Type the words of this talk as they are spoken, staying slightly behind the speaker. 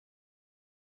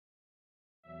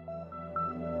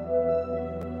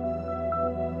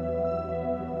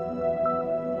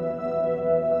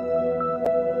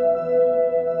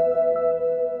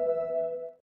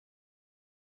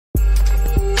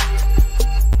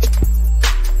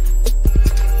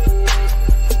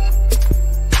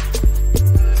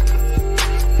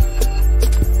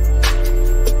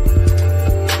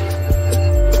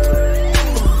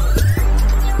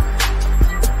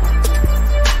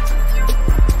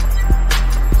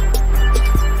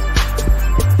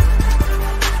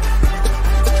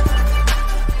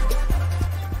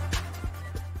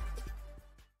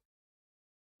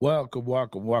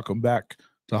Welcome back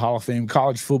to Hall of Fame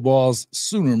College Football's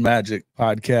Sooner Magic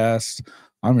podcast.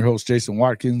 I'm your host, Jason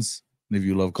Watkins. And if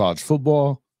you love college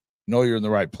football, you know you're in the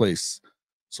right place.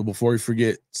 So before you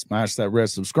forget, smash that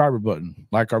red subscriber button,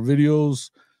 like our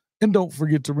videos, and don't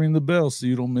forget to ring the bell so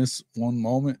you don't miss one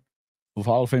moment of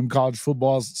Hall of Fame College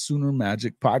Football's Sooner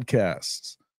Magic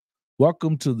podcast.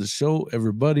 Welcome to the show,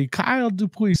 everybody. Kyle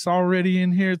Dupuis already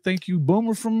in here. Thank you.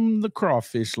 Boomer from the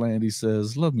crawfish land. He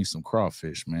says, love me some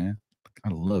crawfish, man. I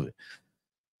love it.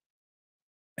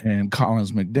 And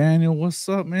Collins McDaniel, what's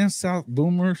up, man? South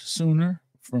Boomer Sooner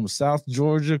from South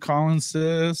Georgia. Collins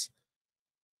says,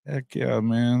 heck yeah,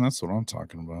 man. That's what I'm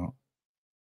talking about.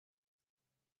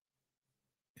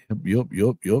 Yup.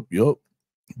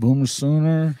 Boomer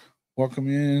Sooner. Welcome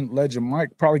in, Legend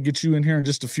Mike. Probably get you in here in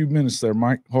just a few minutes there,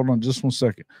 Mike. Hold on just 1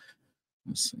 second.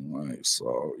 Let's see, Mike.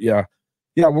 So, yeah,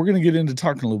 we're going to get into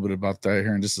talking a little bit about that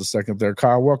here in just a second there.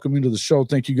 Kyle, welcome into the show.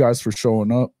 Thank you guys for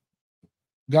showing up.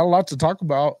 Got a lot to talk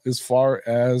about as far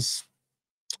as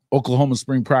Oklahoma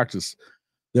spring practice.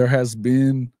 There has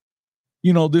been,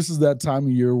 this is that time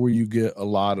of year where you get a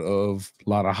lot of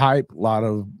hype, a lot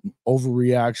of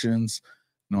overreactions.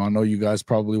 I know you guys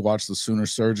probably watched the Sooner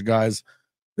Surge guys.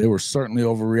 They were certainly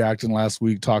overreacting last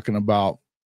week, talking about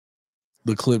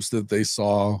the clips that they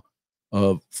saw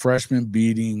of freshmen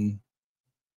beating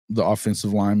the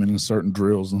offensive linemen in certain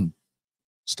drills and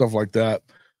stuff like that.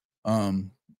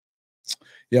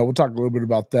 We'll talk a little bit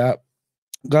about that.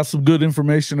 Got some good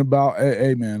information about,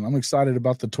 hey man, I'm excited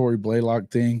about the Tory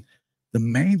Blaylock thing. The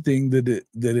main thing that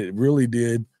it really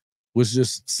did was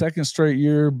just second straight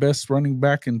year best running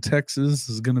back in Texas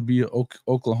is going to be an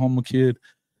Oklahoma kid.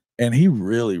 And he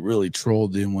really, really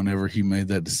trolled in whenever he made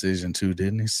that decision too,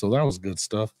 didn't he? So that was good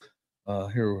stuff.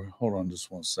 Here, hold on just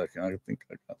 1 second. I think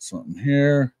I got something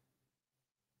here.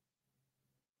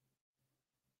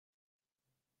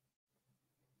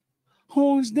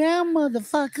 Horns down,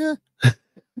 motherfucker. I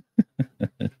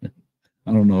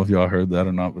don't know if y'all heard that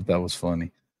or not, but that was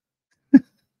funny.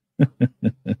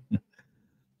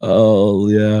 Oh,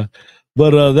 yeah.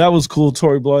 But that was cool,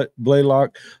 Tory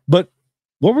Blaylock. But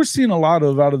what we're seeing a lot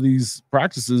of out of these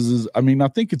practices is, I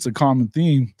think it's a common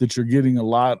theme that you're getting a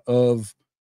lot of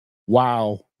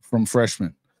wow from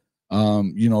freshmen.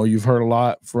 You've heard a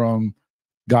lot from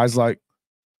guys like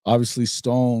obviously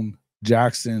Stone,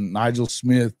 Jackson, Nigel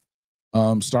Smith,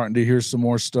 starting to hear some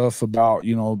more stuff about,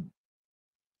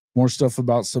 more stuff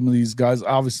about some of these guys.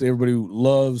 Obviously, everybody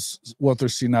loves what they're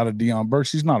seeing out of Deion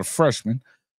Burks. He's not a freshman,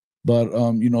 but,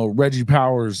 Reggie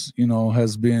Powers,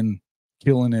 has been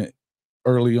killing it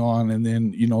early on. And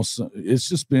then, so it's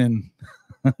just been,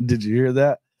 did you hear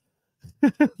that?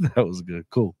 That was good.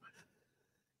 Cool.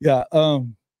 Yeah.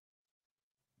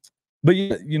 But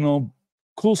yeah,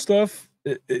 cool stuff.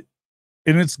 And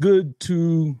it's good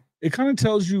to, it kind of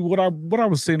tells you what I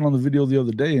was saying on the video the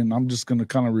other day. And I'm just going to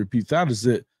kind of repeat that, is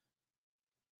that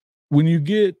when you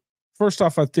get, first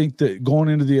off, I think that going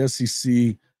into the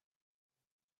SEC,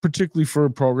 particularly for a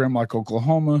program like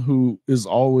Oklahoma, who is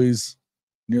always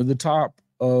near the top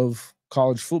of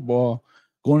college football,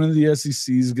 going into the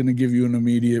SEC is going to give you an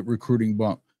immediate recruiting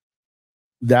bump.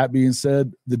 That being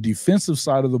said, the defensive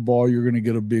side of the ball, you're going to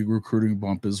get a big recruiting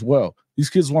bump as well. These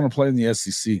kids want to play in the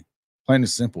SEC, plain and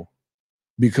simple,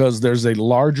 because there's a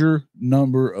larger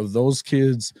number of those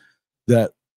kids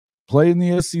that play in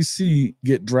the SEC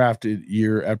get drafted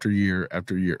year after year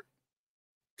after year.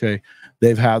 Okay.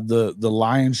 They've had the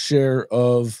lion's share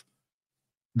of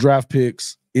draft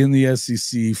picks in the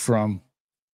SEC from,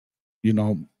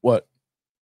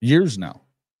 years now,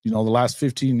 the last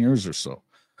 15 years or so.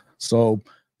 So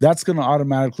that's going to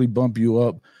automatically bump you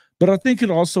up. But I think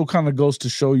it also kind of goes to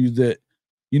show you that,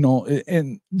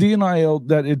 and the NIL,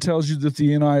 that it tells you that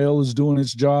the NIL is doing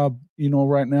its job,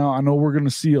 right now. I know we're going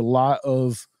to see a lot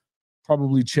of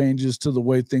probably changes to the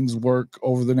way things work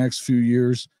over the next few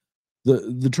years.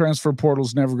 The transfer portal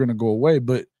is never going to go away,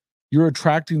 but you're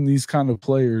attracting these kind of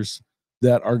players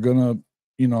that are going to,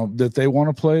 that they want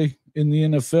to play in the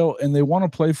NFL, and they want to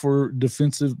play for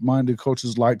defensive-minded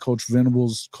coaches like Coach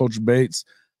Venables, Coach Bates.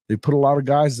 They put a lot of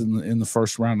guys in the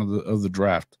first round of the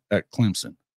draft at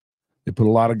Clemson. They put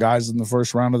a lot of guys in the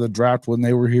first round of the draft when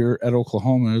they were here at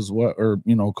Oklahoma as well. Or,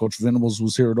 Coach Venables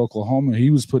was here at Oklahoma.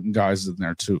 He was putting guys in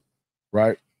there too,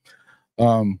 right?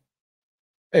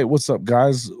 Hey, what's up,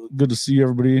 guys? Good to see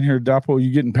everybody in here. Dapo,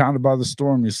 you getting pounded by the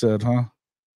storm, you said, huh?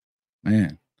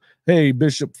 Man. Hey,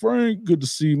 Bishop Frank, good to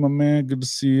see you, my man. Good to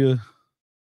see you.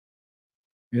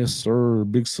 Yes, sir.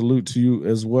 Big salute to you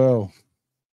as well.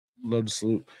 Love to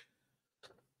salute.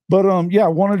 But, I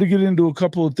wanted to get into a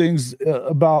couple of things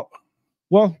about,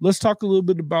 let's talk a little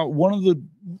bit about one of the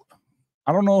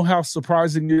I don't know how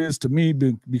surprising it is to me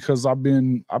because I've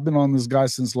been on this guy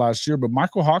since last year, but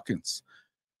Michael Hawkins.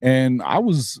 And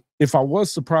if I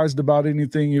was surprised about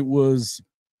anything, it was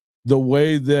the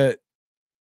way that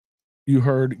you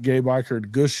heard Gabe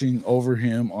Eichert gushing over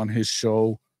him on his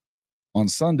show on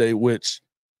Sunday, which,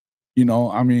 you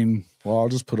know, I mean, well, I'll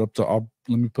just let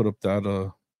me put up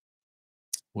that,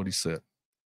 what he said.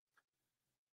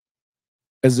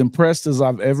 As impressed as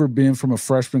I've ever been from a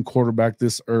freshman quarterback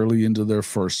this early into their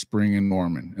first spring in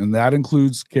Norman. And that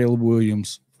includes Caleb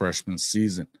Williams' freshman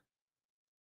season.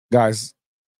 Guys,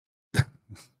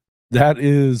 that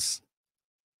is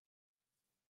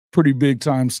pretty big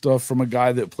time stuff from a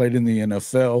guy that played in the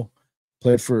NFL,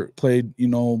 played, you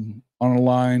know, on a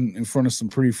line in front of some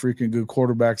pretty freaking good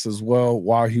quarterbacks as well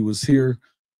while he was here.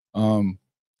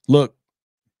 Look,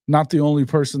 not the only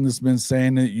person that's been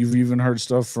saying it. You've even heard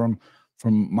stuff from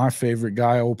my favorite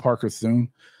guy, old Parker Thune.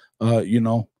 You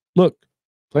know, look,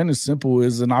 plain and simple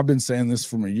is, and I've been saying this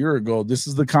from a year ago, this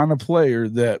is the kind of player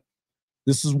that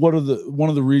this is one of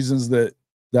the reasons that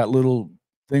little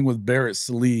thing with Barrett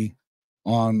Sallee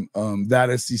on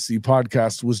that SEC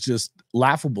podcast was just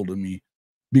laughable to me,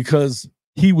 because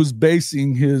he was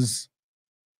basing his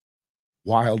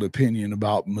wild opinion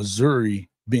about Missouri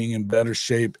being in better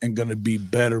shape and going to be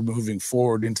better moving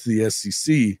forward into the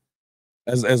SEC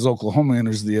as Oklahoma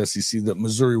enters the SEC, that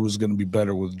Missouri was going to be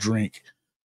better with Drink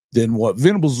than what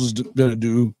Venables was going to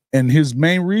do. And his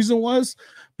main reason was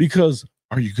because,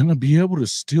 are you going to be able to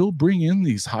still bring in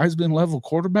these Heisman level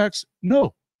quarterbacks?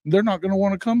 No, they're not going to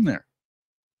want to come there.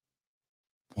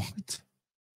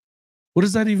 What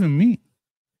does that even mean?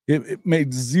 It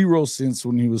made zero sense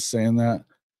when he was saying that.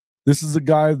 This is a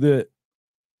guy that,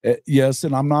 yes,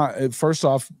 and I'm not, first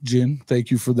off, Jen,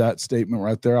 thank you for that statement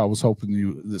right there. I was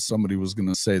hoping that somebody was going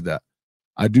to say that.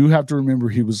 I do have to remember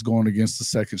he was going against the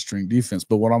second string defense.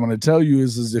 But what I'm going to tell you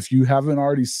is if you haven't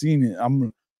already seen it,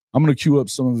 I'm going to cue up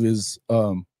some of his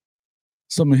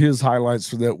highlights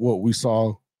for that, what we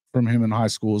saw from him in high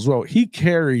school as well. He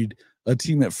carried a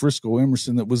team at Frisco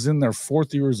Emerson that was in their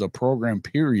fourth year as a program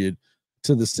period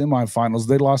to the semifinals.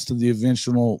 They lost to the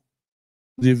eventual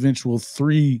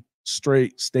 3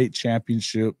 straight state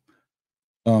championship,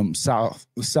 South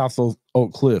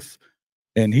Oak Cliff.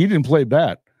 And he didn't play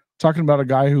bad. Talking about a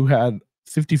guy who had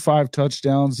 55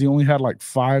 touchdowns. He only had like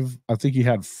 5. I think he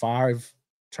had 5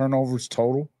 turnovers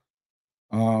total.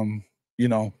 You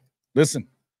know, listen,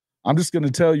 I'm just going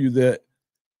to tell you that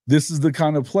this is the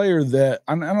kind of player that,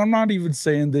 and I'm not even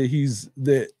saying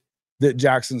that that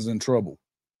Jackson's in trouble.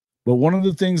 But one of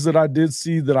the things that I did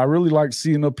see that I really like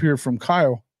seeing up here from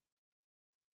Kyle,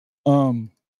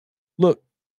 look,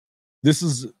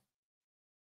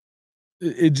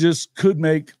 it just could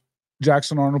make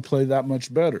Jackson Arnold play that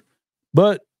much better.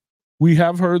 But we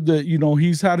have heard that, you know,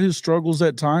 he's had his struggles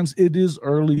at times. It is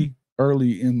early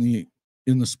in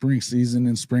the spring season,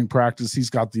 in spring practice.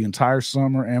 He's got the entire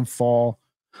summer and fall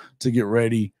to get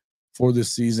ready for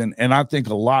this season. And I think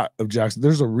a lot of Jackson,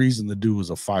 there's a reason the dude was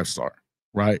a 5-star,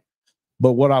 right?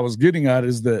 But what I was getting at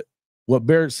is that what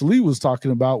Barrett Sallee was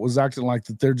talking about was acting like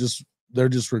that they're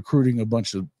just recruiting a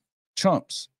bunch of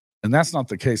chumps. And that's not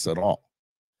the case at all.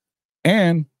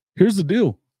 And here's the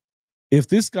deal. If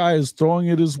this guy is throwing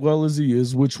it as well as he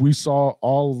is, which we saw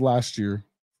all of last year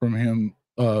from him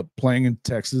playing in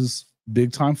Texas,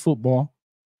 big time football,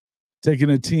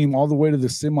 taking a team all the way to the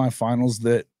semifinals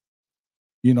that,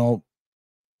 you know,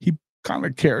 he kind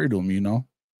of carried them, you know.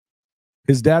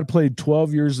 His dad played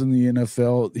 12 years in the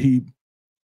NFL.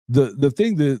 The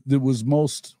thing that was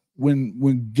most,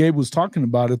 when Gabe was talking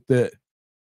about it, that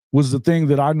was the thing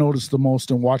that I noticed the most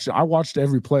in watching. I watched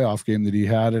every playoff game that he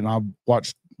had, and I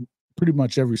watched pretty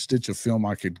much every stitch of film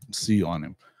I could see on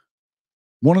him.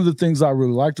 One of the things I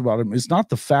really liked about him is not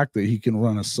the fact that he can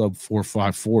run a sub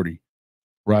 4.5 40,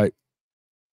 right?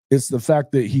 It's the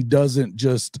fact that he doesn't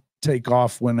just take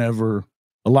off whenever.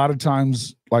 A lot of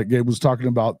times, like Gabe was talking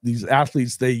about, these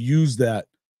athletes, they use that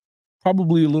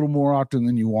probably a little more often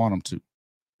than you want them to,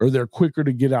 or they're quicker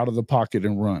to get out of the pocket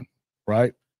and run,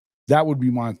 right? That would be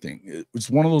my thing.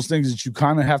 It's one of those things that you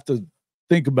kind of have to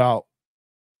think about.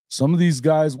 Some of these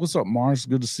guys, what's up, Mars?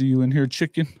 Good to see you in here,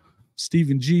 Chicken.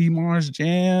 Stephen G, Mars,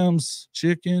 Jams,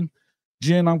 Chicken.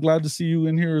 Jen, I'm glad to see you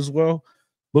in here as well.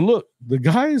 But look, the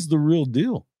guy is the real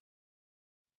deal.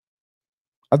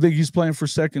 I think he's playing for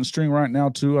second string right now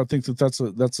too. I think that's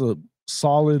a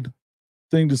solid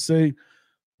thing to say.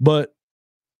 But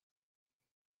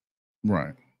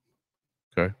right.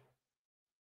 Okay.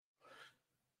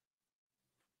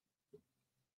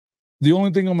 The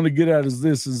only thing I'm going to get at is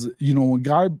this: is, you know,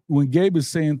 when Gabe is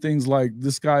saying things like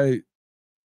this guy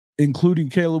including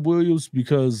Caleb Williams,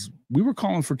 because we were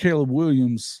calling for Caleb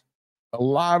Williams. A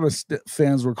lot of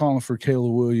fans were calling for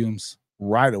Caleb Williams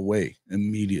right away,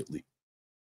 immediately,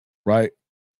 right?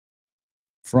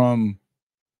 From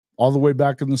all the way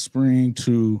back in the spring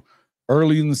to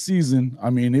early in the season. I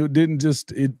mean, it didn't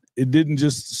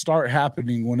just start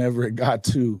happening whenever it got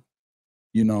to,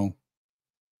 you know,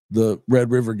 the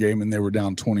Red River game and they were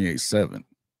down 28-7.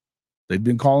 They'd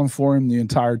been calling for him the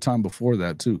entire time before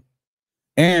that too.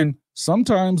 And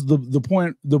sometimes the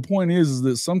point is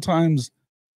that sometimes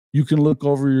you can look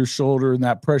over your shoulder and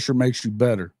that pressure makes you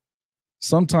better.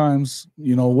 Sometimes,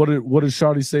 you know, what did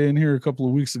Shawty say in here a couple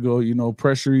of weeks ago? You know,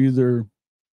 pressure either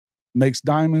makes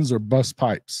diamonds or busts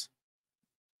pipes.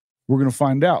 We're going to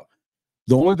find out.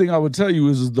 The only thing I would tell you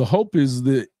is the hope is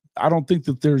that I don't think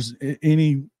that there's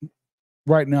any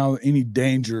right now any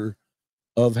danger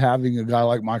of having a guy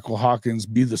like Michael Hawkins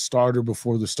be the starter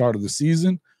before the start of the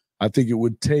season. I think it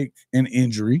would take an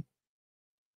injury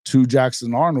to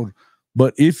Jackson Arnold.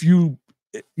 But if you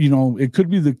know, it could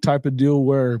be the type of deal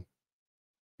where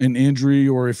an injury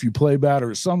or if you play bad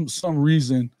or some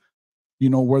reason, you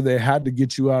know, where they had to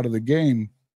get you out of the game,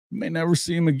 you may never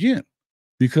see him again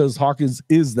because Hawkins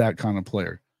is that kind of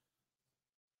player.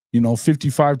 You know,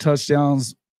 55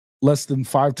 touchdowns, less than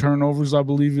 5 turnovers, I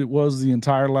believe it was the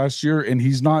entire last year. And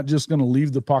he's not just going to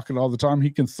leave the pocket all the time.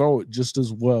 He can throw it just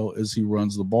as well as he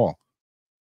runs the ball.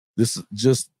 This is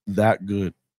just that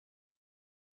good.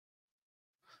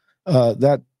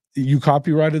 That you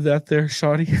copyrighted that there,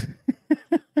 Shawty?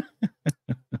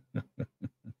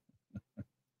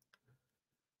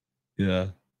 Yeah.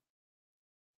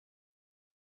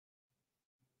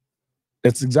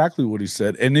 That's exactly what he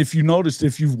said. And if you noticed,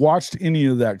 if you've watched any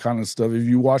of that kind of stuff, if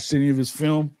you watched any of his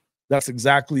film, that's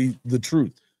exactly the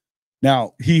truth.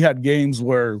 Now, he had games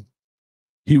where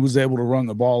he was able to run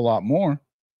the ball a lot more.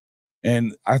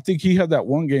 And I think he had that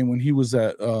one game when he was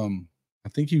at, I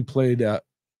think he played at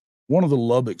one of the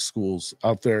Lubbock schools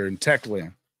out there in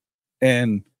Techland.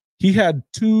 And he had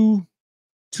two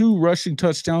rushing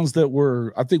touchdowns that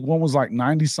were, I think one was like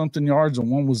 90-something yards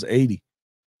and one was 80.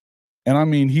 And I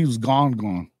mean, he was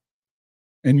gone.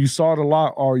 And you saw it a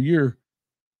lot all year,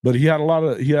 but he had a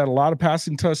lot of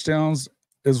passing touchdowns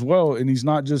as well. And he's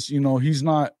not just, you know, he's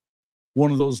not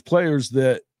one of those players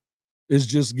that is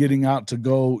just getting out to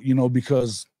go, you know,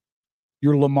 because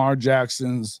you're Lamar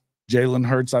Jackson's. Jalen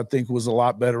Hurts, I think, was a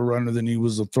lot better runner than he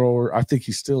was a thrower. I think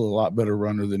he's still a lot better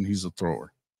runner than he's a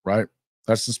thrower, right?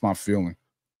 That's just my feeling.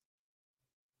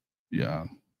 Yeah.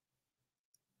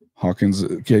 Hawkins,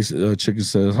 Chicken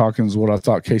says, Hawkins, what I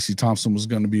thought Casey Thompson was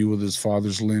going to be with his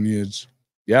father's lineage.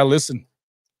 Yeah, listen,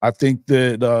 I think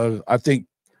that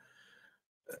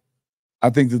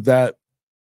that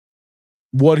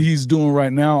what he's doing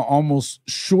right now almost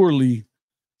surely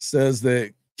says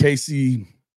that Casey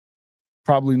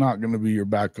probably not going to be your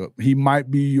backup. He might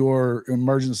be your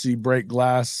emergency break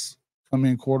glass come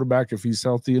in quarterback if he's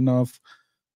healthy enough,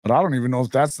 but I don't even know if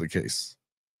that's the case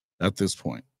at this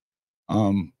point.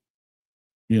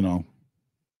 You know,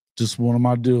 just one of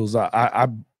my deals. I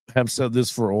have said this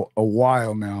for a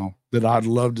while now that I'd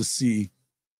love to see.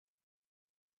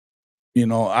 You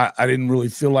know, I didn't really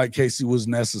feel like Casey was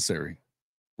necessary,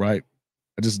 right?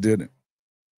 I just didn't,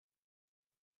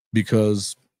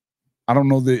 because I don't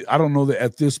know that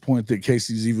at this point that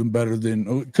Casey's even better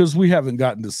than, because we haven't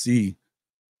gotten to see,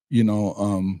 you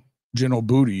know, Geno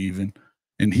Booty even.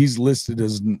 And he's listed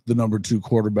as the number 2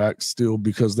 quarterback still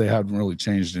because they haven't really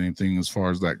changed anything as far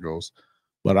as that goes.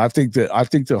 But I think that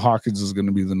Hawkins is going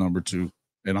to be the number 2.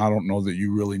 And I don't know that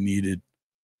you really needed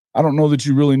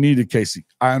Casey.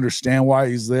 I understand why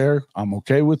he's there. I'm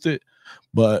okay with it.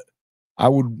 But I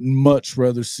would much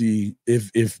rather see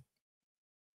if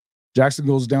Jackson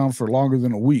goes down for longer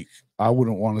than a week, I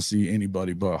wouldn't want to see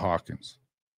anybody but Hawkins.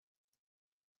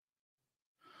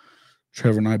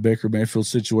 Trevor Knight, Baker Mayfield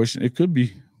situation. It could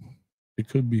be.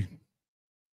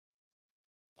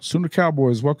 Sooner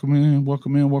Cowboys, welcome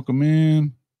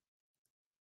in.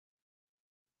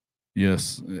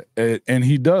 Yes. And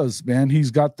he does, man.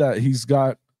 He's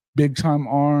got big time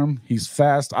arm. He's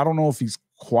fast. I don't know if he's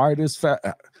quite as fast.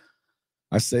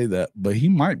 I say that, but he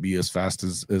might be as fast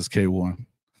as K1.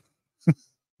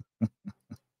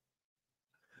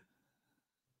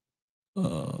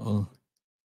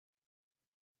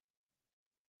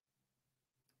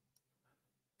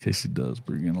 Casey does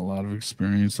bring in a lot of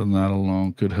experience, and that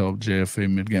alone could help JFA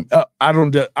mid-game. I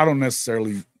don't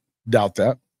necessarily doubt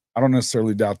that. I don't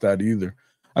necessarily doubt that either.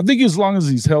 I think as long as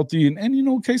he's healthy, and you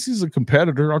know, Casey's a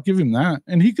competitor, I'll give him that,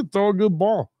 and he could throw a good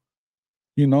ball.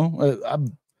 You know,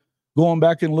 I'm going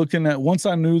back and looking at, once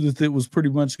I knew that it was pretty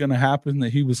much going to happen, that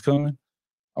he was coming,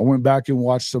 I went back and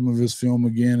watched some of his film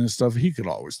again and stuff. He could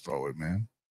always throw it, man.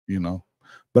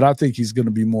 But I think he's going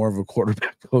to be more of a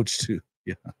quarterback coach too.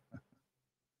 Yeah.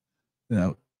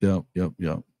 Yep.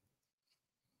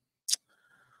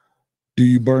 Do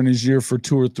you burn his year for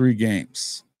 2 or 3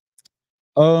 games?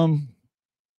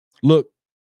 Look,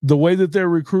 the way that they're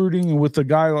recruiting and with the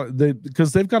guy,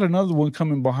 because they've got another one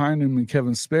coming behind him in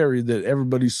Kevin Sperry that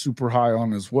everybody's super high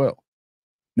on as well.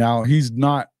 Now, he's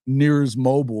not near as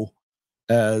mobile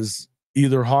as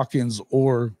either Hawkins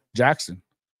or Jackson.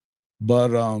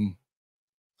 But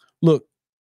look,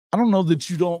 I don't know that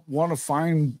you don't want to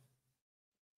find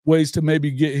ways to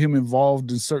maybe get him involved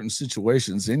in certain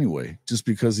situations anyway, just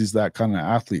because he's that kind of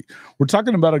athlete. We're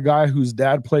talking about a guy whose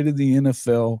dad played in the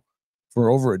NFL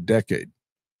for over a decade,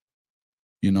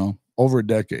 over a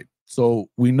decade. So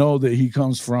we know that he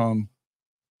comes from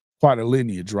quite a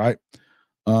lineage, right?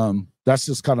 That's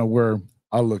just kind of where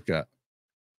I look at.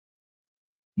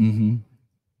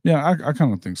 Yeah, I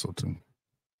kind of think so too.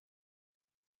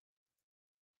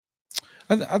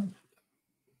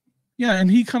 Yeah,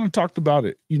 and he kind of talked about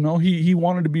it. He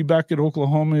wanted to be back at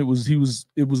Oklahoma. It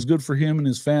was good for him and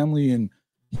his family, and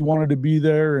he wanted to be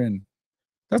there, and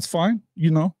that's fine.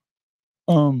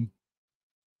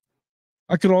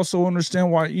 I could also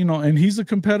understand why, and he's a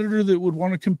competitor that would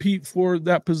want to compete for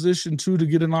that position too, to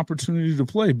get an opportunity to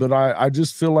play. But I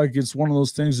just feel like it's one of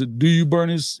those things that, do you burn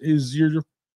his year?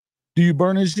 Do you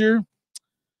burn his year?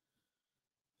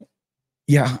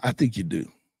 Yeah, I think you do.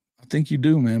 I think you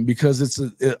do, man, because it's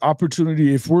an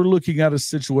opportunity. If we're looking at a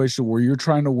situation where you're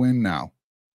trying to win now,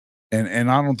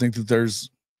 and I don't think that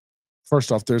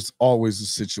first off, there's always a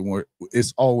situation where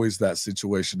it's always that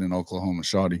situation in Oklahoma,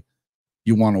 Shawty.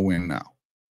 You want to win now.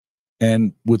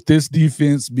 And with this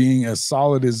defense being as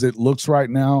solid as it looks right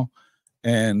now,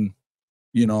 and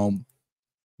the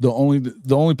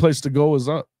only place to go is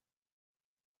up.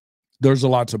 There's a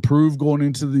lot to prove going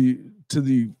into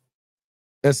the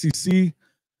SEC.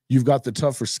 You've got the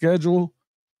tougher schedule.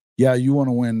 Yeah, you want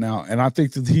to win now. And I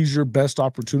think that he's your best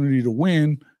opportunity to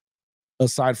win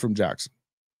aside from Jackson.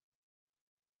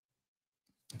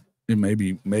 And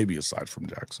maybe aside from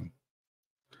Jackson.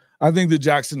 I think that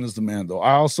Jackson is the man, though.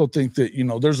 I also think that,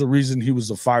 there's a reason he was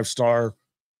a 5-star,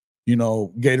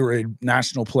 Gatorade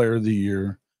National Player of the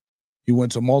Year. He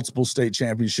went to multiple state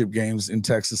championship games in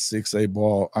Texas 6A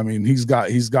ball. I mean, he's got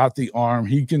the arm.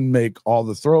 He can make all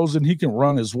the throws, and he can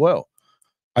run as well.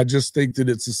 I just think that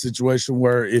it's a situation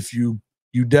where if you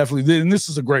definitely, and this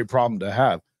is a great problem to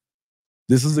have.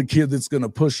 This is a kid that's going to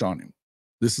push on him.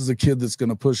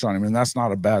 And that's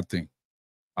not a bad thing.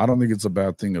 I don't think it's a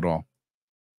bad thing at all.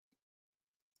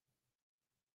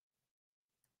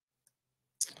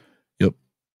 Yep.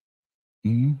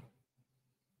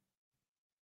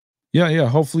 Yeah.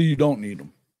 Hopefully you don't need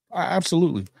them.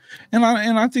 Absolutely. And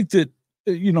I think that,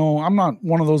 I'm not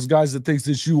one of those guys that thinks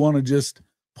that you want to just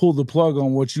pull the plug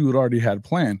on what you had already had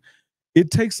planned.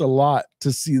 It takes a lot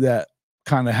to see that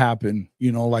kind of happen,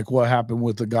 like what happened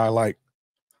with a guy like,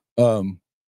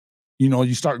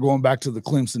 you start going back to the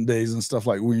Clemson days and stuff,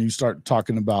 like when you start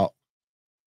talking about,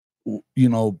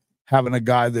 having a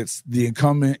guy that's the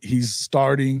incumbent, he's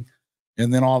starting,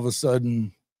 and then all of a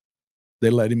sudden they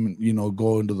let him,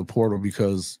 go into the portal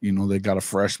because, they got a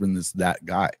freshman that's that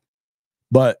guy.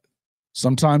 But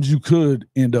sometimes you could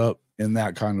end up in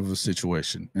that kind of a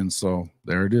situation. And so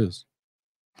there it is.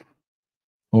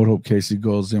 I would hope Casey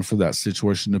goes in for that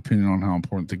situation, depending on how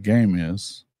important the game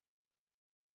is.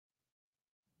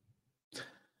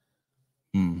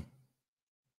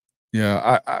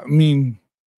 Yeah, I mean,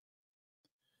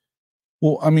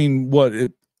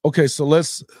 what? Okay, so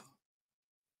this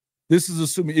is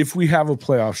assuming if we have a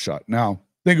playoff shot. Now,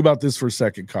 think about this for a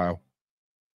second, Kyle.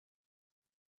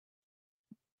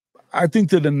 I think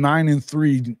that a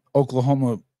 9-3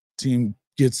 Oklahoma team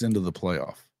gets into the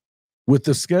playoff. With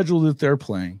the schedule that they're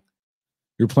playing,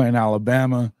 you're playing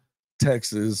Alabama,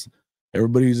 Texas.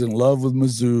 Everybody's in love with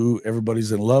Mizzou.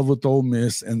 Everybody's in love with Ole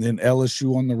Miss, and then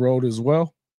LSU on the road as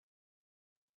well.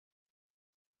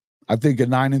 I think a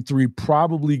 9-3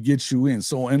 probably gets you in.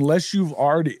 So unless you've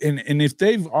already, and if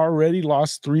they've already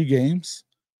lost 3 games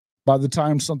by the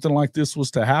time something like this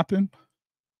was to happen,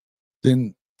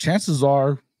 then chances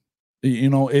are,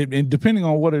 and depending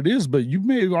on what it is, but you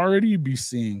may already be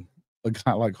seeing a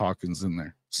guy like Hawkins in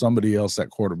there, somebody else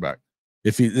at quarterback.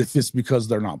 If it's because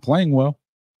they're not playing well,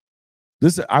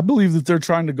 I believe that they're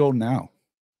trying to go now.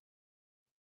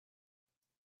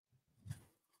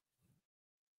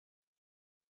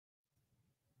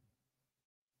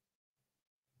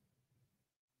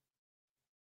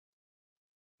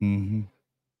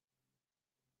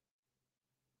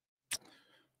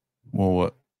 Well,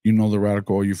 what? You know the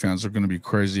Radical OU fans are going to be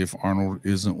crazy if Arnold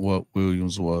isn't what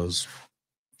Williams was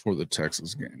for the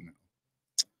Texas game.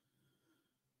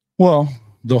 Well,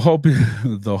 the hope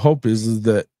is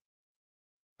that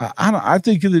I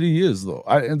think that he is, though.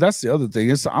 And that's the other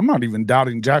thing. I'm not even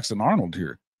doubting Jackson Arnold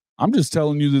here. I'm just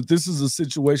telling you that this is a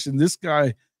situation. This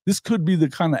could be the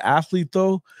kind of athlete,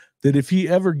 though, that if he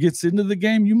ever gets into the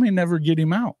game, you may never get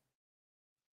him out.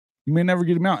 You may never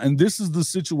get him out. And this is the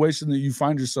situation that you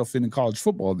find yourself in college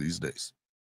football these days,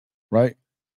 right?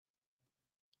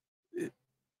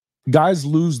 Guys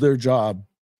lose their job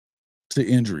to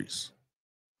injuries,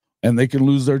 and they can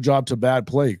lose their job to bad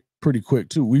play pretty quick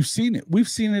too. We've seen it. We've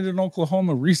seen it in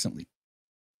Oklahoma recently,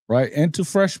 right? And to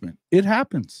freshmen. It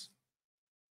happens.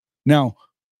 Now,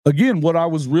 again, what I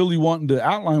was really wanting to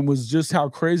outline was just how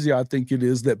crazy I think it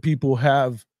is that people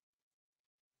have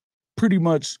pretty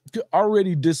much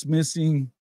already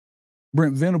dismissing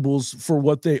Brent Venables for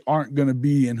what they aren't going to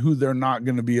be and who they're not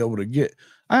going to be able to get.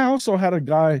 I also had a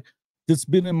guy that's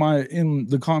been in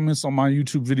the comments on my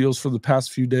YouTube videos for the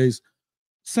past few days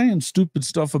saying stupid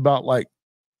stuff about, like,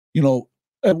 you know,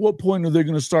 at what point are they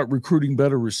going to start recruiting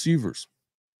better receivers?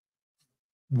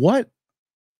 What?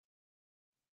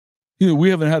 You know, we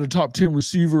haven't had a top 10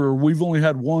 receiver, or we've only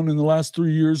had one in the last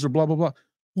 3 years, or blah, blah, blah.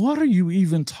 What are you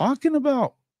even talking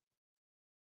about?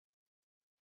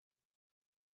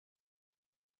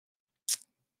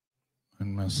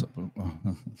 And mess up.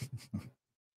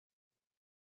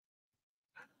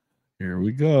 Here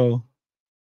we go.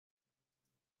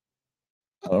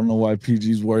 I don't know why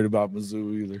PG's worried about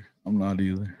Mizzou either. I'm not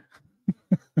either.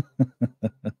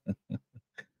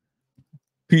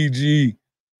 PG.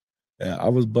 Yeah, I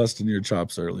was busting your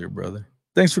chops earlier, brother.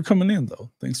 Thanks for coming in, though.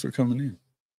 Thanks for coming in.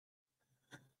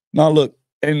 Now, look,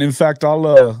 and in fact, I'll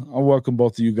welcome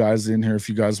both of you guys in here if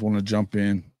you guys want to jump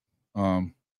in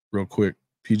real quick.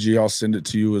 PG, I'll send it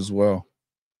to you as well.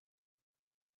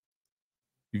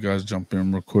 You guys jump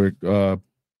in real quick.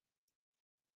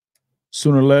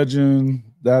 Sooner Legend,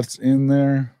 that's in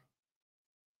there.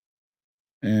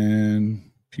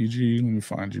 And PG, let me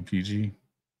find you, PG.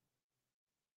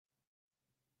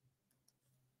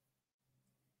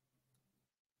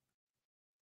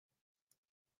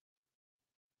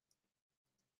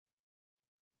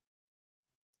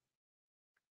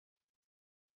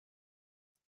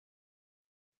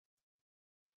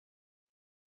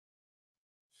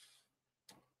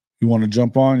 You want to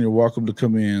jump on? You're welcome to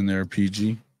come in there,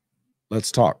 PG.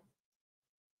 Let's talk.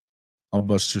 I'll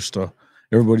bust your stuff.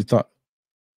 Everybody thought,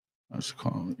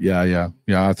 yeah.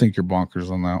 I think you're bonkers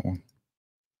on that one.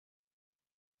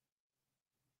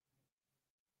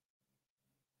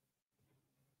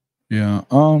 Yeah.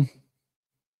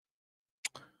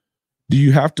 Do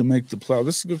you have to make the playoffs?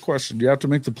 This is a good question. Do you have to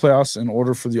make the playoffs in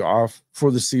order for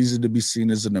the season to be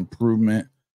seen as an improvement,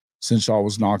 since y'all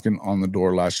was knocking on the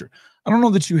door last year? I don't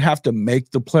know that you have to make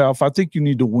the playoff. I think you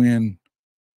need to win.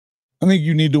 I think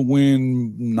you need to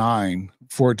win 9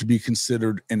 for it to be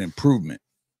considered an improvement.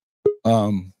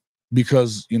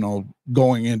 Because, you know,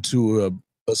 going into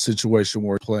a situation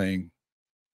where playing,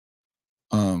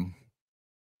 going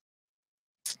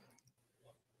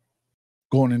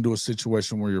into a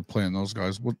situation where you're playing those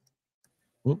guys.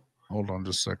 Hold on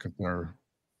just a second there.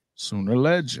 Sooner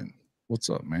Legend. What's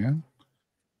up, man?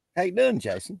 How you doing,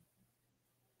 Jason?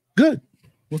 Good.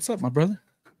 What's up, my brother?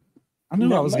 I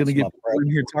knew I was going to get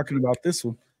in here talking about this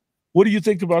one. What do you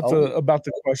think about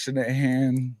the question at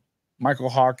hand, Michael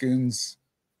Hawkins,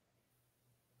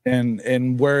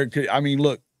 and where it could? I mean,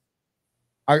 look,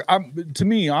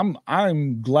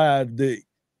 I'm glad that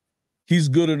he's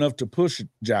good enough to push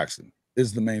Jackson.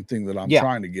 Is the main thing that I'm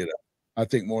trying to get at. I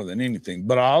think more than anything,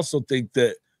 but I also think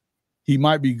that he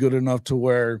might be good enough to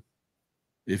where,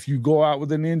 if you go out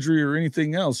with an injury or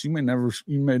anything else, you may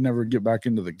never get back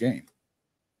into the game.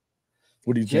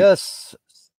 What do you think?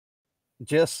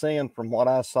 Just seeing from what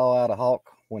I saw out of Hawk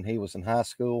when he was in high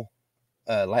school,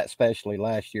 especially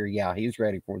last year, yeah, he's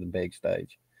ready for the big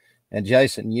stage. And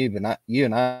Jason, you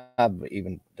and I have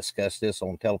even discussed this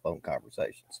on telephone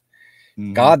conversations.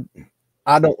 Mm-hmm. God,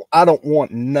 I don't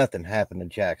want nothing happen to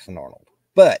Jackson Arnold,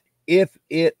 but if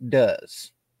it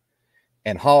does,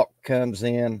 and Hawk comes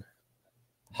in,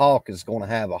 Hawk is going to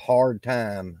have a hard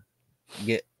time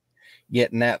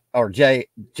getting that, or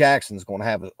Jackson's going to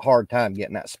have a hard time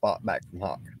getting that spot back from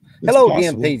Hawk. Hello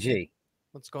again, PG.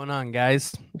 What's going on,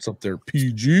 guys? What's up there,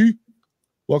 PG?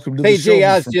 Welcome to PG,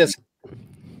 the show.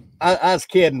 I was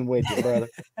kidding with you, brother.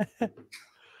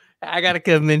 I gotta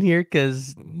come in here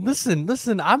because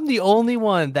listen, I'm the only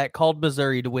one that called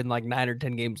Missouri to win like 9 or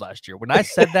 10 games last year. When I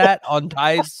said that on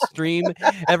Ty's stream,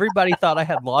 everybody thought I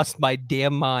had lost my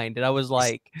damn mind, and I was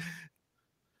like,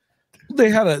 They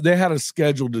had a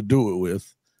schedule to do it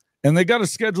with, and they got a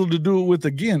schedule to do it with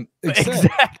again.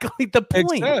 Exactly the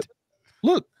point.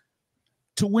 Look,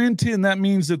 to win 10, that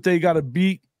means that they got to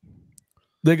beat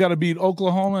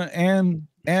Oklahoma and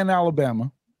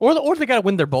Alabama, or they got to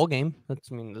win their bowl game. That's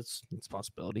a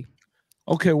possibility.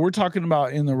 Okay, we're talking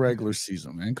about in the regular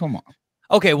season, man. Come on.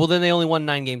 Okay, well then they only won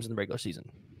 9 games in the regular season.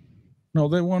 No,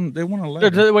 they won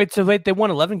 11. Wait, they won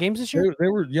 11 games this year? They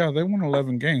won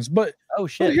 11 games. But oh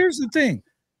shit. But here's the thing.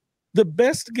 The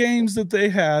best games that they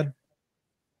had,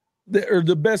 or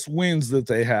the best wins that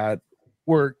they had,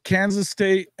 were Kansas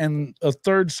State and a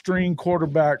third string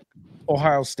quarterback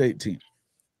Ohio State team.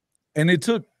 And it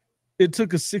took a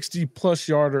 60+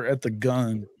 yarder at the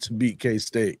gun to beat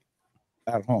K-State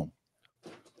at home.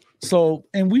 So,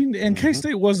 and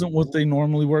K-State wasn't what they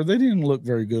normally were. They didn't look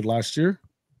very good last year,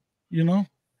 you know?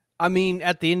 I mean,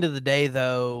 at the end of the day,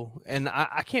 though, and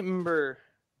I can't remember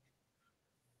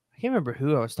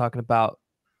who I was talking about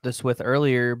this with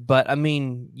earlier, but I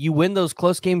mean, you win those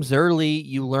close games early,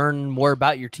 you learn more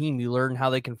about your team, you learn how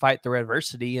they can fight through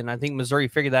adversity, and I think Missouri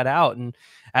figured that out. And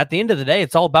at the end of the day,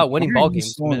 it's all about winning ball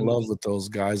games. I'm in love with those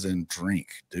guys and drink,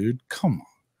 dude. Come on.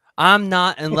 I'm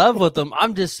not in love with them.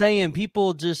 I'm just saying,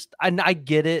 people just, I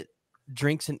get it.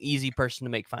 Drink's an easy person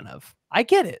to make fun of. I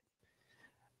get it.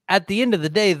 At the end of the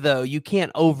day, though, you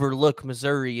can't overlook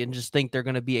Missouri and just think they're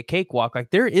going to be a cakewalk.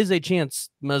 Like, there is a chance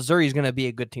Missouri is going to be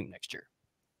a good team next year.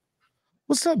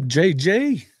 What's up,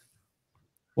 JJ?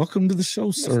 Welcome to the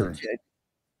show, sir.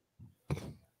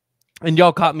 And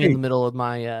y'all caught me in the middle of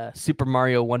my Super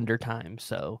Mario Wonder time,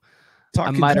 so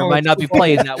I might or might not be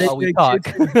playing that while we talk.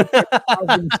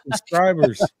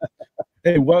 Subscribers.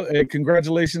 Hey,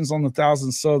 congratulations on the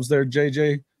 1,000 subs there,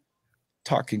 JJ.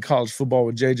 Talking college football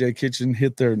with JJ Kitchen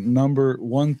hit their number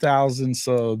 1,000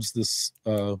 subs this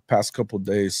past couple of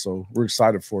days, so we're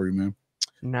excited for you, man.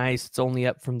 Nice. It's only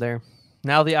up from there.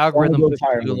 Now the algorithm will do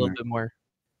a little bit more.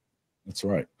 That's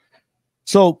right.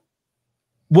 So,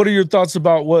 what are your thoughts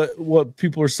about what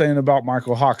people are saying about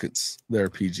Michael Hawkins there,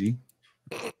 PG?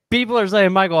 People are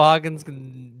saying Michael Hawkins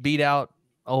can beat out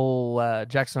old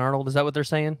Jackson Arnold. Is that what they're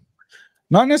saying?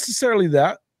 Not necessarily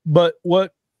that, but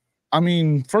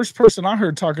first person I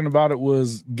heard talking about it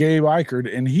was Gabe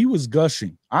Eichert, and he was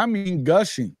gushing. I mean,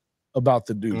 gushing about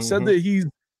the dude. Said that he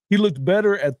looked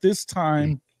better at this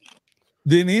time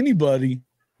than anybody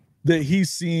that he's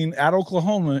seen at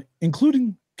Oklahoma,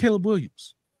 including Caleb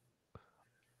Williams.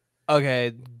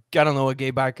 Okay, I don't know what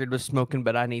Gabe Eichert was smoking,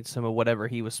 but I need some of whatever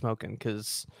he was smoking,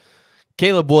 because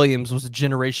Caleb Williams was a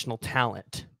generational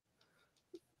talent.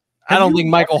 I don't think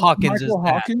Michael Hawkins is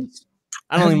that.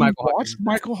 I don't think Michael Hawkins.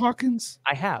 Michael Hawkins?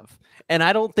 I have. And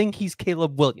I don't think he's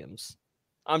Caleb Williams.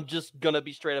 I'm just going to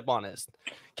be straight up honest.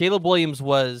 Caleb Williams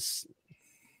was...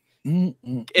 And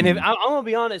if I'm going to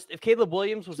be honest, if Caleb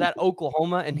Williams was at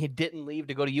Oklahoma and he didn't leave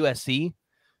to go to USC,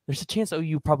 there's a chance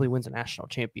OU probably wins a national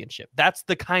championship. That's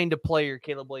the kind of player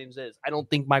Caleb Williams is. I don't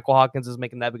think Michael Hawkins is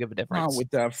making that big of a difference. Not with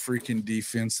that freaking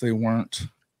defense, they weren't.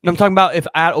 I'm talking about if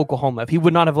at Oklahoma, if he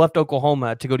would not have left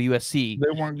Oklahoma to go to USC,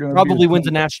 they weren't going to probably wins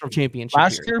a national championship.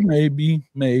 Last year, maybe,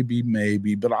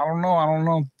 but I don't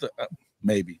know.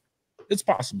 Maybe it's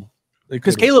possible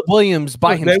because Caleb Williams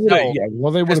by himself,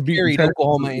 they would have carried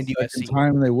Oklahoma and USC.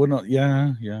 Time they wouldn't.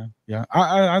 Yeah.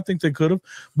 I think they could have,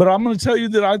 but I'm going to tell you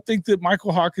that I think that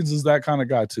Michael Hawkins is that kind of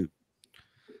guy too.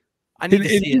 I need to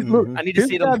see it. Look, I need to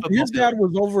see it on the football His dad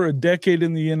was over a decade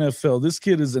in the NFL. This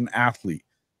kid is an athlete.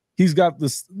 He's got the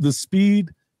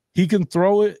speed. He can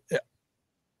throw it.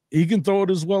 He can throw it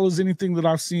as well as anything that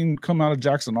I've seen come out of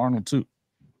Jackson Arnold too.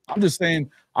 I'm just saying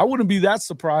I wouldn't be that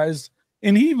surprised.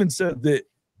 And he even said that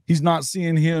he's not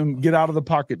seeing him get out of the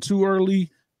pocket too early.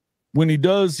 When he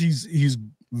does, he's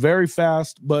very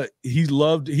fast. But he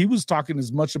was talking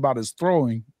as much about his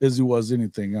throwing as he was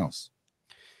anything else.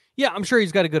 Yeah, I'm sure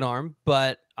he's got a good arm,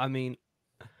 but I mean,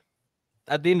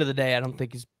 at the end of the day, I don't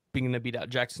think he's going to beat out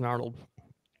Jackson Arnold.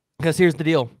 Because here's the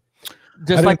deal.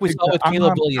 Just like we saw with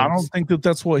Caleb Williams. I don't think that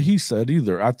that's what he said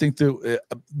either. I think that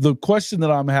the question that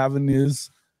I'm having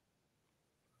is,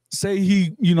 say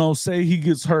he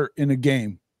gets hurt in a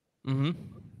game.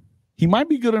 He might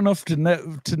be good enough to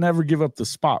never give up the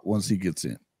spot once he gets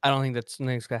in. I don't think that's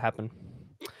going to happen.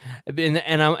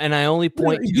 And I only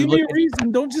point to give me a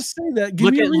reason. Don't just say that.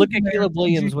 Look at Caleb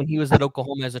Williams when he was at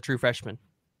Oklahoma as a true freshman.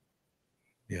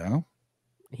 Yeah.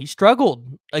 He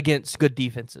struggled against good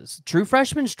defenses. True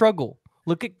freshmen struggle.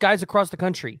 Look at guys across the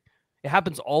country. It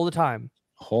happens all the time.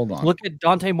 Hold on. Look at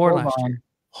Dante Moore last year.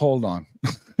 Hold on.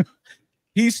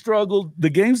 He struggled. The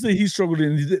games that he struggled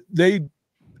in,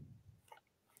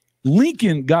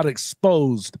 Lincoln got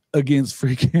exposed against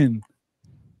freaking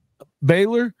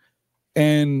Baylor.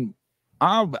 And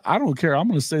I don't care. I'm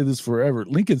going to say this forever.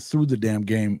 Lincoln threw the damn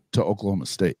game to Oklahoma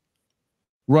State,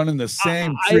 running the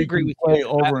same play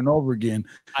over and over again.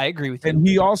 I agree with you. And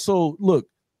he also, look,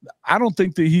 I don't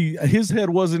think that his head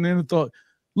wasn't in it. Thought,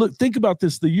 look, think about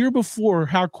this. The year before,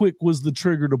 how quick was the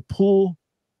trigger to pull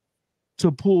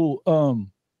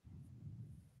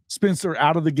Spencer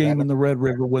out of the game in the Red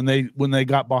River when they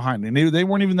got behind, and they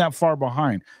weren't even that far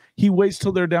behind. He waits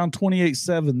till they're down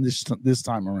 28-7 this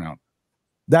time around.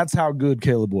 That's how good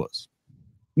Caleb was.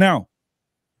 Now,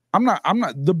 I'm not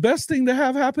the best thing to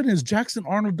have happen is Jackson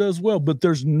Arnold does well, but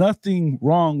there's nothing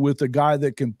wrong with a guy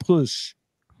that can push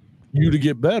you to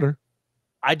get better.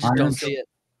 I just don't see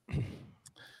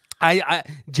it.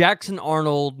 Jackson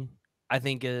Arnold, I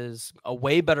think, is a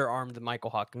way better arm than Michael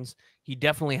Hawkins. He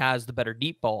definitely has the better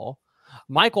deep ball.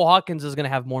 Michael Hawkins is going to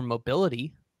have more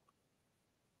mobility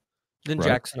than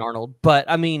Jackson Arnold. But,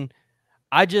 I mean,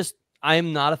 I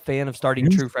am not a fan of starting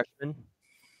true freshmen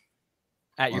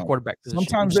at your quarterback position.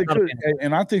 Sometimes they could,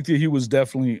 and I think that he was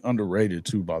definitely underrated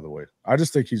too, by the way. I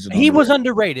just think he was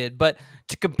underrated, but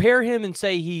to compare him and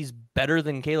say he's better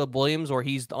than Caleb Williams or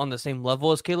he's on the same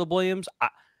level as Caleb Williams,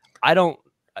 I don't.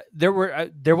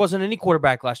 There wasn't any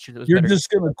quarterback last year that was You're better. You're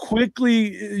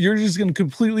just going to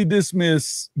completely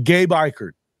dismiss Gabe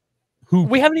Eichert, who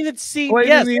we haven't even seen played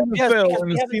in the NFL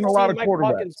and has seen a lot of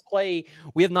quarterbacks play.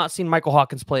 We have not seen Michael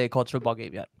Hawkins play a college football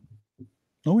game yet.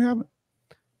 No, we haven't.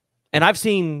 And I've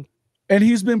seen, and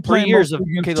he's been playing 3 years of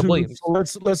Caleb Williams.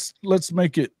 So let's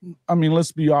make it. I mean,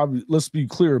 let's be obvious. Let's be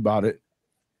clear about it.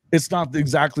 It's not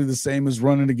exactly the same as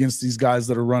running against these guys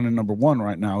that are running number one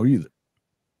right now either.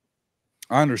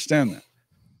 I understand that.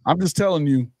 I'm just telling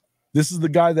you, this is the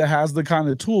guy that has the kind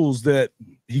of tools that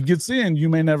he gets in. You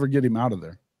may never get him out of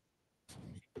there.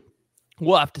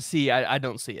 We'll have to see. I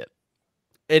don't see it.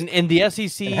 In the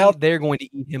SEC, they're going to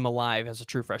eat him alive as a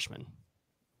true freshman.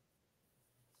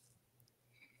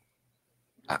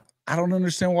 I don't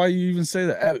understand why you even say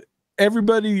that.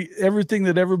 Everything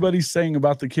that everybody's saying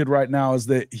about the kid right now is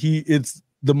that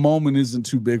the moment isn't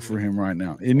too big for him right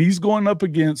now. And he's going up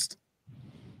against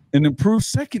an improved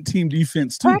second team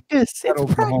defense too. It's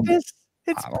practice.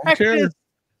 It's practice. Care.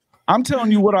 I'm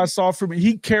telling you what I saw from him.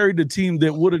 He carried a team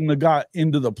that wouldn't have got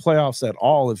into the playoffs at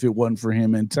all if it wasn't for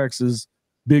him in Texas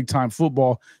big time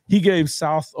football. He gave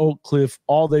South Oak Cliff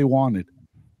all they wanted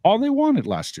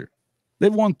last year.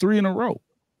 They've won 3 in a row.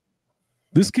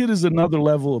 This kid is another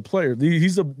level of player.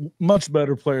 He's a much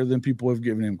better player than people have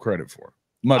given him credit for.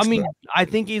 Better. I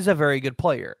think he's a very good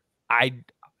player.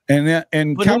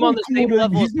 And put him on the same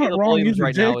level. He's not wrong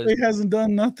either. JJ hasn't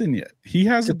done nothing yet. He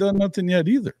hasn't done nothing yet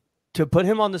either. To put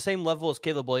him on the same level as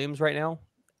Caleb Williams right now,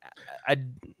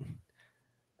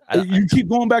 you keep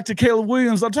going back to Caleb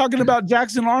Williams. I'm talking about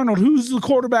Jackson Arnold. Who's the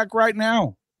quarterback right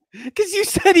now? Because you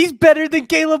said he's better than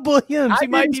Caleb Williams. He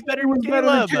might be better than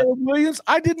Caleb Williams.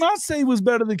 I did not say he was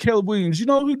better than Caleb Williams. You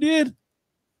know who did?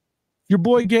 Your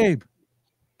boy Gabe.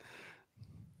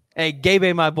 Hey, Gabe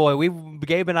ain't my boy.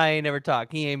 Gabe and I ain't never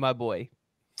talked. He ain't my boy.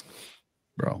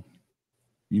 Bro,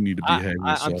 you need to behave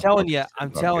yourself.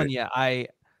 I'm telling you, I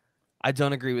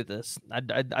don't agree with this.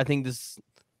 I think this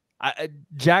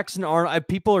Jackson Arnold.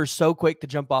 People are so quick to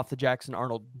jump off the Jackson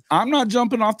Arnold. I'm not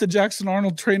jumping off the Jackson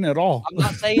Arnold train at all. I'm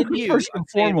not saying you. First and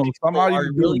foremost, I'm not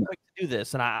even really quick to do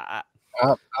this, and I'm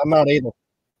not either.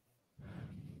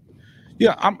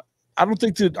 Yeah, I don't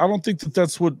think that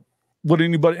that's what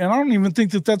anybody, and I don't even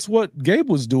think that that's what Gabe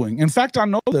was doing. In fact, I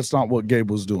know that's not what Gabe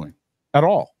was doing at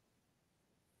all.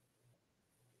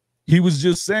 He was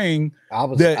just saying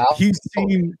that he's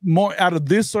seen more out of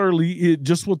this early.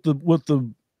 Just what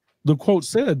the quote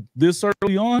said, this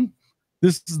early on,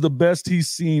 this is the best he's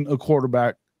seen a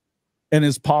quarterback and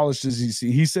as polished as he's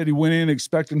seen. He said he went in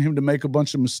expecting him to make a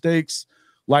bunch of mistakes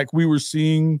like we were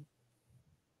seeing,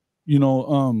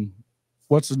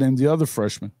 what's his name? The other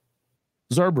freshman,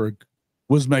 Zerberg,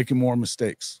 was making more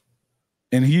mistakes.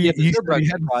 And he said he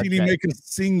hadn't seen him make a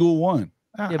single one.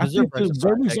 Yeah, but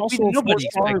Zerberg's also nobody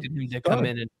expected him to come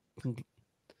in and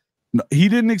no, he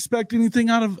didn't expect anything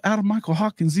out of Michael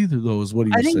Hawkins either, though, is what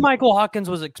he was saying. Michael Hawkins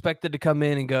was expected to come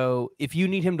in and go, if you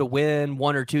need him to win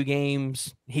 1 or 2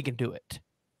 games, he can do it.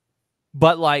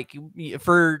 But like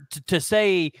to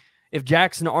say if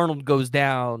Jackson Arnold goes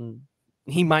down,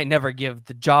 he might never give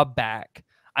the job back.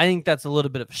 I think that's a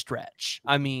little bit of a stretch.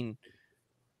 I mean,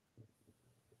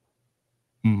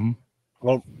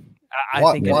 well,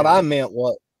 I think what I meant,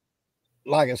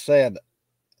 like I said,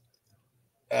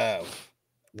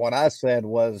 what I said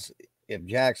was if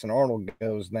Jackson Arnold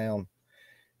goes down,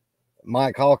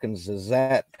 Mike Hawkins is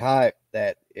that type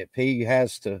that if he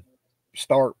has to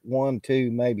start 1, 2,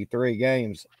 maybe 3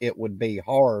 games, it would be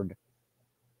hard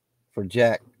for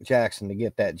Jackson to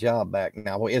get that job back.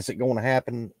 Now, is it going to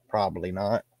happen? Probably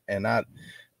not. And I'm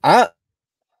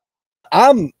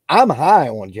high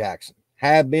on Jackson.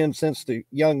 Have been since the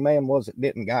young man was at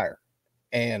Denton Geyer.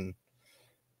 And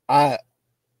I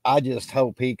just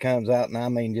hope he comes out and, I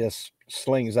mean, just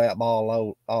slings that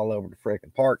ball all over the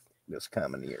freaking park this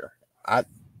coming year. I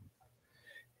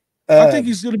think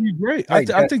he's going to be great. I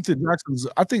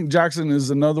think Jackson is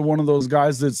another one of those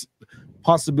guys that's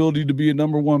possibility to be a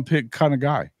number one pick kind of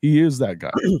guy. He is that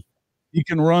guy. He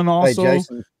can run also. Hey,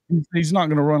 Jason, he's not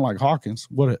going to run like Hawkins.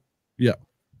 Yeah.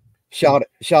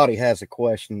 Shotty has a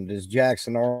question. Does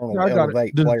Jackson Arnold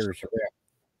elevate players around?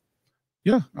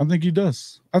 Yeah, I think he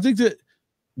does. I think that.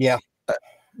 Yeah.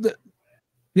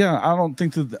 I don't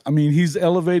think that. I mean, he's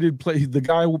elevated. The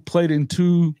guy who played in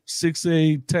 2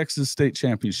 6A Texas State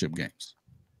Championship games.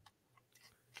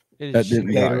 That didn't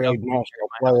National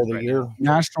Player of the Year.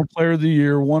 National Player of the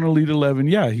Year, won Elite 11.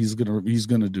 Yeah, he's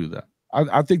gonna do that.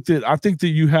 I think that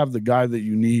you have the guy that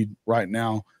you need right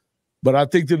now. But I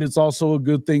think that it's also a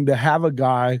good thing to have a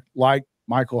guy like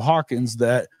Michael Hawkins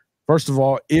that, first of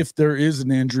all, if there is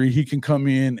an injury, he can come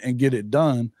in and get it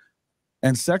done.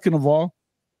 And second of all,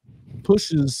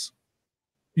 pushes,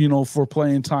 for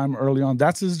playing time early on.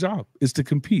 That's his job, is to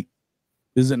compete.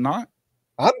 Is it not?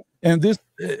 I'm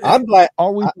glad.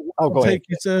 Always go ahead.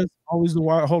 He says, always the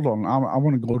wild. Hold on. I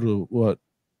want to go to what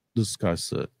this guy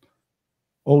said.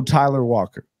 Oh, Tyler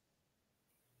Walker.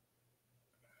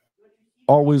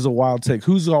 Always a wild take.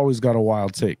 Who's always got a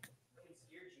wild take?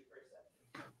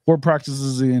 4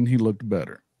 practices in, he looked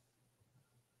better.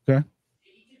 Okay.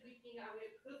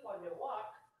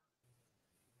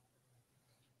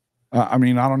 I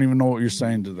mean, I don't even know what you're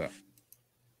saying to that.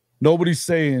 Nobody's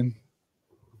saying.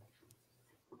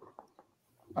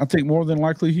 I think more than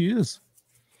likely he is,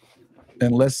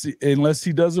 unless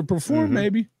he doesn't perform,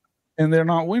 maybe, and they're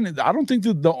not winning. I don't think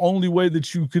that the only way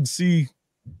that you could see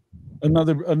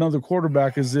another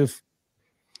quarterback is if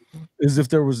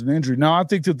there was an injury. Now, I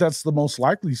think that that's the most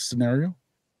likely scenario,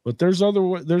 but there's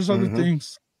other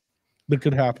things that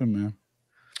could happen, man.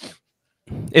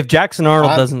 If Jackson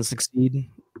Arnold doesn't succeed,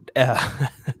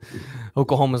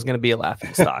 Oklahoma's going to be a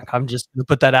laughing stock. I'm just going to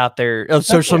put that out there.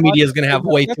 Social media is going to have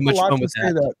way too much fun with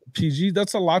that. PG,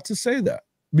 that's a lot to say that,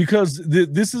 because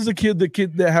this is a kid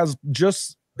that has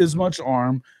just as much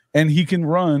arm and he can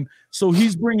run. So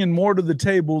he's bringing more to the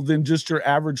table than just your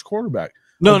average quarterback.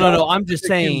 No. I'm just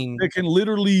saying they can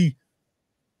literally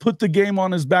put the game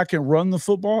on his back and run the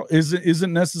football.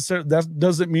 Isn't necessary. That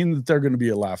doesn't mean that they're going to be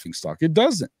a laughing stock. It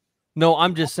doesn't. No,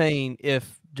 I'm just saying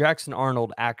if Jackson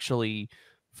Arnold actually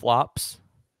flops,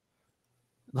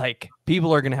 like,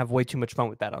 people are going to have way too much fun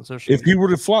with that on social media. If he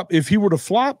were to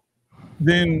flop,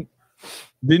 then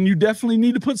you definitely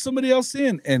need to put somebody else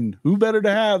in. And who better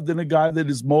to have than a guy that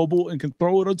is mobile and can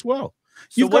throw it as well?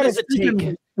 So what does it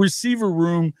take? Receiver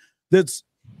room that's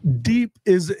deep.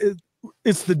 It's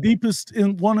the deepest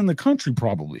one in the country,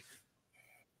 probably.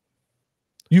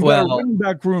 You've got a running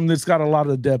back room that's got a lot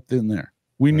of depth in there.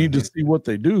 We need to see what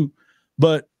they do.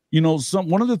 But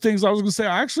one of the things I was going to say,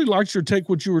 I actually liked your take,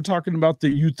 what you were talking about,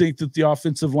 that you think that the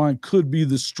offensive line could be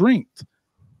the strength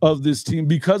of this team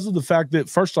because of the fact that,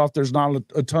 first off, there's not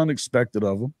a ton expected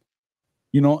of them,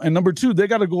 and number two, they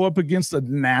got to go up against a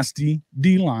nasty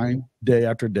D-line day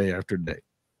after day after day.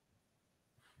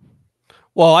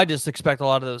 Well, I just expect a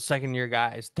lot of those second-year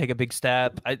guys to take a big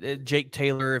step. Jake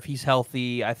Taylor, if he's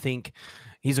healthy, I think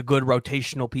he's a good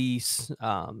rotational piece.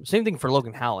 Same thing for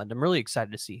Logan Howland. I'm really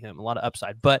excited to see him. A lot of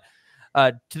upside. But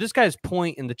to this guy's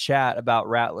point in the chat about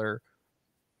Rattler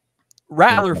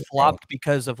flopped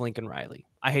because of Lincoln Riley.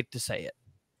 I hate to say it.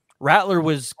 Rattler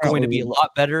was going to be a lot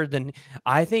better than –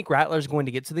 I think Rattler's going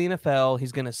to get to the NFL.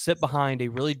 He's going to sit behind a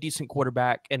really decent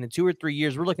quarterback. And in 2 or 3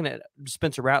 years, we're looking at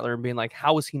Spencer Rattler and being like,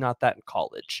 how is he not that in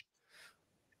college?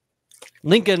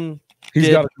 Lincoln – He's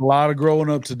got a lot of growing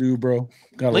up to do, bro.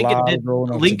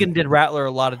 Lincoln did Rattler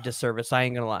a lot of disservice. I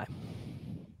ain't going to lie.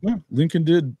 Yeah, Lincoln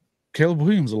did Caleb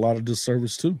Williams a lot of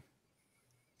disservice, too.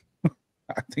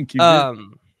 I think he did.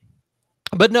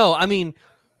 But no, I mean –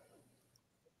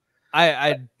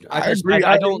 I agree.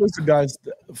 I don't listen, guys.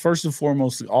 First and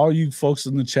foremost, all you folks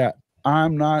in the chat,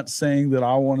 I'm not saying that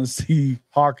I want to see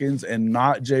Hawkins and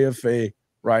not JFA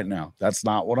right now. That's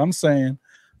not what I'm saying.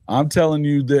 I'm telling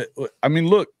you that. I mean,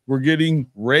 look, we're getting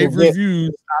rave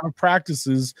reviews out of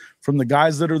practices from the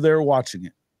guys that are there watching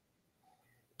it.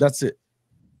 That's it.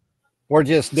 We're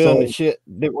just doing the shit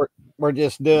that we're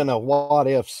just doing a what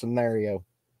if scenario.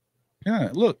 Yeah.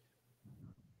 Look.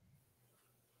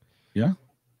 Yeah.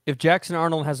 If Jackson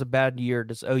Arnold has a bad year,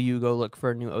 does OU go look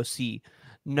for a new OC?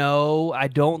 No, I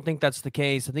don't think that's the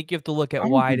case. I think you have to look at I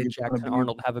don't why think did it's gonna Jackson be.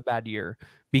 Arnold have a bad year?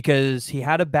 Because he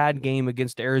had a bad game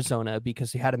against Arizona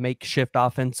because he had a makeshift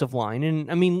offensive line.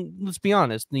 And I mean, let's be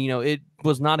honest, it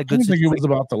was not a I good don't think it situation. was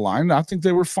about the line. I think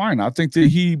they were fine. I think that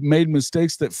he made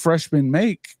mistakes that freshmen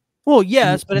make. Well,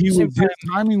 yes, but at the same time, his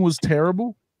timing was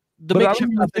terrible. the But I makeshift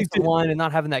don't even think offensive that. line and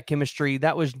not having that chemistry,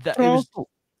 it was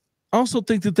I also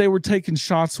think that they were taking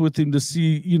shots with him to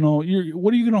see,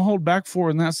 what are you going to hold back for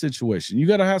in that situation? You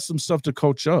got to have some stuff to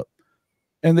coach up.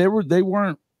 And they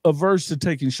weren't averse to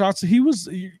taking shots.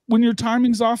 When your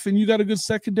timing's off and you got a good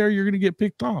secondary, you're going to get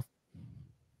picked off.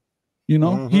 Some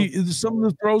of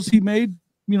the throws he made,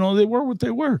 they were what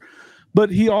they were. But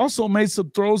he also made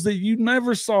some throws that you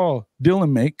never saw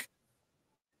Dylan make.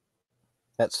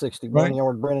 That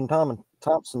 61-yard Brennan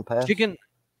Thompson pass.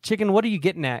 Chicken, what are you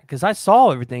getting at? Because I saw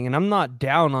everything, and I'm not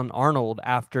down on Arnold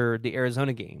after the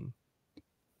Arizona game.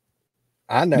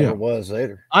 I never was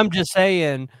either. I'm just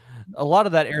saying a lot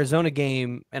of that Arizona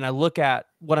game, and I look at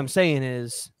what I'm saying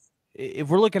is, if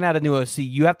we're looking at a new OC,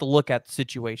 you have to look at the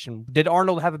situation. Did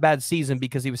Arnold have a bad season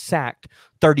because he was sacked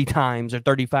 30 times or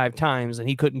 35 times and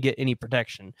he couldn't get any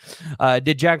protection?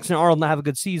 Did Jackson Arnold not have a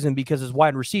good season because his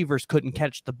wide receivers couldn't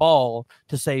catch the ball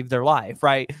to save their life,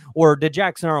 right? Or did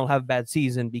Jackson Arnold have a bad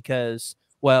season because,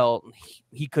 well,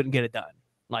 he couldn't get it done?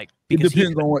 It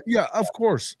depends on what. Yeah, of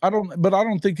course. I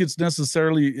don't think it's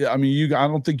necessarily. I mean, I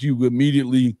don't think you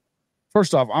immediately.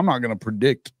 First off, I'm not going to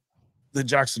predict that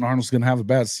Jackson Arnold's going to have a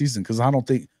bad season because I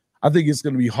think it's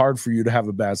going to be hard for you to have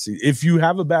a bad season. If you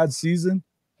have a bad season,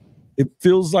 it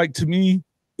feels like to me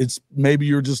it's maybe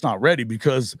you're just not ready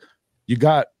because you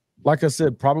got, like I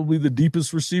said, probably the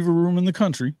deepest receiver room in the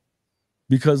country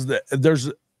because there's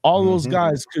all those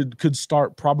guys could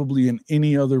start probably in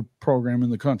any other program in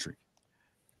the country.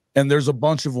 And there's a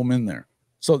bunch of them in there.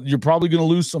 So you're probably going to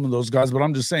lose some of those guys, but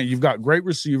I'm just saying you've got great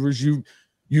receivers.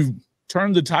 You've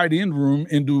turned the tight end room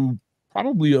into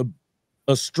probably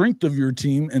a strength of your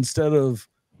team instead of,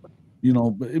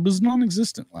 it was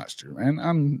non-existent last year,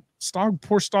 man.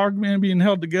 Poor Stogman being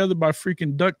held together by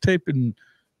freaking duct tape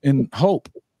and hope,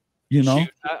 Shoot,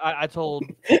 I told,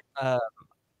 I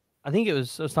think I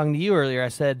was talking to you earlier. I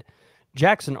said,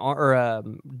 Dawson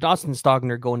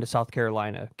Stogner going to South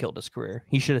Carolina killed his career.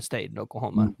 He should have stayed in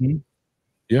Oklahoma. Mm-hmm.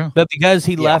 Yeah. But because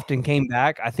he left and came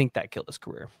back, I think that killed his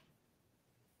career.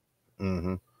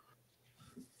 Mm-hmm.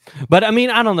 But I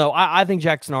mean, I don't know. I think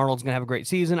Jackson Arnold's gonna have a great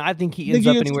season. I think he ends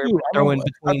up anywhere throwing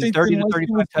between 30 to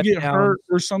 35 touchdowns. Get hurt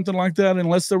or something like that,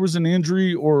 unless there was an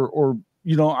injury or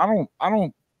I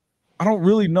don't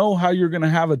really know how you're gonna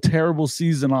have a terrible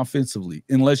season offensively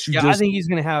unless you I think he's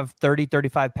gonna have 30,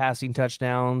 35 passing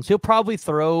touchdowns. He'll probably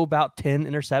throw about 10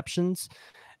 interceptions,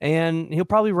 and he'll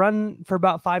probably run for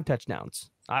about 5 touchdowns.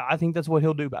 I think that's what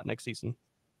he'll do about next season.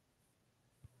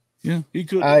 Yeah, he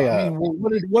could. I mean,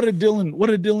 what did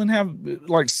Dylan have?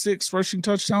 Like 6 rushing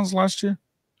touchdowns last year,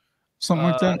 something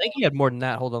like that. I think he had more than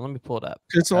that. Hold on, let me pull it up.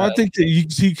 Okay, so I think that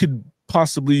he could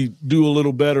possibly do a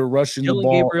little better rushing the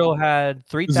ball. Gabriel had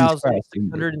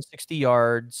 3,660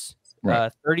 yards,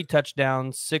 right. 30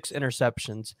 touchdowns, 6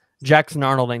 interceptions. Jackson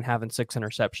Arnold ain't having 6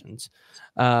 interceptions,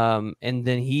 and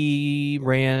then he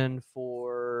ran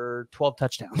for 12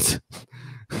 touchdowns.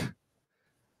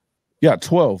 Yeah,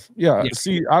 12. Yeah.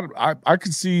 See, I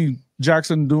could see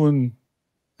Jackson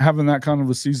having that kind of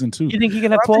a season too. You think he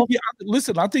can have 12?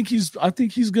 Listen, I think he's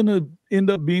gonna end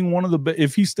up being one of the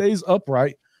if he stays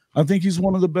upright. I think he's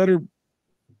one of the better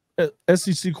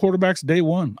SEC quarterbacks day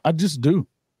one. I just do.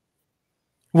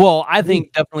 Well, I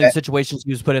think definitely the situations he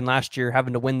was put in last year,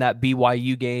 having to win that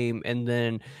BYU game and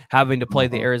then having to play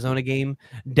the Arizona game,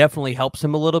 definitely helps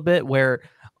him a little bit. Where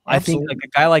I think like a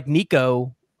guy like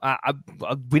Nico.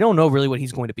 We don't know really what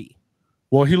he's going to be.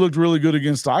 Well, he looked really good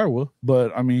against Iowa,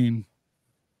 but I mean,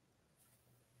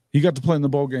 he got to play in the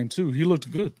bowl game too. He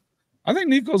looked good. I think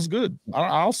Nico's good.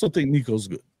 I also think Nico's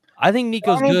good. I think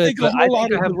Nico's good, but I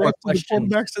think I have more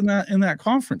questions. Quarterbacks in that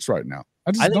conference right now.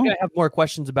 I have more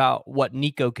questions about what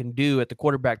Nico can do at the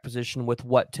quarterback position with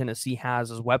what Tennessee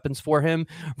has as weapons for him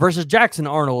versus Jackson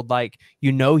Arnold. Like,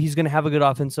 he's going to have a good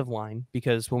offensive line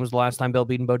because when was the last time Bill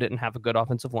Bedenbaugh didn't have a good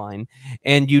offensive line?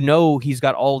 And he's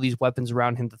got all these weapons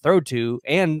around him to throw to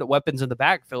and weapons in the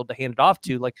backfield to hand it off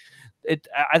to.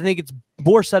 I think it's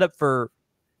more set up for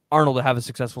Arnold to have a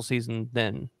successful season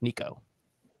than Nico.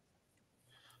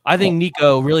 I think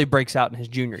Nico really breaks out in his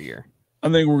junior year. I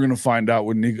think we're going to find out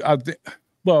with Nico. I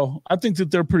think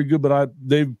that they're pretty good, but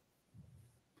we're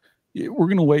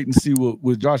going to wait and see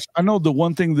with Josh. I know the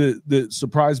one thing that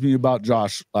surprised me about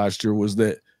Josh last year was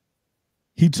that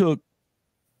he took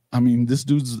I mean,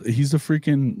 he's a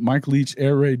freaking Mike Leach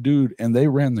air raid dude, and they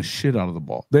ran the shit out of the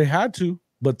ball. They had to,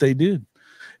 but they did.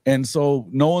 And so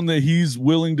knowing that he's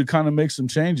willing to kind of make some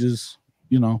changes,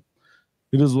 you know,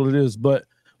 it is what it is. But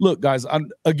look, guys,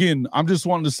 I'm just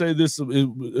wanting to say this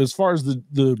as far as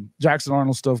the Jackson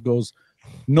Arnold stuff goes,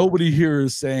 nobody here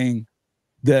is saying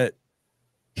that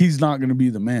he's not going to be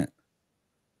the man.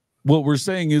 What we're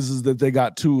saying is that they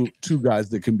got two guys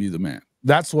that can be the man.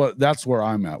 That's where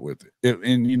I'm at with it.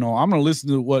 And you know, I'm going to listen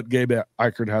to what Gabe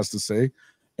Eichert has to say,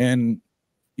 and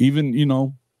even, you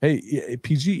know, hey,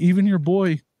 PG, even your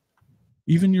boy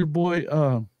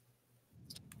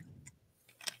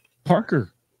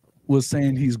Parker was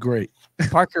saying he's great.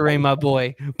 Parker ain't my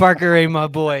boy. Parker ain't my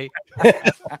boy.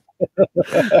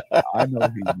 I know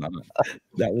he's not.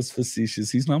 That was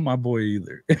facetious. He's not my boy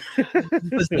either.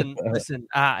 listen.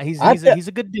 He's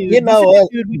a good dude. You know, he's a good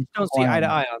dude. We just don't see eye to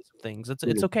eye on some things.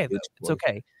 It's okay though. It's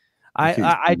okay.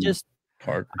 I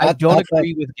don't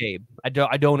agree with Gabe. I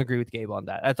don't agree with Gabe on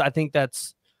that. I think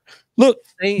that's look.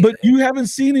 But you haven't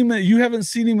seen him. You haven't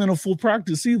seen him in a full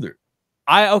practice either.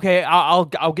 I'll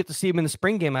get to see him in the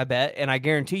spring game, I bet, and I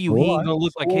guarantee you he ain't gonna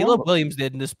look like Caleb Williams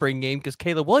did in the spring game, because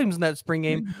Caleb Williams in that spring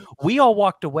game, we all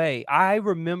walked away. I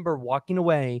remember walking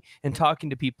away and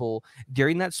talking to people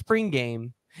during that spring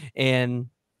game, and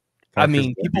I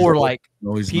mean, people were like,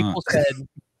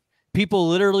 people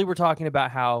literally were talking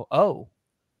about how,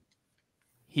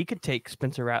 he could take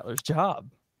Spencer Rattler's job.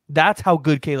 That's how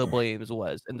good Caleb Williams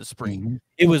was in the spring. Mm-hmm.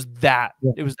 It was that.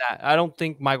 It was that. I don't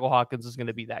think Michael Hawkins is going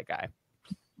to be that guy.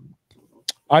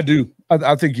 I do.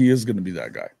 I think he is going to be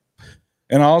that guy.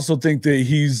 And I also think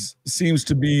that seems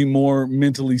to be more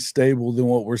mentally stable than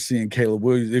what we're seeing Caleb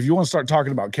Williams. If you want to start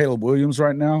talking about Caleb Williams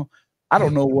right now, I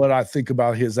don't know what I think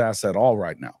about his ass at all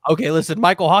right now. Okay, listen,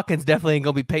 Michael Hawkins definitely ain't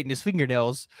going to be painting his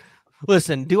fingernails.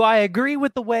 Listen, do I agree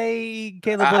with the way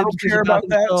Caleb Williams? I don't care about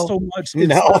that so much.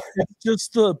 It's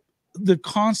just the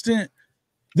constant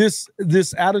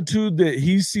this attitude that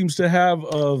he seems to have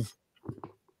of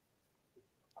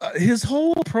his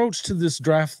whole approach to this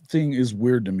draft thing is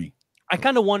weird to me. I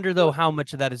kind of wonder though how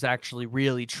much of that is actually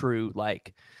really true.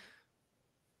 Like,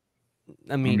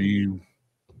 I mean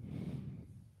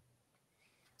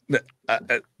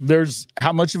there's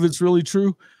how much of it's really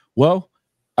true. Well,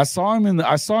 I saw him in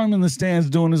the stands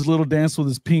doing his little dance with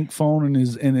his pink phone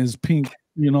and his pink,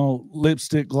 you know,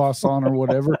 lipstick gloss on or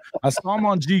whatever. I saw him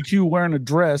on GQ wearing a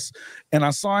dress, and I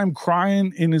saw him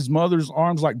crying in his mother's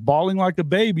arms, like bawling like a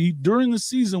baby during the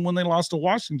season when they lost to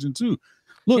Washington too.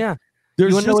 Look, yeah.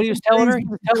 You want to know what he was telling her? He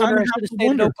was telling her I should have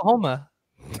stayed in Oklahoma.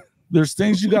 There's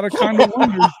things you got to kind of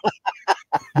wonder.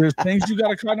 There's things you got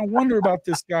to kind of wonder about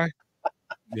this guy.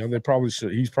 Yeah, they probably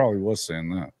should. He probably was saying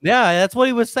that. Yeah, that's what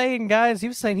he was saying, guys. He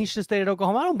was saying he should stay at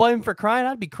Oklahoma. I don't blame him for crying.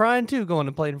 I'd be crying too, going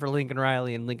and playing for Lincoln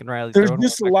Riley and Lincoln Riley. There's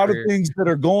just a lot of things that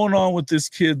are going on with this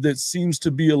kid that seems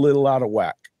to be a little out of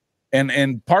whack.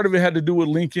 And part of it had to do with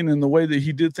Lincoln and the way that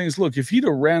he did things. Look, if he'd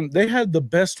have ran, they had the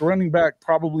best running back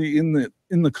probably in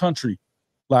the country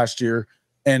last year,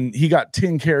 and he got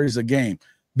 10 carries a game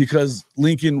because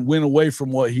Lincoln went away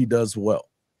from what he does well.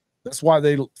 That's why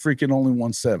they freaking only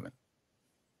won 7.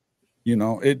 You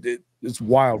know, it's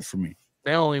wild for me.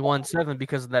 They only won 7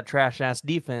 because of that trash ass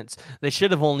defense. They should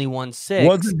have only won 6.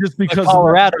 Wasn't just because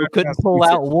Colorado couldn't pull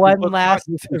out one last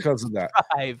because of that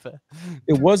drive.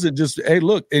 It wasn't just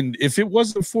look, and if it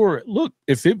wasn't for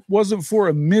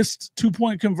a missed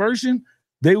 2-point conversion,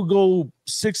 they would go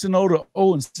 6-0 to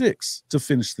 0-6 to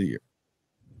finish the year.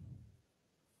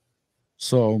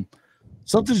 So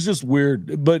something's just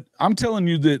weird. But I'm telling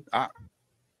you that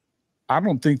I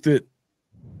don't think that.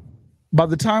 By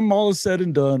the time all is said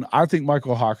and done, I think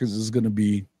Michael Hawkins is going to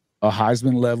be a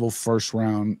Heisman level first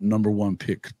round #1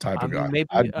 pick type of guy.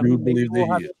 I do believe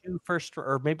that he is.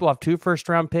 Maybe we'll have 2 first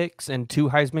round picks and 2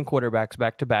 Heisman quarterbacks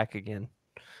back to back again.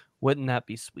 Wouldn't that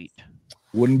be sweet?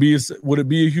 Would it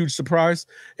be a huge surprise?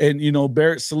 And you know,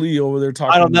 Barrett Sallee over there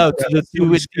talking. I don't know. To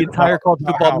the entire college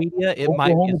football media, it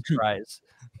might be a surprise.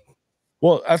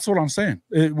 Well, that's what I'm saying.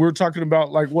 We're talking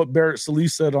about like what Barrett Sallee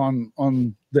said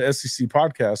on the SEC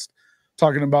podcast,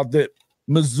 talking about that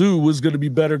Mizzou was going to be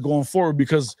better going forward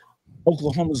because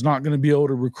Oklahoma's not going to be able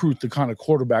to recruit the kind of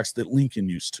quarterbacks that Lincoln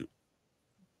used to.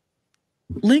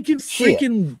 Lincoln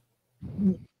freaking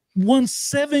won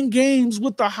 7 games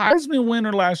with the Heisman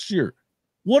winner last year.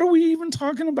 What are we even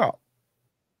talking about?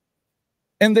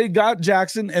 And they got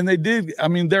Jackson, and they did. I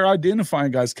mean, they're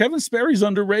identifying guys. Kevin Sperry's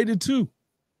underrated too.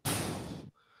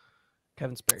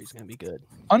 Kevin Sperry's going to be good.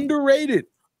 Underrated.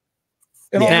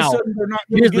 And all of a sudden, they're not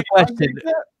going to get the question.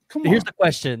 Here's the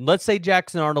question. Let's say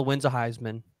Jackson Arnold wins a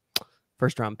Heisman,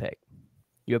 first round pick.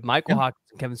 You have Michael Hawkins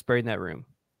and Kevin Sperry in that room.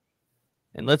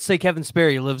 and let's say Kevin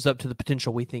Sperry lives up to the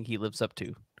potential we think he lives up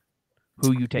to,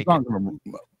 who you taking?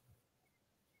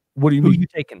 What do you Who mean? you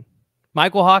taking?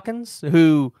 Michael Hawkins,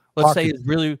 who let's say is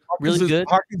really good.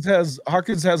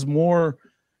 Hawkins has more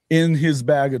in his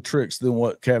bag of tricks than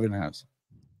what Kevin has.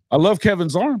 I love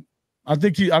Kevin's arm. I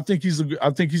think he's going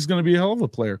to be a hell of a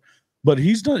player, but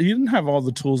he didn't have all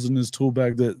the tools in his tool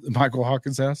bag that Michael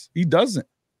Hawkins has. He doesn't.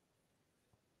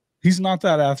 He's not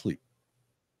that athlete.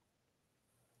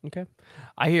 Okay,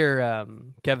 I hear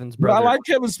Kevin's brother. But I like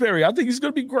Kevin Sperry. I think he's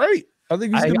going to be great. I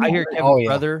think he's. I hear Kevin's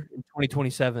brother in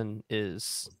 2027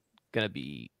 is going to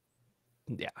be,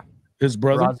 his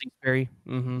brother Rozzy Sperry.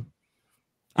 Mm-hmm.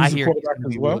 I hear he's going to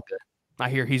be real good. I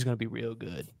hear he's going to be real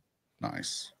good.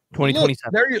 Nice.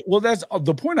 2027. Well, that's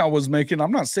the point I was making.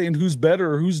 I'm not saying who's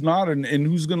better or who's not, and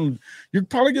who's going to. You're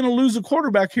probably going to lose a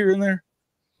quarterback here and there.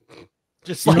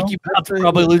 Just like you about to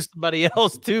probably lose somebody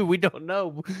else too. We don't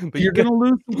know. But you're going to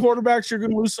lose some quarterbacks. You're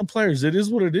going to lose some players. It is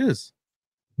what it is.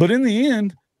 But in the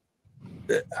end,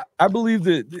 I believe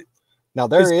that. Now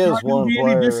there is one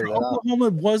player that Oklahoma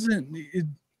wasn't.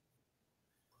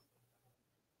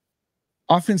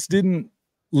 Offense didn't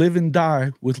live and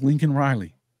die with Lincoln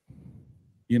Riley.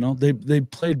 You know, they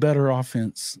played better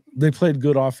offense. They played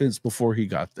good offense before he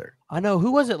got there. I know.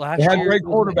 Who was it last year? They had great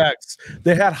quarterbacks.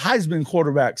 They had Heisman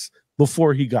quarterbacks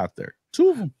before he got there.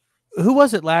 Two of them. Who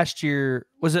was it last year?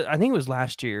 Was it? I think it was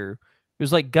last year. It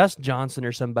was like Gus Johnson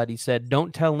or somebody said,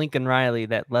 "Don't tell Lincoln Riley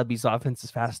that Lebby's offense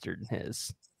is faster than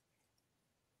his."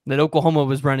 That Oklahoma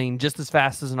was running just as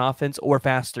fast as an offense or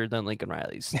faster than Lincoln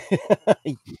Riley's.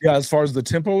 Yeah, as far as the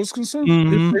tempo is concerned,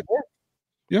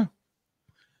 yeah.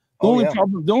 The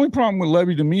only problem with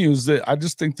Lebby to me is that I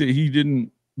just think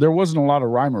that there wasn't a lot of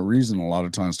rhyme or reason a lot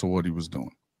of times to what he was doing.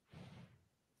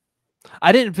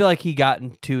 I didn't feel like he got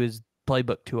into his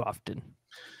playbook too often.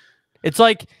 It's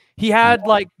like he had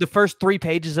like the first 3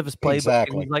 pages of his playbook.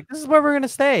 And he's like, this is where we're going to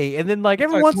stay. And then like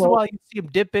every once in a while you see him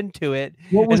dip into it.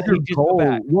 What was your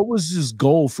goal? What was his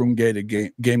goal from game to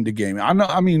game?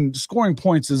 I mean, scoring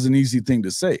points is an easy thing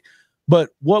to say.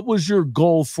 But what was your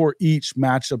goal for each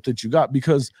matchup that you got?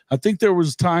 Because I think there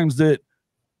was times that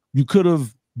you could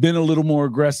have been a little more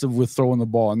aggressive with throwing the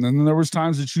ball. And then there was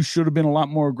times that you should have been a lot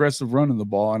more aggressive running the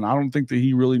ball. And I don't think that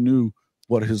he really knew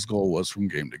what his goal was from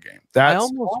game to game. That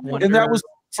was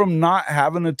from not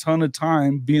having a ton of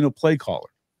time being a play caller.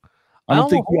 I don't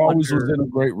think he always was in a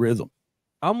great rhythm.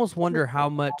 I almost wonder how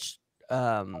much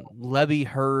Lebby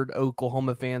heard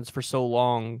Oklahoma fans for so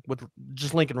long with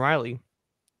just Lincoln Riley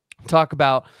talk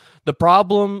about the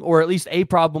problem, or at least a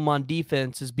problem on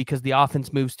defense, is because the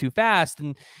offense moves too fast.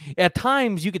 And at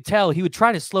times you could tell he would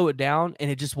try to slow it down and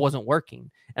it just wasn't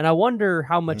working. And I wonder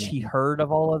how much he heard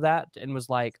of all of that and was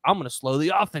like, I'm going to slow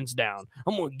the offense down.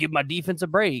 I'm going to give my defense a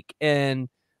break. And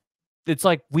it's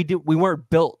like we weren't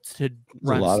built to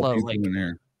run slow.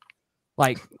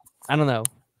 Like, I don't know.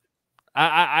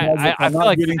 I feel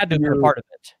like I had to be a part of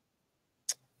it.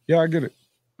 Yeah, I get it.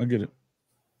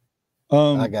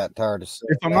 I got tired of saying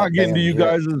if I'm not getting to you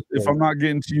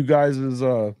guys'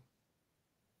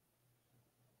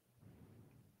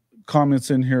 comments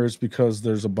in here, it's because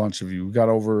there's a bunch of you. We got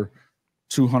over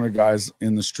 200 guys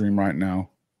in the stream right now.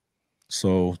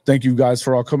 So thank you guys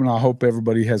for all coming. I hope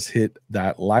everybody has hit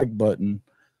that like button.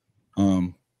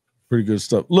 Pretty good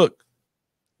stuff. Look,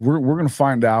 we're gonna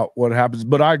find out what happens,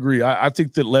 but I agree. I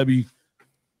think that Lebby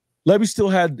still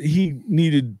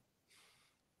needed.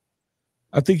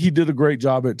 I think he did a great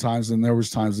job at times, and there was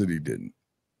times that he didn't.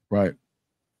 Right.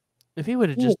 If he would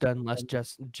have just done less jet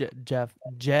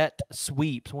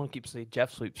sweeps, I want to keep saying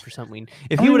Jeff sweeps for some reason.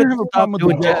 If he would have stopped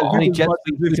doing jet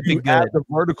sweeps, add the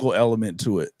vertical element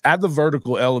to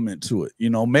it. You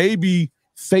know, maybe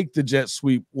fake the jet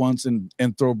sweep once and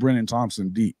throw Brennan Thompson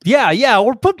deep. Yeah,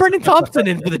 or put Brennan Thompson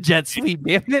in for the jet sweep,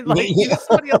 damn it. Like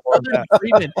somebody else other than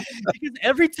Freeman. Because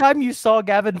every time you saw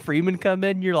Gavin Freeman come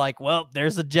in, you're like, well,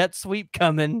 there's a jet sweep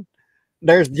coming.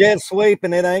 There's jet sweep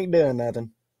and it ain't doing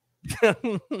nothing.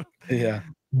 Yeah.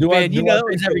 It was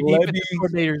every defensive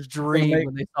coordinator's dream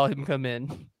when they saw him come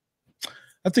in.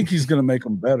 I think he's going to make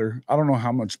them better. I don't know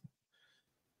how much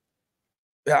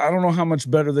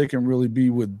better they can really be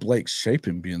with Blake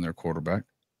Shapen being their quarterback.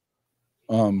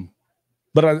 But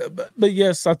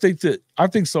yes, I think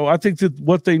so. I think that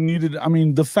what they needed, I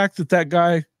mean, the fact that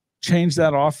guy changed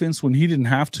that offense when he didn't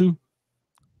have to,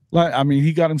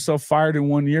 he got himself fired in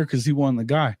 1 year because he won the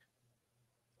guy.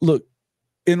 Look,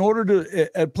 in order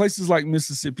to, at places like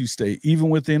Mississippi State, even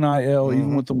with NIL,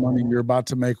 even with the money you're about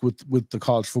to make with the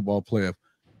college football playoff,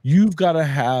 you've got to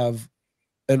have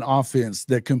an offense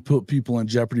that can put people in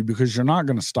jeopardy because you're not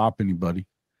going to stop anybody.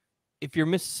 if you're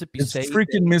Mississippi It's State,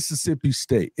 freaking Mississippi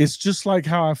State. It's just like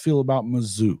how I feel about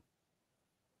Mizzou.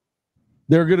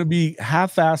 They're going to be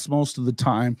half-assed most of the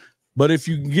time, but if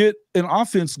you can get an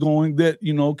offense going that,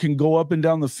 you know, can go up and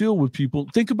down the field with people.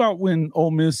 Think about when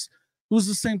Ole Miss, it was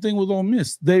the same thing with Ole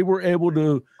Miss. They were able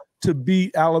to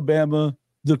beat Alabama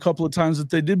the couple of times that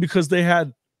they did because they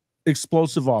had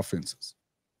explosive offenses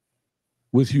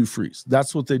with Hugh Freeze.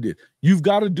 That's what they did. You've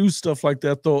got to do stuff like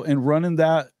that, though, and running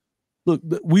that. Look,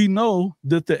 we know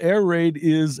that the air raid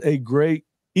is a great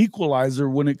equalizer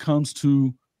when it comes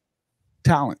to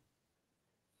talent.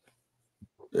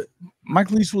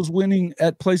 Mike Leach was winning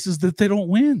at places that they don't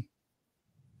win.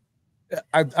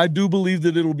 I do believe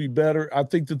that it'll be better. I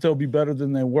think that they'll be better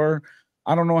than they were.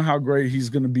 I don't know how great he's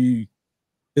going to be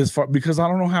as far, because I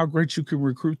don't know how great you can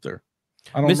recruit there.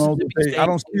 I don't know. I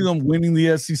don't see them winning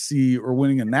the SEC or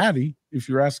winning a natty. If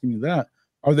you're asking me that,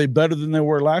 are they better than they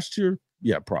were last year?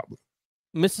 Yeah, probably.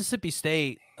 Mississippi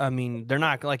State, I mean, they're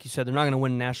not, like you said, they're not going to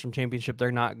win a national championship.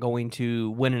 They're not going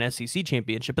to win an SEC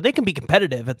championship, but they can be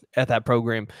competitive at that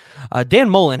program. Dan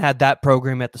Mullen had that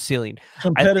program at the ceiling.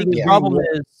 I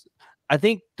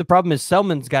think the problem is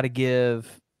Selman's got to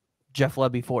give Jeff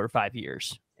Lebby 4 or 5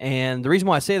 years. And the reason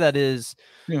why I say that is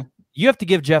you have to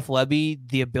give Jeff Lebby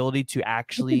the ability to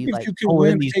actually, if you can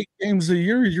win 8 games a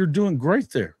year, you're doing great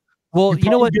there. Well, you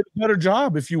know what? Get a better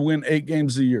job if you win 8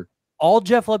 games a year. All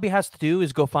Jeff Lebby has to do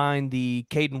is go find the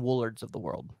Caden Woollards of the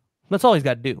world. That's all he's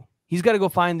got to do. He's got to go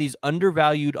find these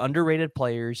undervalued, underrated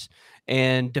players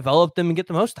and develop them and get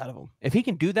the most out of them. If he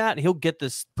can do that, he'll get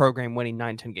this program winning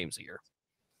 9-10 games a year.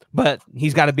 But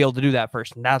he's got to be able to do that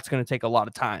first, and that's going to take a lot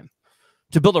of time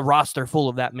to build a roster full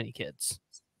of that many kids.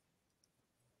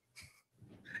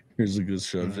 Here's a good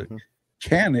subject.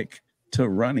 Mechanic to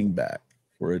running back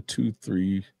for a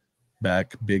 2-3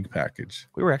 back big package.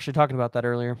 We were actually talking about that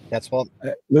earlier. That's what.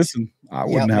 Listen, I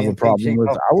wouldn't have a problem with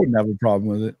it. I wouldn't have a problem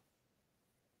with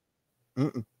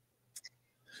it.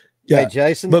 Yeah, hey,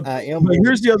 Jason. But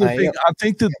here's the other thing. I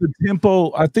think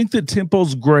that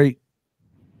tempo's great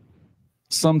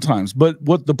sometimes. But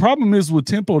what the problem is with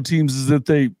tempo teams is that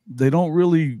they don't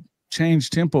really change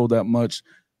tempo that much.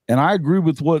 And I agree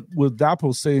with what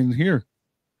Dapo's saying here.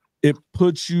 It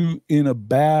puts you in a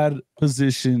bad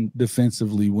position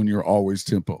defensively when you're always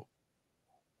tempo.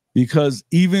 Because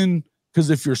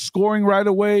if you're scoring right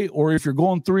away or if you're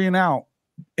going 3 and out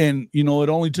and, you know, it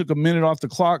only took a minute off the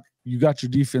clock, you got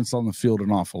your defense on the field an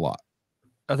awful lot.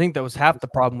 I think that was half the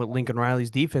problem with Lincoln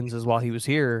Riley's defenses while he was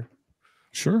here.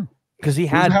 Sure. Because he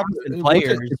had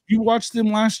players. If you watched them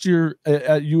last year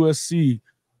at USC,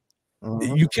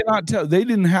 you cannot tell.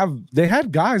 They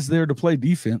had guys there to play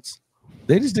defense.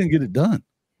 They just didn't get it done.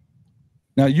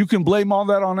 Now, you can blame all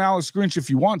that on Alex Grinch if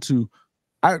you want to.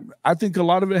 I think a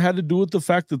lot of it had to do with the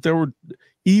fact that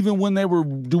even when they were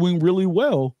doing really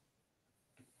well,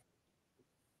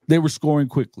 they were scoring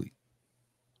quickly.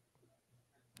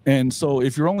 And so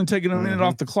if you're only taking a minute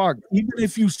off the clock, even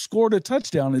if you scored a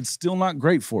touchdown, it's still not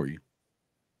great for you.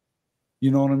 You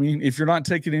know what I mean? If you're not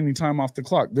taking any time off the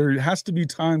clock, there has to be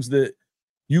times that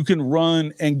you can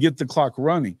run and get the clock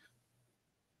running.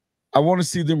 I want to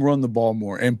see them run the ball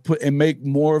more and make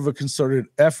more of a concerted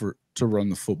effort to run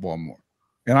the football more.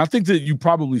 And I think that you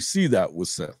probably see that with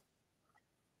Seth.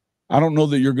 I don't know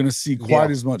that you're going to see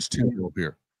quite as much tempo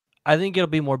here. I think it'll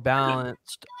be more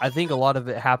balanced. I think a lot of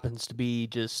it happens to be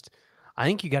I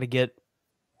think you got to get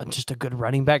just a good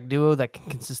running back duo that can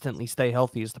consistently stay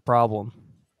healthy is the problem.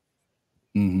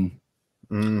 Yeah.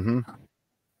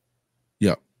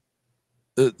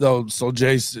 So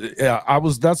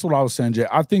Jace, that's what I was saying, Jay.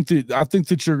 I think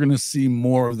that you're going to see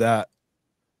more of that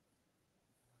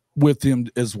with him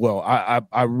as well.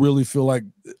 I really feel like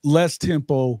less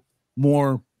tempo,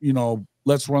 more, you know,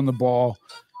 let's run the ball.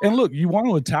 And look, you want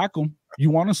to attack them, you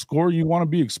want to score, you want to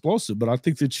be explosive, but I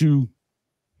think that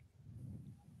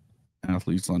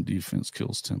athletes on defense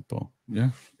kills tempo.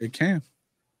 Yeah, it can.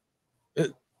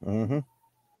 Yep.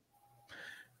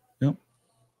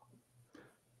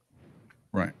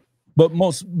 Right. But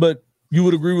you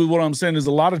would agree with what I'm saying is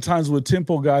a lot of times with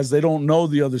tempo guys, they don't know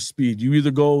the other speed. You either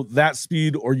go that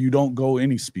speed or you don't go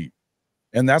any speed.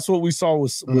 And that's what we saw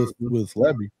with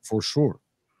Lebby for sure.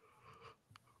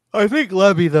 I think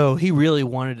Lebby, though, he really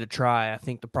wanted to try. I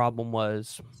think the problem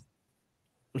was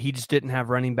he just didn't have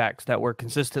running backs that were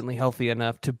consistently healthy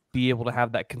enough to be able to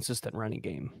have that consistent running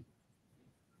game.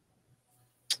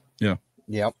 Yeah.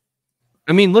 Yep.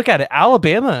 I mean, look at it.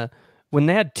 Alabama, when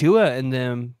they had Tua in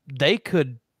them, they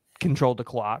could control the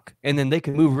clock, and then they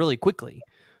could move really quickly.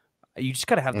 You just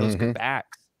got to have those good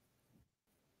backs.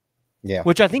 Yeah.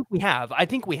 Which I think we have. I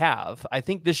think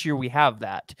this year we have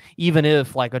that. Even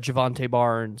if like a Javonte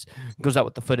Barnes goes out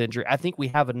with the foot injury, I think we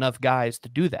have enough guys to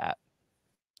do that.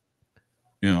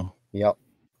 You know. Yep.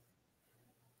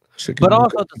 But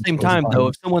also at the same time, though,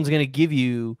 if someone's going to give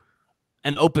you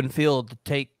an open field to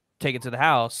take it to the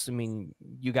house, I mean,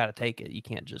 you got to take it. You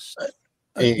can't just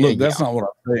look. That's not what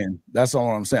I'm saying. That's not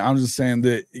what I'm saying. I'm just saying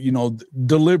that, you know,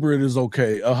 deliberate is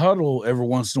okay. A huddle every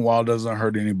once in a while doesn't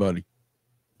hurt anybody.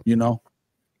 You know.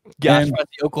 Gosh, about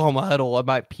the Oklahoma huddle, I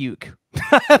might puke.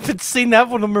 I haven't seen that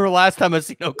one. I remember last time I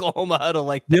seen Oklahoma huddle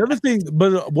like that. The other thing,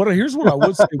 but here's what I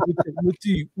would say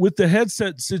with the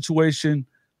headset situation.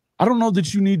 I don't know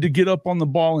that you need to get up on the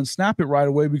ball and snap it right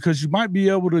away, because you might be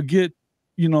able to get,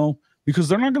 you know, because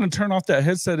they're not going to turn off that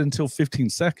headset until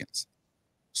 15 seconds.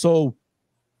 So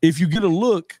if you get a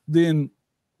look, then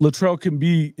Latrell can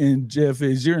be in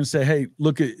JFA's ear and say, hey,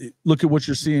 look at what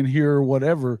you're seeing here or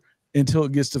whatever, until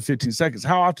it gets to 15 seconds.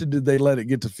 How often did they let it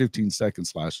get to 15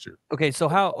 seconds last year?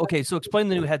 So explain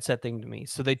the new headset thing to me.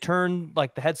 So they turn,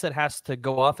 like, the headset has to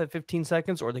go off at 15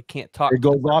 seconds, or they can't talk. It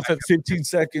goes off at 15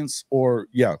 seconds, or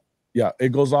yeah,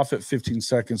 it goes off at 15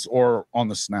 seconds or on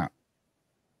the snap,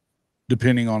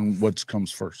 depending on what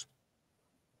comes first.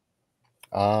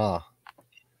 Ah.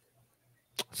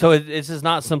 So this is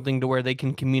not something to where they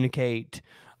can communicate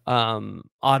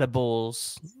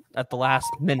audibles at the last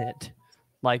minute.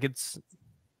 Like, it's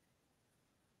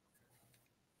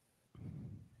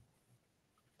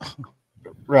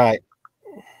right.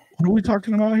 What are we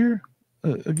talking about here?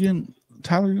 Again,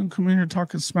 Tyler, you gonna come in here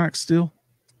talking smack still?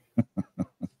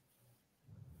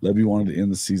 Levy wanted to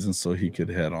end the season so he could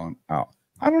head on out.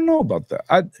 I don't know about that.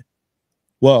 I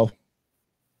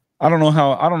don't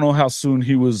know how soon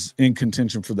he was in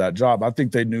contention for that job. I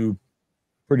think they knew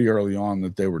pretty early on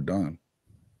that they were done.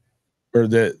 Or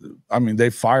that, I mean,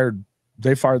 they fired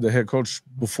the head coach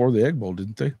before the Egg Bowl,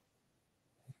 didn't they?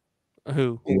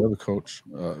 Who? The other coach.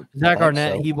 Zach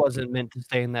Arnett, he wasn't meant to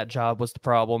stay in that job was the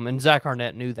problem. And Zach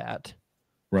Arnett knew that.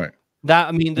 Right. That,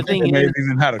 I mean, the thing is, they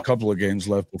even had a couple of games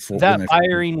left before. That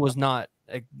firing was not,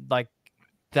 like,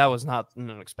 that was not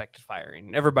an unexpected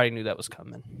firing. Everybody knew that was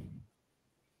coming.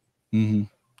 Mm-hmm.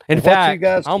 In fact,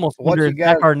 I almost wonder if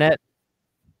Zach Arnett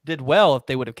did well if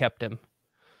they would have kept him.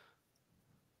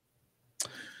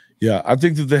 Yeah, I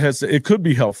think that the headset, it could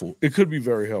be helpful. It could be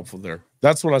very helpful there.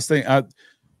 That's what I was saying.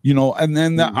 You know, and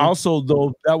then that also,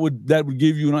 though, that would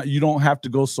give you, you don't have to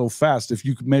go so fast. If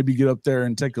you could maybe get up there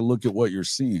and take a look at what you're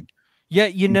seeing. Yeah,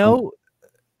 you know,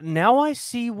 now I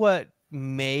see what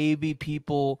maybe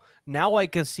people, now I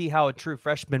can see how a true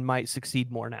freshman might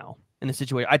succeed more now in a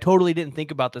situation. I totally didn't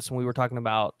think about this when we were talking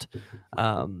about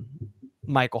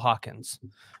Michael Hawkins.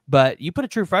 But you put a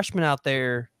true freshman out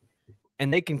there,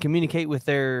 and they can communicate with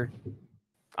their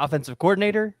offensive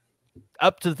coordinator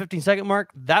up to the 15-second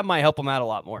mark, that might help them out a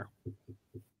lot more.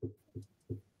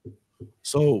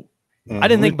 So I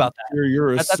didn't think about that.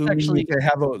 You're assuming actually,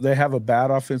 they have a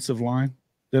bad offensive line?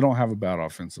 They don't have a bad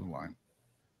offensive line.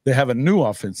 They have a new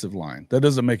offensive line. That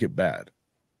doesn't make it bad.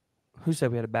 Who said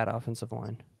we had a bad offensive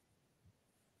line?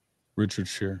 Richard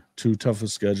Shear. Too tough a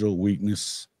schedule,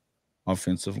 weakness,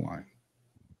 offensive line.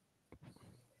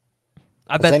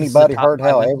 I bet anybody heard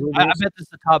how I bet this is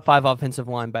the top 5 offensive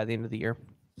line by the end of the year.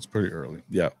 It's pretty early.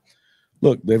 Yeah.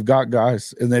 Look, they've got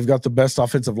guys, and they've got the best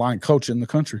offensive line coach in the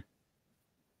country.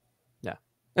 Yeah.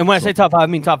 And when I say top 5, I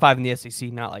mean top 5 in the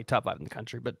SEC, not like top 5 in the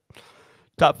country, but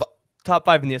top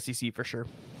 5 in the SEC for sure.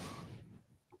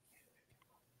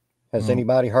 Has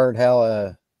anybody heard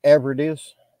how Everett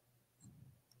is?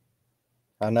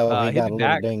 I know he got a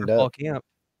little dinged up. Camp.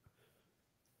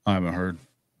 I haven't heard.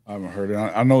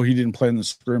 I know he didn't play in the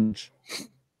scrimmage.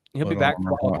 He'll be back.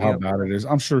 How bad it is.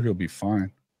 I'm sure he'll be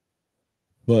fine.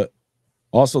 But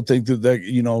also think that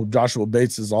you know, Joshua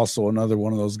Bates is also another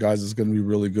one of those guys that's going to be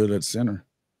really good at center.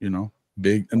 You know,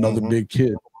 another big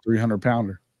kid,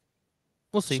 300-pounder.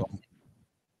 We'll see. So,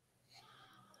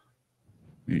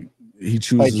 he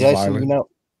chooses. Hey, Jason,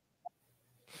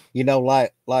 you know,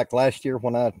 like last year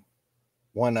when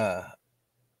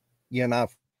you and I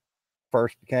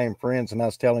first became friends, and I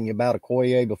was telling you about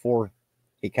Okoye before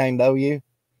he came to OU.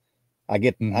 I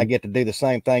get to do the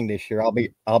same thing this year.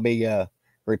 I'll be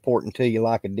reporting to you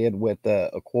like I did with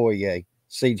Okoye,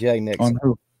 CJ Nixon. On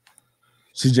who?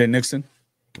 CJ Nixon.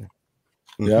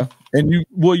 Yeah, and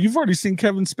you've already seen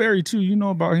Kevin Sperry too. You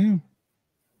know about him.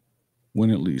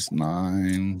 Win at least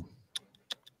 9.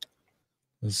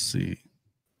 Let's see.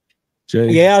 Jay.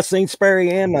 Yeah, I seen Sperry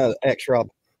and X-Rob.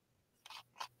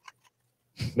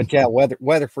 But yeah,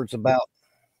 Weatherford's about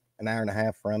an hour and a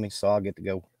half from me, so I'll get to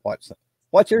go watch that.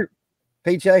 What's your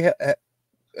PJ?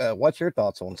 What's your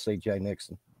thoughts on CJ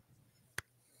Nixon?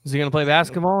 Is he going to play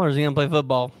basketball or is he going to play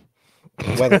football?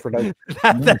 Weatherford.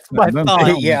 That's my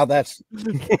thought. Yeah, that's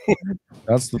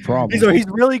the problem. He's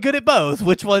really good at both.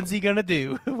 Which one's he going to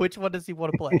do? Which one does he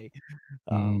want to play?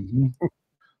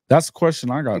 That's the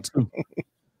question I got too.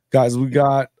 Guys, we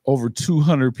got over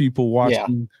 200 people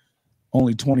watching.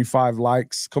 Only 25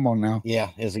 likes. Come on now. Yeah.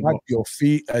 Wipe your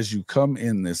feet as you come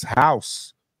in this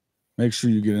house. Make sure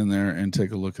you get in there and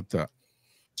take a look at that.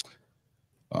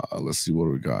 Let's see what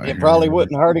we got. It probably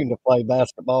wouldn't hurt him to play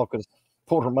basketball because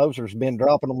Porter Moser's been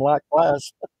dropping them like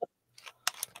flies.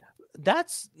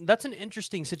 That's an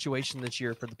interesting situation this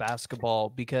year for the basketball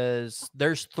because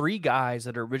there's 3 guys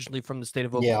that are originally from the state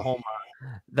of Oklahoma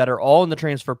that are all in the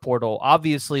transfer portal.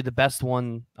 Obviously, the best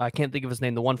one, I can't think of his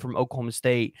name, the one from Oklahoma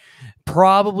State,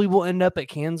 probably will end up at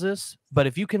Kansas. But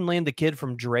if you can land the kid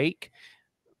from Drake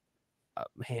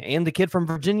and the kid from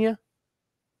Virginia,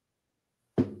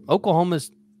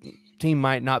 Oklahoma's team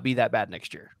might not be that bad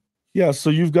next year. Yeah, so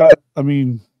you've got, I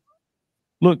mean,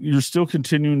 look, you're still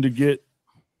continuing to get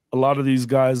a lot of these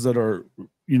guys that are,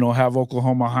 have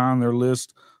Oklahoma high on their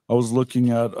list. I was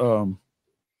looking at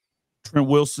Trent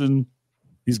Wilson.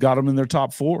 He's got them in their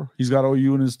top 4. He's got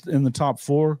OU in the top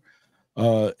 4.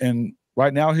 And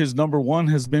right now his number 1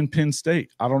 has been Penn State.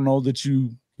 I don't know that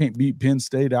you can't beat Penn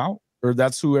State out, or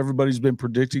that's who everybody's been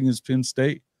predicting is Penn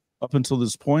State up until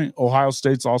this point. Ohio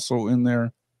State's also in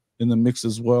there in the mix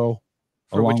as well,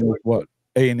 along with what?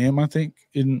 A&M, I think,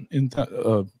 in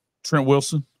Trent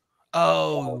Wilson.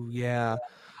 Oh, yeah.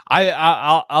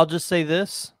 I'll just say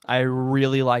this. I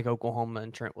really like Oklahoma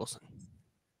and Trent Wilson.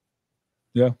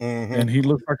 Yeah, and he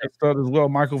looks like a stud as well.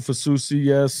 Michael Fasusi,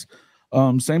 yes.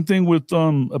 Same thing with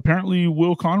apparently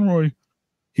Will Conroy.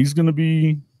 He's going to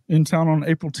be in town on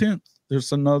April 10th.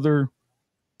 There's another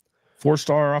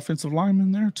 4-star offensive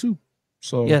lineman there too.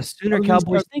 So yes, Sooner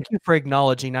Cowboys, thank you for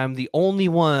acknowledging I'm the only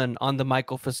one on the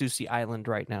Michael Fasusi Island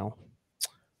right now.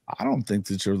 I don't think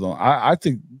that you're the I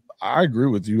think I agree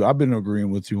with you. I've been agreeing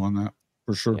with you on that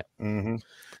for sure. Yeah.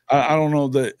 I don't know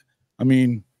that. I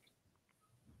mean,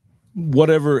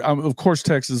 whatever. Of course,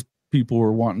 Texas people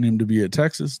were wanting him to be at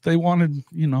Texas. They wanted,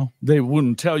 they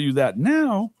wouldn't tell you that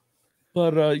now,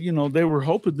 but they were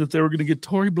hoping that they were going to get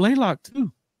Tory Blaylock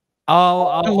too.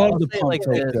 I love the pump fake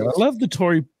there. I love the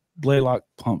Tory Blaylock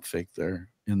pump fake there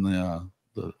in the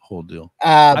whole deal.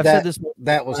 I've said this.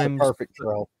 That was the perfect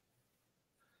throw.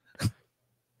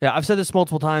 Yeah, I've said this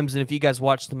multiple times, and if you guys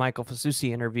watched the Michael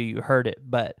Fasusi interview, you heard it,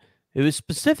 but it was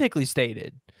specifically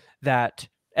stated that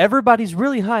everybody's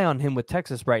really high on him with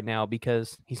Texas right now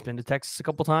because he's been to Texas a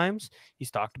couple times. He's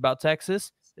talked about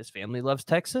Texas. His family loves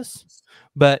Texas,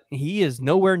 but he is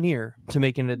nowhere near to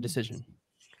making a decision.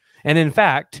 And in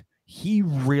fact, he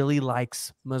really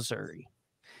likes Missouri.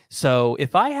 So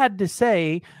if I had to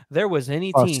say there was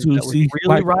any team that was really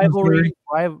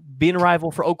being a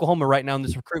rival for Oklahoma right now in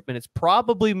this recruitment, it's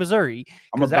probably Missouri.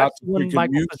 I'm about to mute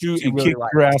you and kick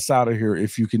your ass out of here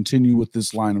if you continue with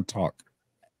this line of talk.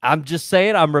 I'm just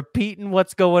saying, I'm repeating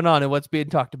what's going on and what's being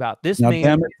talked about. This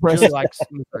man really likes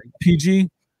Missouri. PG,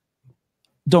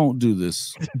 don't do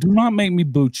this. Do not make me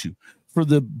boot you for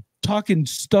the talking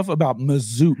stuff about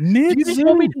Mizzou. You didn't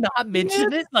want me to not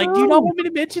mention it? Like, do you not want me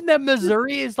to mention that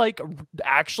Missouri is like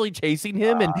actually chasing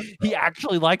him and he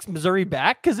actually likes Missouri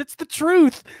back? Because it's the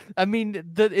truth. I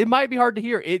mean, it might be hard to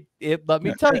hear. Let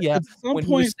me tell you, at some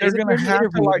point they're gonna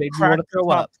have to like crack the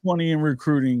top 20 in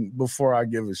recruiting before I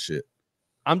give a shit.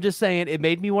 I'm just saying it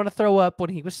made me want to throw up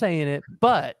when he was saying it,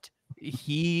 but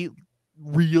he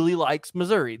really likes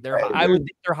Missouri. I would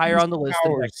think they're higher on the list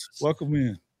than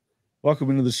Texas.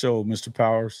 Welcome into the show, Mr.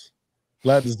 Powers.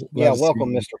 Glad to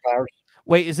welcome, Mr. Powers.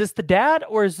 Wait, is this the dad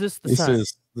or is this the son?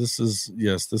 This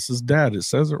is dad. It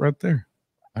says it right there.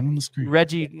 Right on the screen.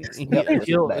 Reggie,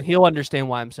 he'll understand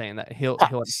why I'm saying that. He'll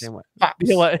understand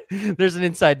why. There's an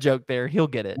inside joke there. He'll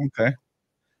get it. Okay.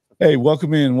 Hey,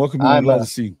 welcome in. I'm glad to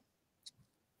see you.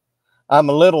 I'm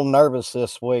a little nervous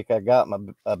this week. I got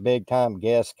a big time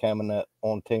guest coming up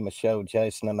on my show,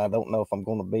 Jason, and I don't know if I'm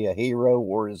going to be a hero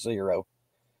or a zero.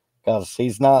 Because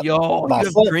he's not. Yo, you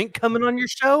have a drink coming on your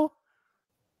show?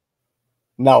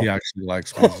 No. He actually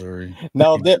likes Missouri.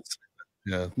 No,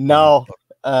 No.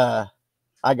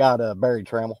 I got Barry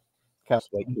Trammell.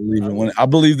 I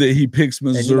believe that he picks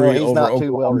Missouri over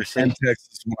Oklahoma and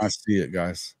Texas when I see it,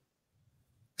 guys.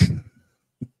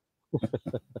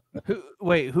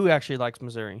 Who actually likes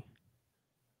Missouri?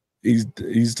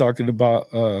 He's talking about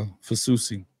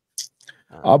Fasusi.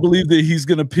 I believe that he's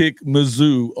going to pick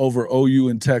Mizzou over OU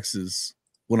and Texas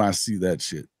when I see that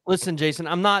shit. Listen, Jason,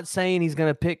 I'm not saying he's going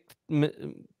to pick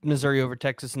Missouri over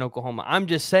Texas and Oklahoma. I'm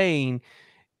just saying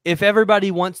if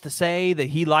everybody wants to say that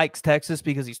he likes Texas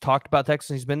because he's talked about Texas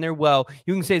and he's been there, well,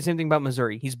 you can say the same thing about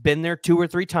Missouri. He's been there 2 or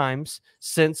 3 times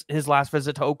since his last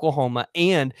visit to Oklahoma,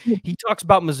 and he talks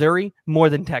about Missouri more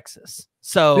than Texas.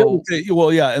 So,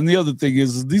 well, yeah, and the other thing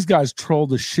is these guys troll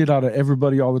the shit out of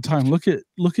everybody all the time. Look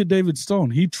at David Stone.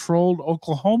 He trolled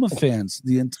Oklahoma fans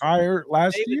the entire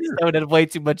last year. Stone had way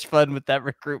too much fun with that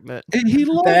recruitment, and he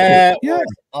loved it. Yeah,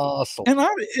 awesome. And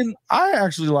I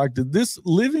actually liked it. This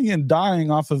living and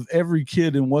dying off of every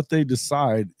kid and what they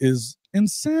decide is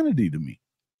insanity to me.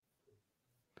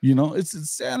 You know, it's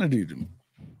insanity to me.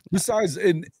 Besides,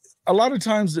 and a lot of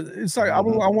times it's like I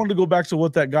wanted to go back to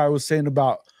what that guy was saying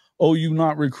about OU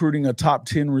not recruiting a top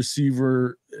 10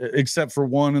 receiver except for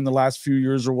one in the last few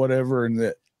years or whatever, and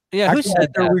that who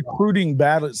said they're that? recruiting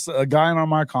bad. It's a guy in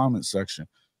my comment section.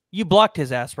 You blocked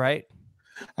his ass, right?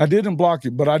 I didn't block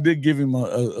it, but I did give him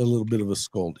a little bit of a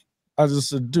scolding. I just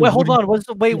said, dude, wait, hold on.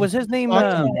 Was his name?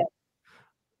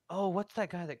 Oh, what's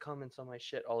that guy that comments on my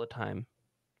shit all the time?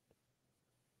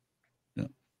 Yeah.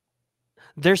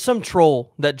 There's some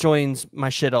troll that joins my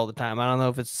shit all the time. I don't know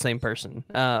if it's the same person.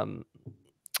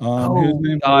 Oh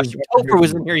gosh, if Topher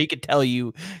was in here, he could tell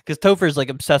you because Topher's like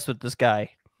obsessed with this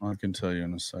guy. I can tell you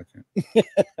in a second.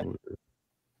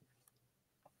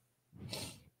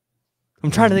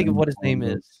 I'm trying to think of what his name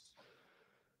is.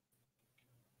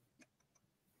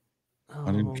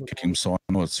 I didn't kick him, so I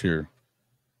know it's here.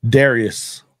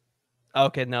 Darius.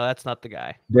 Okay, no, that's not the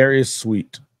guy. Darius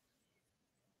Sweet.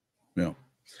 Yeah.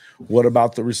 What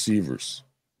about the receivers?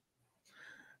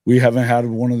 We haven't had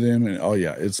one of them, and oh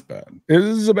yeah, it's bad. It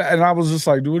is bad. And I was just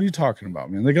like, dude, what are you talking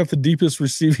about, man? They got the deepest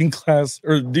receiving class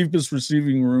or deepest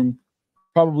receiving room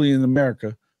probably in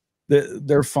America.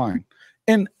 They're fine.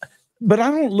 But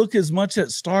I don't look as much at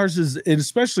stars as, and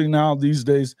especially now these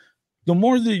days, the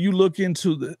more that you look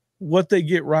into what they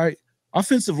get right,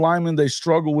 offensive linemen, they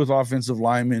struggle with offensive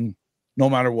linemen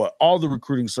no matter what. All the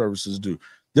recruiting services do.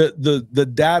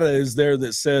 The data is there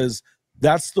that says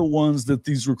that's the ones that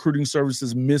these recruiting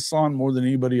services miss on more than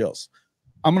anybody else.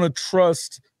 I'm going to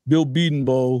trust Bill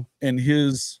Bedenbow and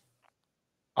his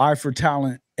eye for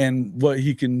talent and what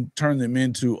he can turn them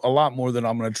into a lot more than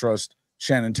I'm going to trust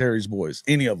Shannon Terry's boys,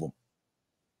 any of them.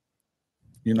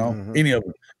 You know, any of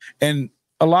them. And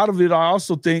a lot of it, I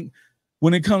also think,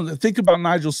 when it comes, think about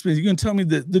Nigel Smith. You can tell me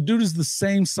that the dude is the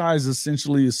same size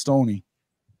essentially as Stoney.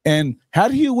 And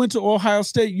had he went to Ohio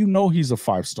State, you know he's a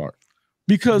 5-star.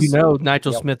 Because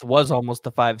Nigel Smith was almost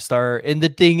a 5-star. And the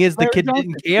thing is, the kid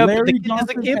didn't camp. The kid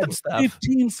doesn't camp and stuff.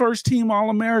 15 first-team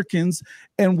All-Americans.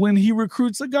 And when he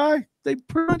recruits a guy, they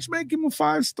pretty much make him a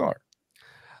 5-star.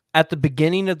 At the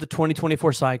beginning of the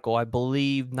 2024 cycle, I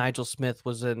believe Nigel Smith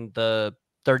was in the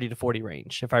 30 to 40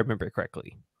 range, if I remember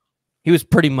correctly. He was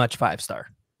pretty much 5-star.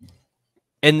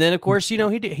 And then, of course, you know,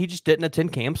 he just didn't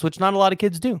attend camps, which not a lot of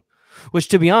kids do. Which,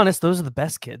 to be honest, those are the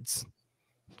best kids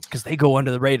because they go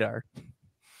under the radar.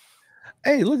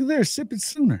 Hey, look at there, Sipping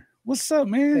Sooner. What's up,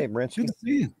 man? Hey, Brinsky. Good to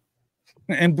see you.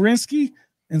 And Brinsky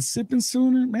and Sipping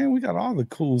Sooner, man, we got all the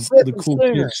cool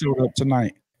kids showed up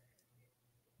tonight.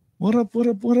 What up? What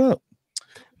up? What up?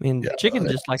 I mean, Chicken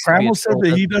just like Trammell said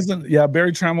that he doesn't. Yeah,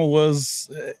 Barry Trammell was,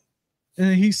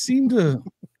 and he seemed to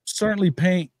certainly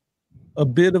paint a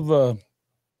bit of a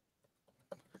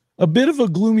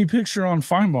gloomy picture on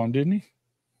Feinbaum, didn't he?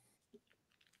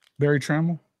 Barry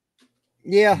Trammell.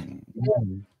 Yeah.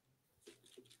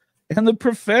 And the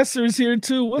professor's here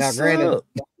too. What's up?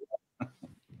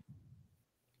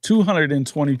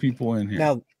 220 people in here. Now,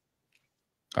 all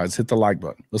right, let's hit the like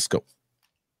button. Let's go.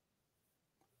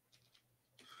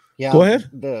 Yeah, go ahead.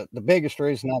 The biggest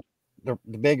reason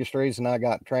I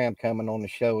got Tram coming on the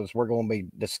show is we're going to be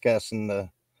discussing the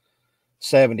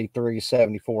 73,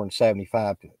 74, and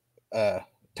 75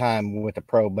 time with the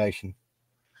probation.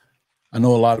 I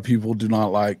know a lot of people do not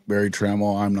like Barry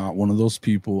Trammell. I'm not one of those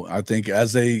people. I think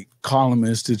as a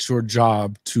columnist, it's your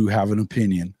job to have an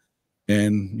opinion,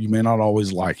 and you may not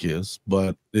always like his,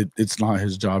 but it's not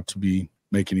his job to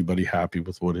make anybody happy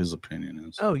with what his opinion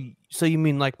is. Oh, so you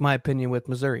mean like my opinion with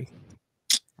Missouri?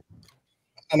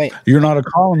 I mean, you're not a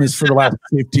columnist for the last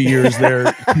 50 years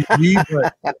there, PG,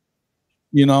 but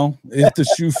you know, if the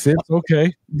shoe fits,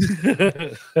 okay.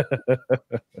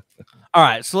 All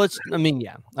right, so let's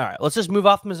just move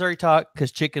off Missouri talk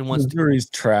because Chicken wants Missouri's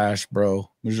trash,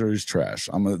 bro. Missouri's trash.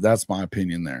 That's my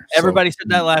opinion there. Everybody said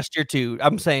that last year too.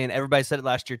 I'm saying everybody said it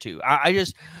last year too.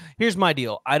 Here's my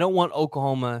deal. I don't want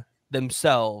Oklahoma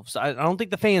themselves. I don't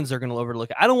think the fans are going to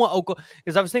overlook it. I don't want Oklahoma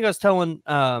because I was telling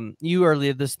you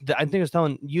earlier this. I think I was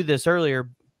telling you this earlier.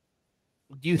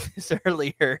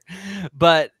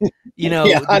 But you know,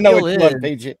 yeah, I know it's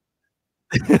PG.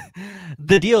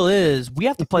 The deal is we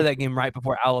have to play that game right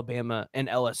before Alabama and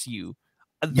LSU.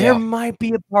 There might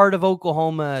be a part of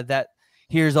Oklahoma that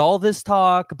hears all this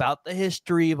talk about the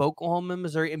history of Oklahoma and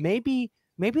Missouri, and maybe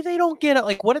they don't get it.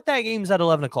 Like, what if that game's at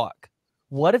 11 o'clock?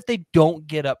 What if they don't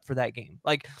get up for that game?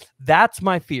 Like, that's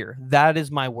my fear. That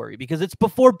is my worry, because it's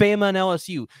before Bama and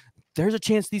LSU. There's a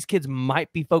chance these kids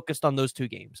might be focused on those two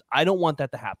games. I don't want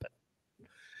that to happen.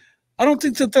 I don't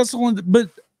think that's the one, but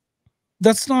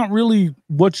that's not really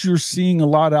what you're seeing a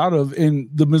lot out of. In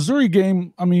the Missouri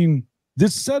game, I mean,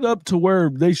 this set up to where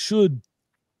they should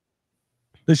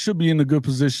be in a good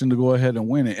position to go ahead and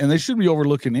win it, and they should be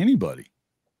overlooking anybody.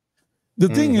 The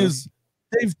thing is,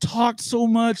 they've talked so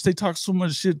much. They talk so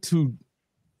much shit to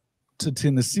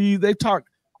Tennessee.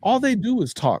 All they do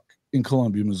is talk in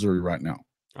Columbia, Missouri right now.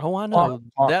 Oh, I know.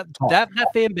 That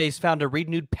fan base found a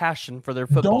renewed passion for their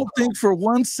football. Don't think for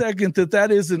one second that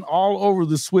isn't all over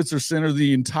the Switzer Center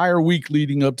the entire week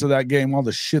leading up to that game, all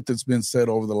the shit that's been said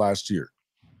over the last year.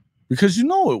 Because you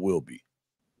know it will be.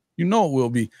 You know it will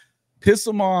be. Piss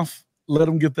them off. Let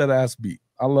them get that ass beat.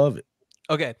 I love it.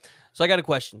 Okay, so I got a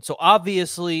question. So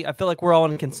obviously, I feel like we're all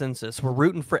in consensus. We're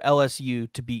rooting for LSU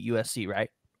to beat USC, right?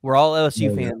 We're all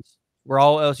LSU fans. We're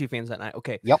all LSU fans that night.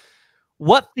 Okay. Yep.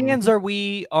 What fans are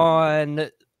we on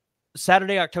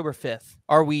Saturday, October 5th?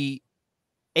 Are we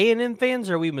A&M fans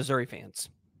or are we Missouri fans?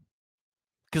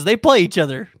 Because they play each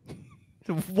other.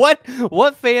 What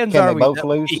fans are we? Can they both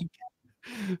lose?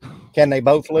 Can they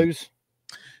both lose?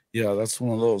 Yeah, that's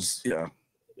one of those. Yeah.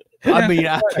 I mean,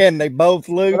 can they both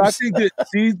lose? But I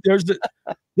think there's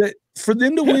that for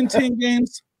them to win 10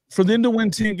 games,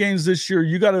 this year,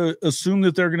 you got to assume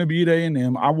that they're going to beat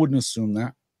A&M. I wouldn't assume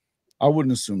that. I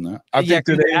think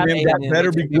that A&M got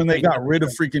better when they got rid of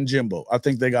freaking Jimbo. I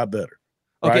think they got better.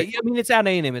 Okay, right? yeah, I mean, it's at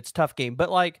A&M. It's a tough game. But,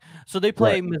 like, so they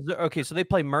play okay, so they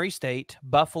play Murray State,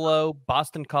 Buffalo,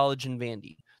 Boston College, and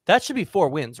Vandy. That should be 4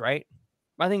 wins, right?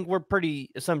 I think we're pretty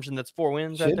assumption that's 4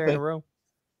 wins right there in a row.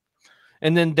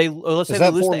 And then let's say they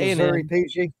lose to A&M. Missouri,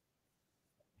 PG?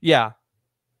 Yeah.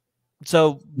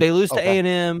 So they lose to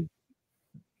A&M.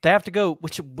 They have to go,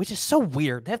 which is so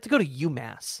weird. They have to go to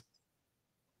UMass.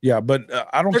 Yeah, but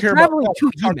I don't care about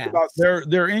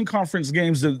their in-conference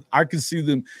games that I can see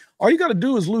them. All you got to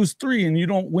do is lose 3 and you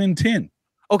don't win 10.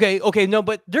 Okay, no,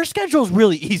 but their schedule is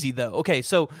really easy though. Okay,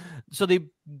 so I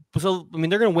mean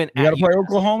they're going to win. They got to play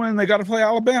Oklahoma and they got to play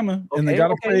Alabama and they got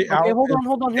to play. Okay,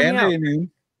 hold on, hear me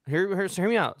out. Hear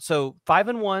me out. So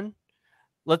 5-1.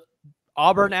 Let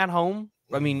Auburn at home.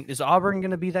 I mean, is Auburn going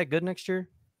to be that good next year?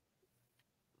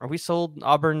 Are we sold?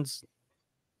 Auburn's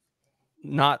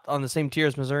not on the same tier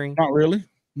as Missouri. Not really.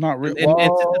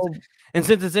 And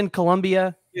since it's in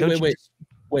Columbia,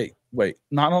 wait.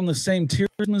 Not on the same tier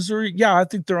as Missouri? Yeah, I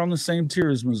think they're on the same tier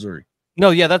as Missouri.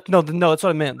 No, yeah, that's what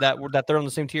I meant. That they're on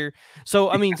the same tier. So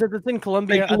I mean, since it's in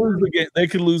Columbia, they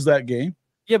could lose that game.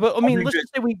 Yeah, but I mean, let's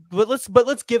just say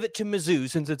let's give it to Mizzou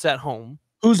since it's at home.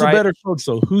 Who's a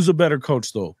better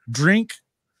coach though? Drink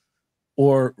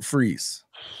or Freeze?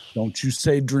 Don't you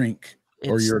say Drink.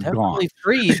 Or you're gone.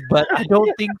 Freeze, but I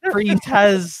don't think Freeze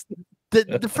has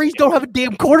the Freeze don't have a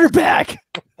damn quarterback.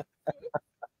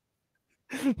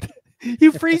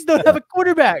 You Freeze don't have a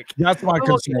quarterback. That's my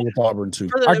concern with Auburn too.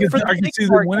 I can see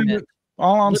them winning it.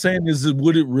 All I'm saying is,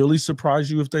 would it really surprise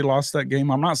you if they lost that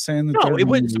game? I'm not saying that. No, it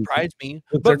wouldn't surprise me.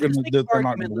 But they're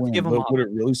not going to win. But would it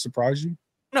really surprise you?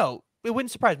 No, it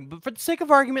wouldn't surprise me. But for the sake of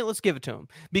argument, let's give it to them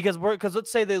because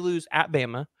let's say they lose at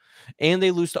Bama and they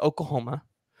lose to Oklahoma.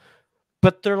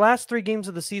 But their last 3 games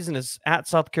of the season is at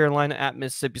South Carolina, at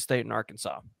Mississippi State, and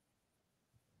Arkansas.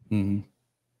 Mm-hmm.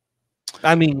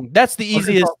 I mean, that's the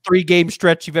easiest 3-game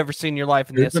stretch you've ever seen in your life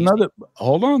in the SEC.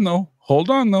 Hold on,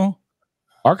 though.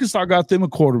 Arkansas got them a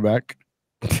quarterback,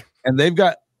 and they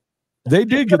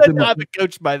did get them a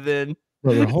coach by then.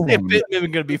 Brother, Sam Pittman is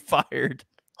going to be fired.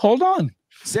 Hold on.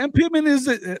 Sam Pittman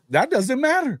that doesn't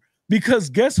matter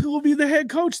because guess who will be the head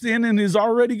coach then and is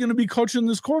already going to be coaching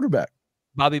this quarterback?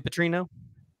 Bobby Petrino.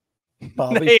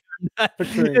 Bobby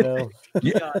Petrino.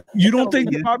 Yeah, you don't think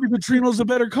that Bobby Petrino's a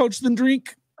better coach than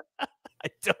Drink?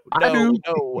 I don't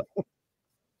know.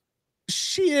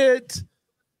 Shit.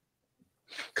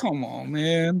 Come on,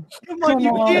 man. Come on,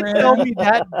 you can't tell me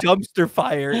that dumpster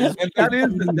fire.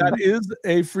 That is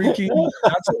a freaking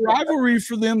that's a rivalry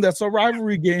for them. That's a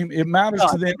rivalry game. It matters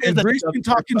to them. And Drink's been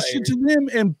talking shit to them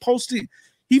and posting,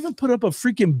 even put up a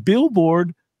freaking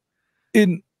billboard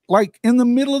in the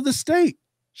middle of the state.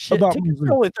 Shit, tickets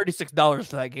are only $36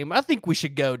 for that game. I think we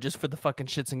should go just for the fucking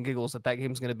shits and giggles that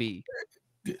game's going to be.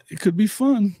 It could be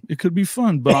fun.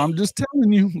 But I'm just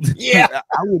telling you, I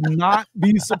would not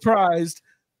be surprised.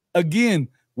 Again,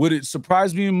 Would it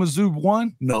surprise me if Mizzou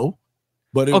won? No,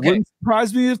 but it wouldn't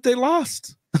surprise me if they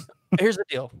lost. Here's the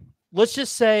deal. Let's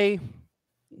just say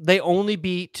they only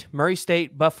beat Murray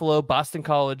State, Buffalo, Boston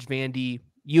College, Vandy,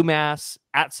 UMass,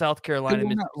 at South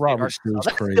Carolina. Robert Steele's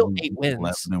crazy. Still 8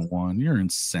 wins. 11-1. You're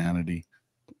insanity.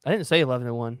 I didn't say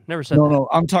 11-1. Never said that. No,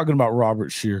 I'm talking about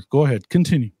Robert Shear. Go ahead.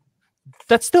 Continue.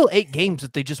 That's still 8 games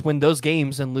if they just win those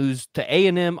games and lose to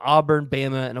A&M, Auburn,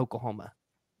 Bama, and Oklahoma.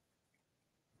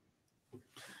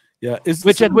 Yeah. Are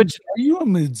you a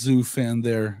Mizzou fan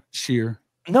there, Shear?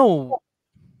 No.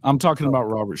 I'm talking about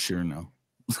Robert Shear now.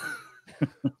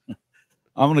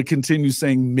 I'm going to continue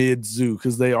saying mid-Zoo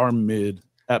because they are mid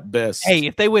at best. Hey,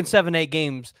 if they win 7-8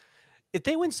 games,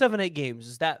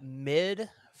 is that mid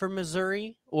for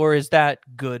Missouri or is that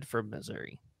good for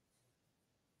Missouri?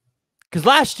 Because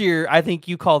last year, I think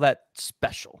you call that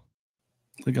special.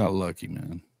 They got lucky,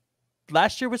 man.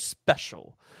 Last year was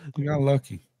special. They got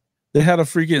lucky. They had a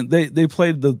freaking they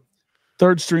played the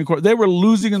third string quarter. They were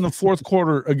losing in the fourth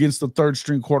quarter against the third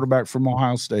string quarterback from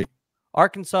Ohio State.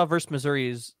 Arkansas versus Missouri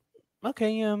is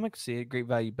okay. Yeah, I can see it. Great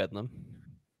value Bedlam.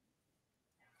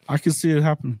 I can see it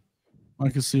happening. I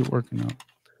can see it working out.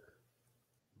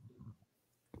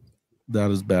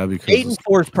 That is bad because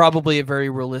 8-4 is probably a very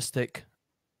realistic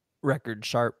record.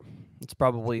 Sharp. It's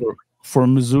probably for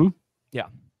Mizzou. Yeah.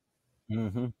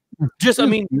 Mm-hmm. Just, I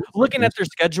mean, looking at their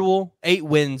schedule, 8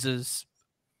 wins is,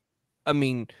 I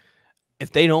mean,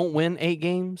 if they don't win 8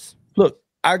 games, look,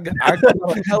 I got a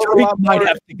hell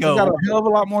of a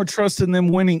lot more trust in them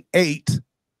winning 8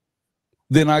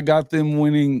 than I got them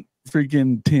winning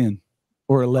freaking 10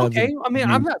 or 11. Okay, I mean,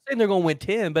 I'm not saying they're going to win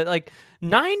 10, but like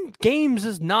 9 games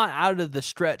is not out of the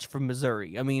stretch for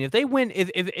Missouri. I mean, if they win,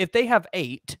 if they have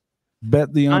 8,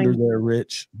 bet the under there,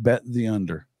 Rich. Bet the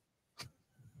under.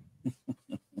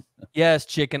 Yes,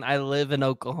 chicken. I live in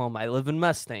Oklahoma. I live in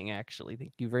Mustang, actually.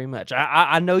 Thank you very much.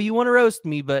 I know you want to roast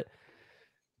me, but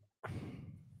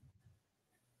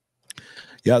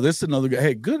yeah, this is another guy.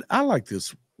 Hey, good. I like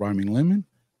this rhyming lemon.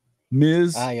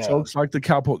 Ms. Chokes like the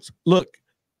Cowpokes. Look,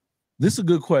 this is a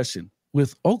good question.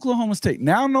 With Oklahoma State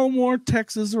now, no more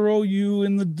Texas or OU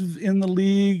in the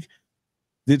league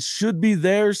that should be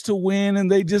theirs to win,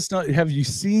 and they just don't. Have you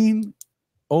seen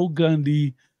old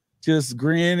Gundy just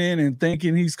grinning and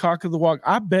thinking he's cock of the walk?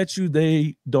 I bet you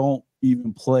they don't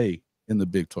even play in the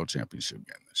Big 12 championship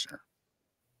game this year.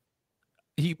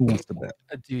 Who wants to bet?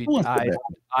 Dude,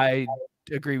 I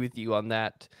agree with you on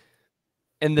that.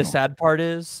 And the sad part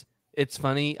is, it's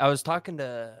funny. I was talking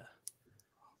to,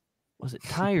 was it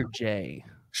Ty or Jay?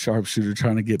 Sharpshooter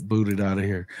trying to get booted out of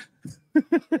here. I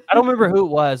don't remember who it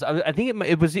was. I think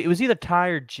it was either Ty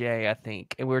or Jay, I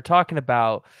think. And we were talking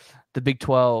about the Big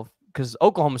 12 because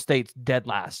Oklahoma State's dead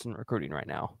last in recruiting right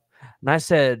now. And I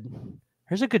said,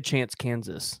 there's a good chance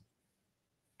Kansas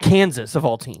of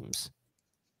all teams,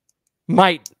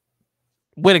 might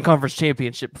win a conference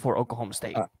championship before Oklahoma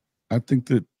State. I think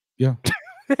that, yeah.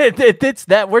 It's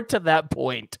that we're to that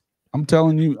point. I'm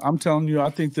telling you, I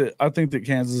think that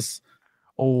Kansas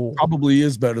probably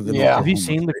is better than Oklahoma. Have you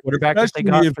seen the quarterback that they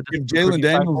got? If Jalen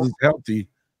Daniels is healthy,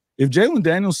 if Jalen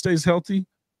Daniels stays healthy,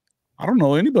 I don't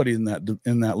know anybody in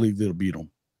that league that'll beat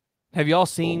them. Have y'all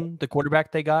seen the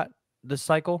quarterback they got this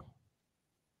cycle?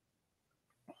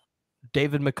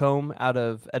 David McComb out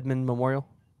of Edmond Memorial.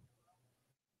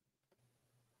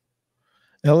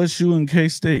 LSU and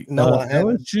K-State. No,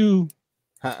 LSU.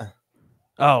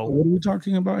 Oh, what are we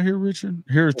talking about here, Richard?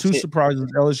 Here are 2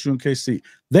 surprises: LSU and K-State.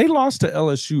 They lost to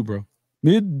LSU, bro.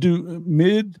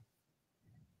 Mid-Zoo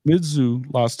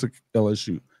lost to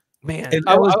LSU. Man,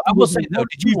 I will say though,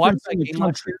 did you watch that game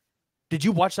last year? Did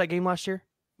you watch that game last year?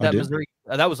 That Missouri,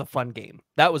 that was a fun game.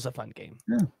 That was a fun game.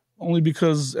 Yeah, only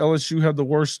because LSU had the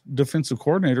worst defensive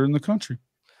coordinator in the country.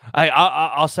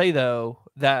 I'll say though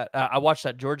that I watched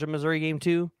that Georgia Missouri game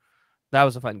too. That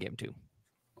was a fun game too.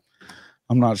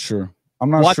 I'm not sure.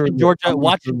 Watching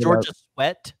Georgia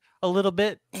sweat a little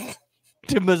bit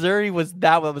to Missouri was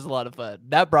a lot of fun.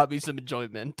 That brought me some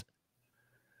enjoyment.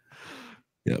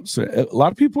 Yeah, so a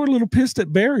lot of people are a little pissed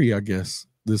at Barry, I guess,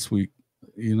 this week.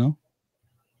 You know,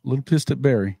 a little pissed at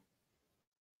Barry.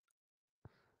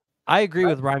 I agree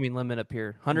with rhyming lemon up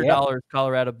here. $100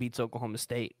 Colorado beats Oklahoma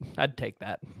State. I'd take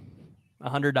that.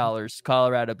 $100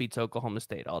 Colorado beats Oklahoma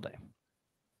State all day.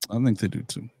 I think they do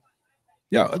too.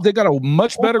 Yeah, they got a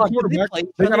much better quarterback.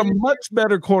 They got a much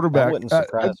better quarterback. That wouldn't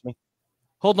surprise me.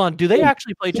 Hold on. Do they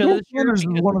actually play each other this year? Is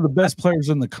one of the best players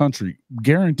in the country,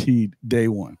 guaranteed day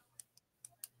one.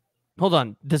 Hold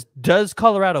on. Does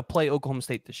Colorado play Oklahoma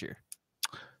State this year?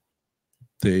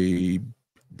 They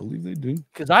believe they do.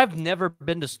 Because I've never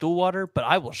been to Stillwater, but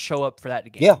I will show up for that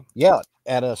game. Yeah,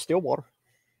 at Stillwater.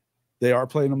 They are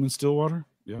playing them in Stillwater.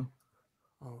 Yeah.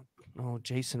 Oh,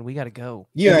 Jason, we got to go.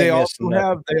 Yeah, They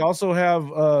also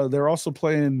have. They're also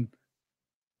playing.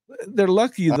 They're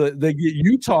lucky that they get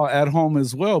Utah at home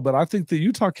as well, but I think that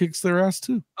Utah kicks their ass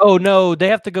too. Oh no, they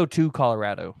have to go to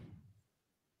Colorado.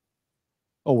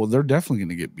 Oh well, they're definitely going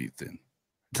to get beat then.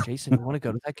 Jason, you want to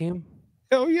go to that game?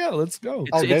 Hell yeah, let's go.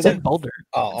 It's in Boulder.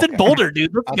 Oh, it's in Boulder,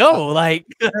 dude. Let's go. Like,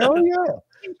 hell yeah,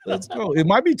 let's go. It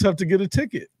might be tough to get a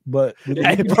ticket, but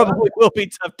it probably will be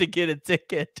tough to get a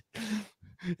ticket.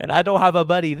 And I don't have a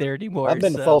buddy there anymore. I've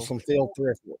been to Folsom Field 3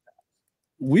 or 4 times.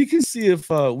 We can see if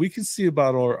we can see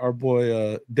about our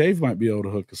boy Dave might be able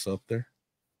to hook us up there.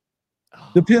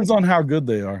 Depends on how good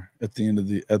they are at the end of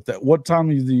that. What time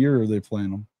of the year are they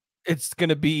playing them? It's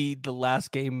gonna be the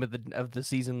last game of the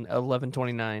season,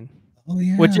 11/29. Oh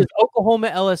yeah, which is Oklahoma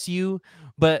LSU.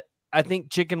 But I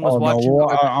think Chicken was watching. No,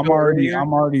 I'm already in.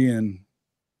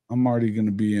 I'm already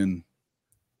gonna be in.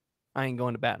 I ain't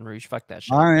going to Baton Rouge. Fuck that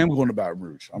shit. I am going to Baton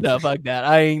Rouge. No, fuck that.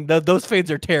 I ain't. Those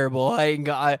fans are terrible. I ain't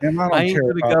gonna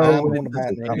go with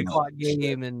the 8 o'clock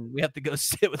game, and we have to go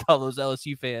sit with all those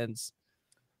LSU fans.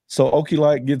 So Okie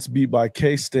Light gets beat by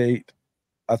K-State.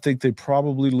 I think they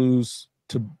probably lose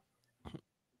to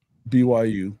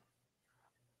BYU.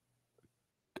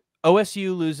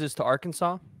 OSU loses to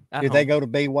Arkansas. Did they go to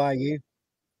BYU?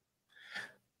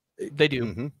 They do.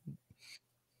 Mm-hmm.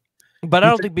 But I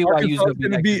don't think BYU is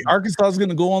going to be. Arkansas is going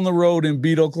to go on the road and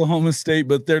beat Oklahoma State,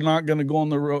 but they're not going to go on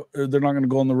the road. They're not going to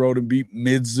go on the road and beat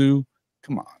Mizzou.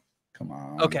 Come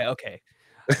on. Okay.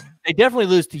 They definitely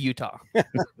lose to Utah.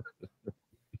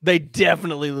 They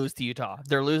definitely lose to Utah.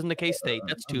 They're losing to K-State.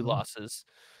 That's 2 losses.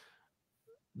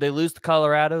 They lose to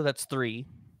Colorado. That's 3.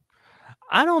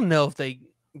 I don't know if they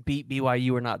beat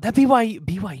BYU or not. That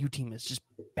BYU team is just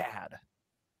bad.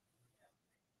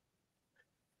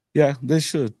 Yeah, they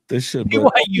should. BYU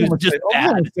is just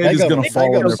bad. They're going to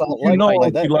fall.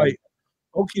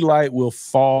 Okie Light will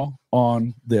fall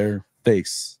on their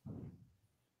face.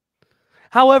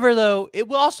 However, though, it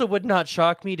would not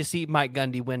shock me to see Mike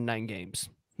Gundy win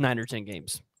 9 or 10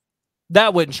 games.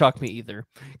 That wouldn't shock me either,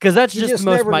 because that's just the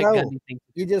most Mike Gundy thing.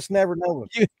 You just never know.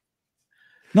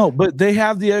 No, but they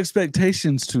have the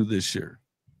expectations to this year.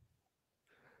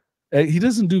 He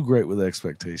doesn't do great with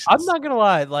expectations. I'm not gonna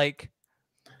lie, like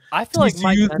I feel like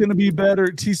TCU is going to be better.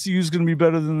 TCU is going to be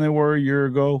better than they were a year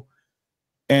ago,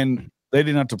 and they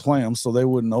didn't have to play them, so they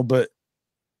wouldn't know. But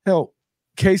hell,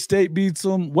 K-State beats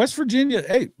them. West Virginia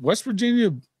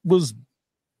was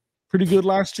pretty good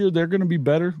last year. They're going to be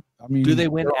better. I mean, do they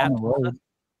win at Tulsa?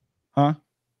 Huh?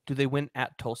 Do they win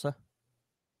at Tulsa?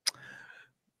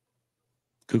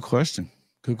 Good question.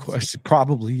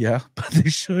 Probably, yeah, but they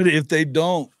should. If they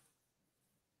don't,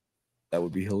 that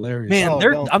would be hilarious. Man,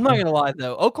 I'm not gonna lie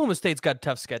though. Oklahoma State's got a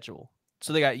tough schedule.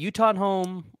 So they got Utah at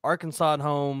home, Arkansas at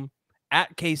home,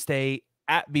 at K-State,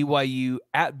 at BYU,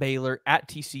 at Baylor, at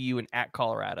TCU, and at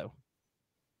Colorado.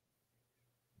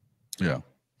 Yeah.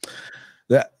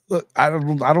 I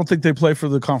don't think they play for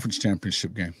the conference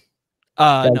championship game.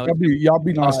 No, y'all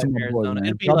be nice to my boy,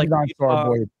 man. Y'all be nice to our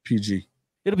boy PG.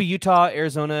 It'll be Utah,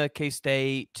 Arizona,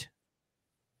 K-State.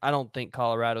 I don't think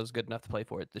Colorado's good enough to play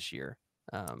for it this year.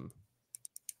 I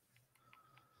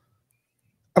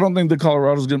don't think that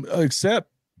Colorado's going to, except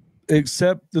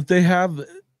that they have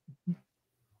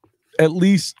at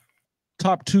least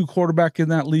top 2 quarterback in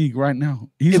that league right now.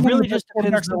 He's really just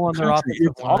depends on their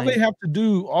offensive line. All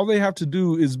they have to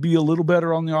do is be a little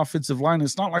better on the offensive line.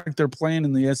 It's not like they're playing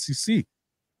in the SEC.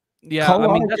 Yeah,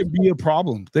 Colorado can be a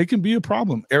problem. They can be a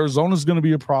problem. Arizona's going to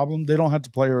be a problem. They don't have to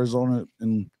play Arizona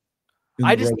in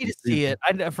I just need to see it.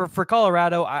 For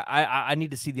Colorado, I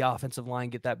need to see the offensive line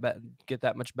get that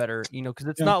much better. Because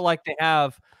it's not like they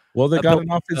have. Well, they got an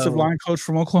offensive line coach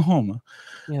from Oklahoma.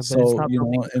 Yeah, but so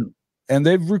and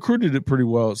they've recruited it pretty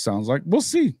well. It sounds like we'll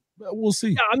see.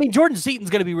 Yeah, I mean, Jordan Seaton's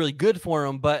going to be really good for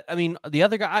him, but I mean, the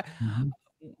other guy,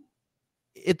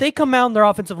 if they come out and their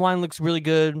offensive line looks really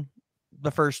good,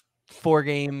 the first 4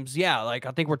 games, yeah, like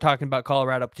I think we're talking about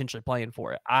Colorado potentially playing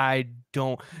for it.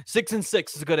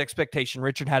 6-6 is a good expectation.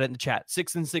 Richard had it in the chat.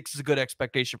 6-6 is a good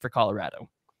expectation for Colorado.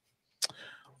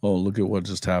 Oh, look at what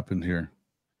just happened here.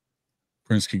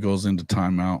 Prinsky goes into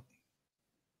timeout,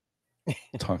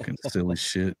 talking silly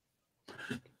shit.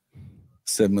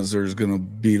 Said Missouri's gonna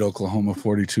beat Oklahoma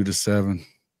 42-7.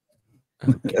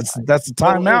 That's a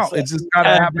timeout. It's just gotta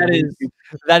happen.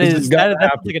 That sounds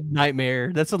like a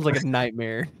nightmare. That sounds like a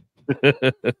nightmare.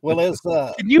 Well,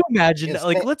 can you imagine?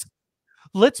 Like,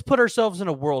 let's put ourselves in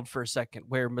a world for a second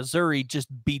where Missouri just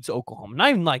beats Oklahoma. Not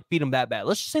even like beat them that bad.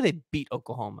 Let's just say they beat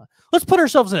Oklahoma. Let's put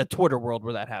ourselves in a Twitter world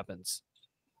where that happens.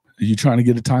 Are you trying to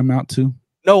get a timeout too?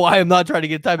 No, I am not trying to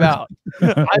get timeout.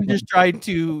 I'm just trying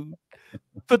to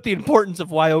put the importance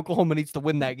of why Oklahoma needs to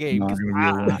win that game. Not Because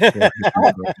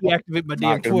gonna be a deactivate my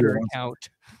damn Twitter account.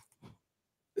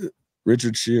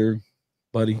 Richard Shear,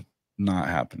 buddy, not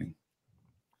happening.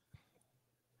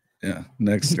 Yeah,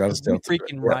 next got to stay out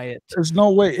freaking riot. There's no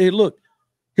way. Hey, look,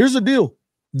 here's the deal.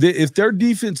 If their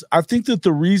defense, I think that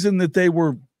the reason that they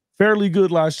were fairly good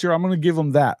last year, I'm going to give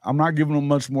them that. I'm not giving them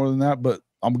much more than that, but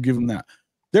I'm going to give them that.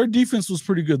 Their defense was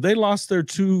pretty good. They lost their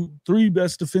 3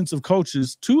 best defensive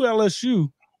coaches to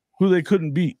LSU, who they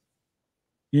couldn't beat,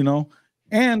 you know,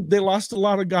 and they lost a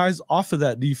lot of guys off of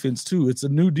that defense too. It's a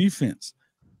new defense.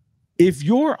 If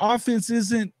your offense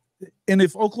isn't, and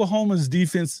if Oklahoma's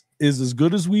defense is as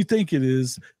good as we think it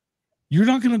is, you're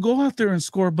not going to go out there and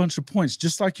score a bunch of points,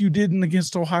 just like you didn't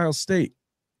against Ohio State.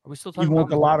 Are we still talking you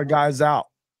want a lot of guys out.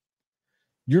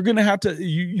 You're going to have to,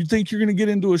 you think you're going to get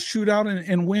into a shootout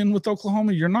and win with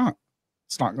Oklahoma? You're not.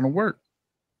 It's not going to work.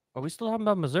 Are we still talking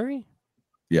about Missouri?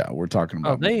 Yeah, we're talking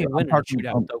about. Oh, they ain't winning a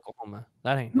shootout with Oklahoma.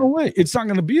 That ain't. No way. It's not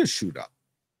going to be a shootout.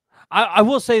 I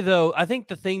will say, though, I think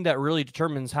the thing that really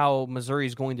determines how Missouri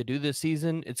is going to do this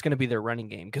season, it's going to be their running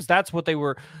game, because that's what they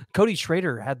were. Cody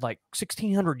Schrader had like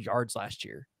 1,600 yards last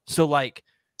year. So, like,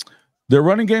 their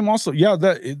running game also, yeah,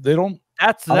 that they don't.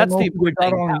 That's the important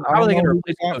thing. How are they going to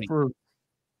replace Cody?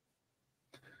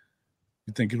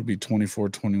 You think it'll be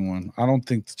 24-21? I don't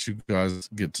think that you guys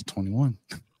get to 21.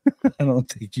 I don't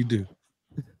think you do.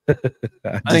 I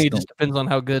think it just depends on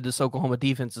how good this Oklahoma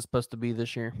defense is supposed to be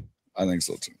this year. I think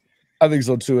so too. I think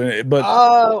so too.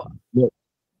 But look,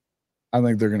 I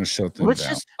think they're going to shut them down.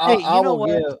 Just, hey, you know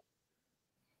what?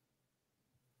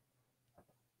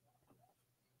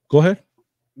 Go ahead.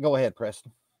 Go ahead,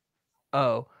 Preston.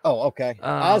 Oh, okay.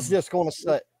 I was just going to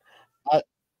say.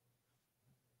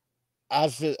 I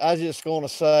was just going to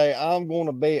say I'm going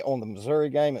to bet on the Missouri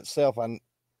game itself.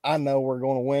 I know we're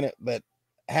going to win it, but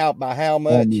by how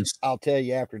much? I'll tell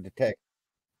you after the Texas.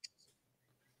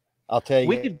 I'll tell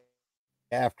you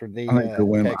after the. I think they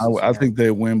win. I think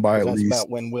they win by at least. About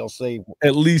when we'll see.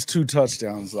 At least 2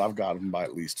 touchdowns. I've got them by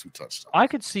at least 2 touchdowns. I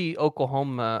could see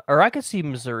Oklahoma, or I could see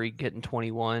Missouri getting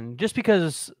 21, just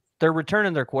because they're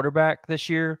returning their quarterback this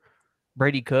year,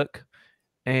 Brady Cook,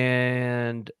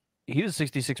 and he was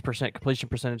 66% completion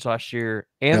percentage last year,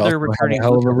 and they're returning a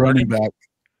hell of a running back.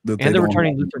 And they're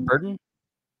returning Luther Burden.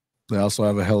 They also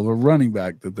have a hell of a running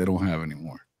back that they don't have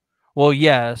anymore. Well,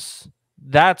 yes,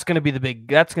 that's going to be the big.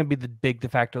 That's going to be the big de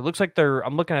facto. It looks like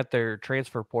I'm looking at their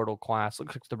transfer portal class.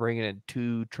 Looks like they're bringing in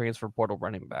 2 transfer portal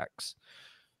running backs.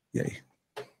 Yay!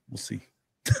 We'll see.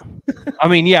 I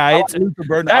mean, yeah, it's Luther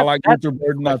Burden. I like Luther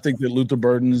Burden. I think that Luther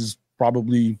Burden is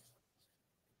probably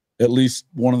at least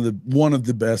one of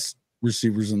the best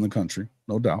receivers in the country,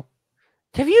 no doubt.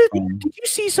 Did you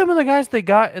see some of the guys they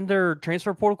got in their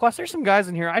transfer portal class? There's some guys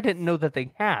in here I didn't know that they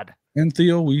had. And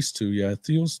Theo Weiss too, yeah.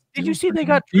 Did you see they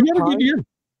got? He had a good year.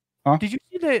 Huh? Did you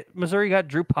see that Missouri got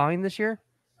Drew Pine this year?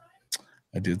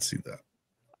 I did see that.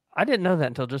 I didn't know that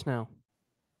until just now.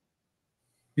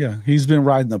 Yeah, he's been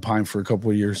riding the pine for a couple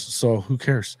of years, so who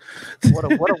cares? What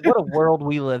a world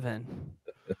we live in.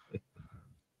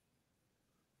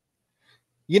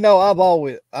 You know,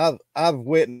 I've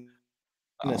witnessed.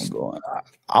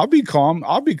 I'll be calm.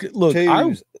 Look.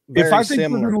 If I think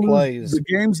we're going to lose, the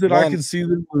games that I can see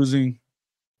them losing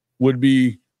would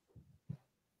be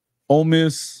Ole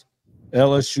Miss,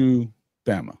 LSU,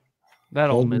 Bama. That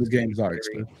Ole Miss the games I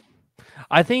expect.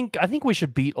 I think we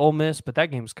should beat Ole Miss, but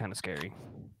that game's kind of scary.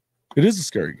 It is a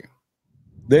scary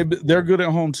game. They're good at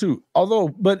home too.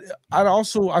 But I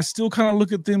still kind of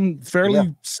look at them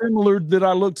fairly similar that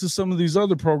I look to some of these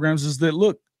other programs. Is that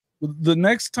look, the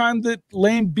next time that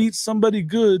Lane beats somebody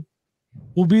good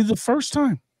will be the first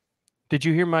time. Did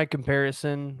you hear my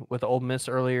comparison with Ole Miss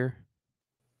earlier?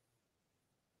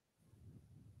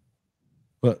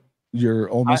 But your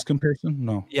Ole Miss comparison?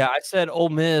 No. Yeah, I said Ole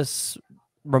Miss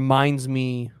reminds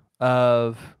me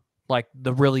of like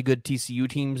the really good TCU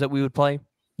teams that we would play.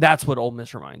 That's what Ole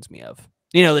Miss reminds me of.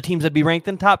 You know, the teams that'd be ranked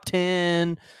in top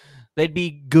 10. They'd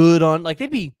be good on, like, they'd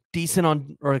be decent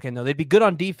on, they'd be good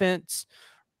on defense,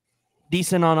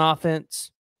 decent on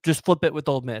offense. Just flip it with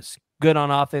Ole Miss. Good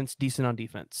on offense, decent on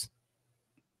defense.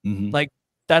 Mm-hmm. Like,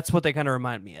 that's what they kind of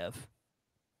remind me of.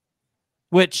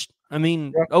 Which, I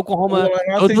mean, Oklahoma,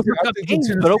 I think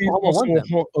Oklahoma won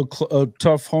a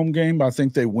tough home game. I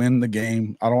think they win the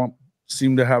game. I don't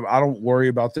worry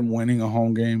about them winning a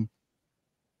home game,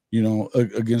 you know,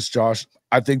 against Josh.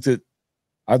 I think that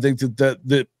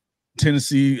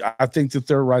Tennessee, I think that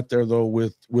they're right there though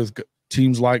with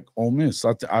teams like Ole Miss.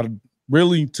 I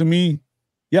really, to me,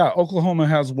 Yeah, Oklahoma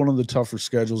has one of the tougher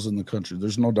schedules in the country.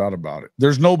 There's no doubt about it.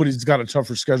 There's nobody's got a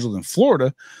tougher schedule than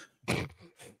Florida.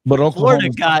 But Oklahoma,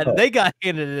 they got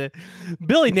handed it.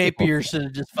 Billy Napier should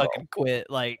have just fucking quit.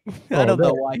 Like, I don't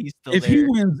know why he's still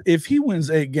there. If he wins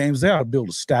 8 games, they ought to build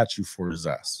a statue for his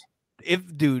ass.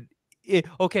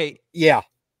 Okay, yeah.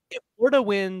 If Florida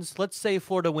wins, let's say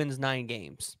Florida wins 9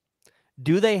 games,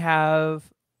 do they have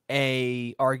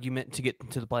a argument to get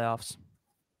into the playoffs?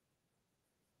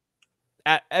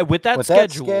 With that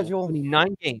schedule,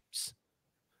 9 games,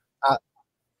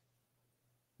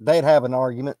 they'd have an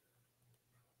argument.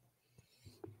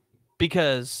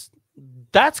 Because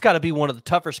that's got to be one of the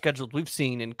tougher schedules we've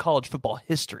seen in college football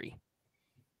history.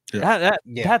 Yeah.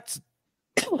 That's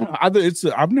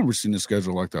I've never seen a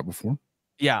schedule like that before.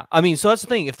 Yeah, I mean, so that's the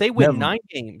thing. If they win 9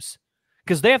 games,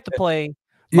 because they have to play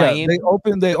Miami.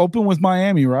 They open with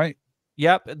Miami, right?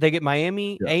 Yep, they get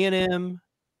Miami, A&M,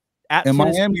 at and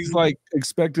Tennessee. Miami's like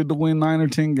expected to win 9 or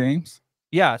 10 games.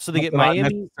 Yeah, so they get Miami, I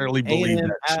necessarily believe A&M,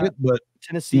 that shit, but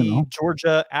Tennessee,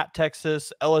 Georgia, at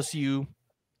Texas, LSU,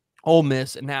 Ole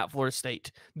Miss, and at Florida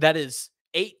State. That is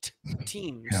 8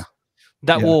 teams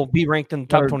that will be ranked in the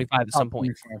top 25 at some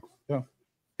point. 25. Yeah,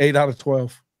 8 out of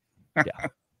 12. Yeah,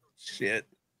 shit.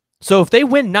 So if they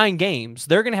win 9 games,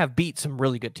 they're going to have beat some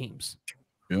really good teams.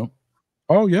 Yeah.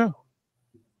 Oh yeah.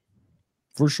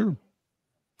 For sure.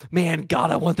 Man,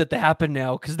 God, I want that to happen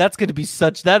now because that's going to be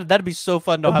that'd be so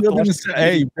fun to have to watch.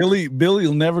 Hey, Billy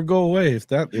will never go away if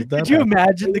that. Could you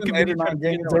imagine the committee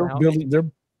they're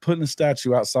putting a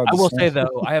statue outside. I will say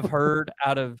though, I have heard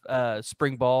out of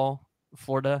spring ball,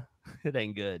 Florida, it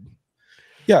ain't good.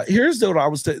 Yeah, here's what I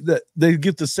was saying, that they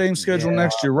get the same schedule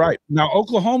next year, right? Now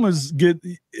Oklahoma's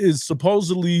is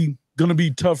supposedly going to be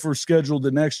tougher schedule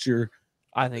the next year.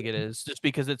 I think it is just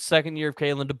because it's second year of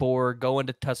Kalen DeBoer going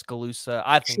to Tuscaloosa.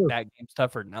 I think that game's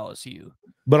tougher than LSU.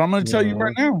 But I'm going to tell you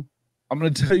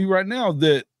right now.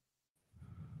 That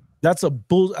that's a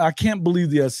bull. I can't believe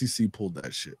the SEC pulled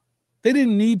that shit. They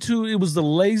didn't need to. It was the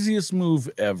laziest move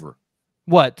ever.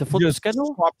 What, to flip the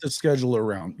schedule? Swap the schedule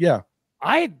around. Yeah.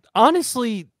 I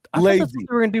honestly, I thought that's what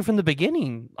they were going to do from the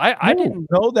beginning. I didn't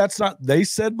know. That's not. They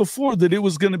said before that it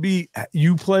was going to be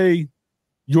you play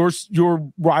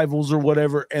your rivals or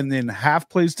whatever, and then half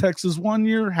plays Texas one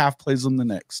year, half plays them the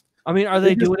next. I mean, are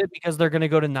they doing it because they're going to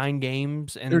go to 9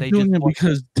 games and they're doing it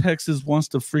because Texas wants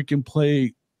to freaking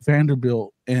play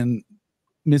Vanderbilt and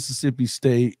Mississippi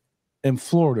State and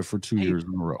Florida for 2 years in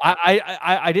a row.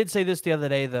 I did say this the other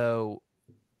day though.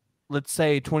 Let's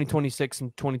say 2026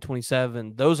 and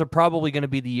 2027, those are probably going to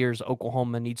be the years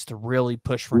Oklahoma needs to really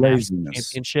push for national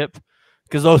championship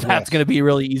because that's going to be a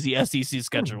really easy SEC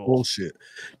schedule. Bullshit.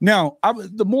 Now,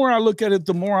 the more I look at it,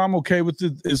 the more I'm okay with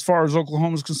it as far as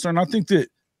Oklahoma's concerned. I think that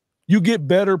you get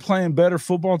better playing better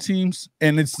football teams,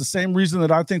 and it's the same reason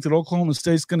that I think that Oklahoma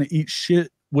State's going to eat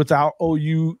shit without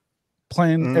OU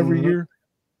playing every year.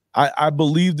 I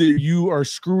believe that you are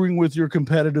screwing with your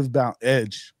competitive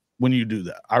edge when you do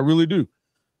that. I really do.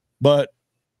 But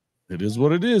it is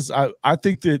what it is. I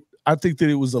think that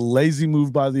it was a lazy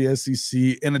move by the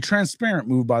SEC and a transparent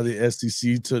move by the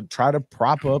SEC to try to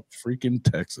prop up freaking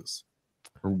Texas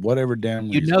or whatever damn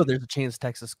reason. You know there's a chance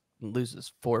Texas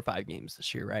loses 4 or 5 games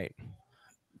this year, right?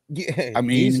 Yeah. I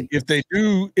mean, if they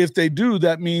do,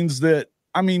 that means that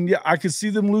I could see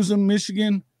them losing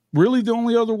Michigan. Really, the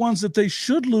only other ones that they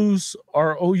should lose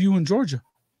are OU and Georgia.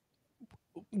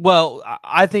 Well,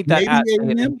 I think that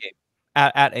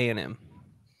at A&M.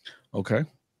 Okay.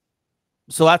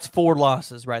 So that's 4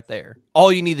 losses right there.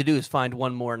 All you need to do is find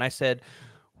one more. And I said,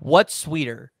 what's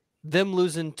sweeter, them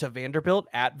losing to Vanderbilt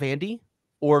at Vandy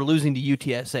or losing to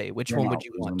UTSA? Which one would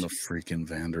you want? The freaking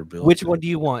Vanderbilt. Which one do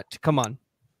you want? Come on.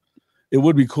 It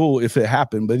would be cool if it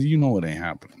happened, but you know it ain't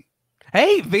happening.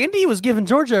 Hey, Vandy was giving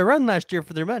Georgia a run last year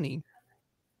for their money.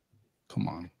 Come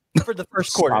on. For the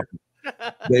first quarter.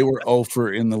 They were 0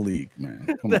 in the league, man.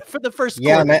 For the first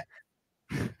quarter.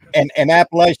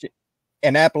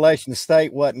 And Appalachian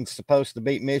State wasn't supposed to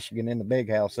beat Michigan in the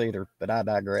Big House either, but I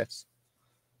digress.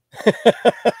 I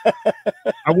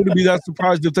wouldn't be that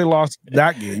surprised if they lost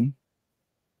that game.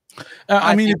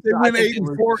 I mean, if they win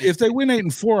 8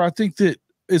 and 4, I think that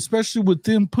especially with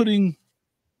them putting.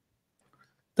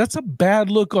 That's a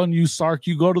bad look on you, Sark.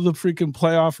 You go to the freaking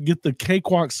playoff, get the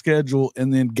cakewalk schedule,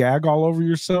 and then gag all over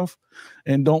yourself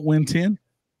and don't win 10.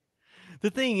 The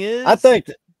thing is, I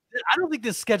don't think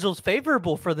this schedule's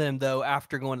favorable for them, though,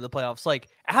 after going to the playoffs. Like,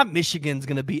 at Michigan's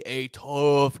going to be a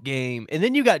tough game. And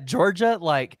then you got Georgia.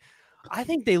 Like, I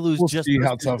think they lose just see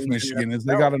how tough Michigan is.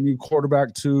 They got a new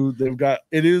quarterback, too.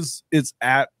 It's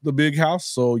at the Big House,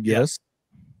 so yes.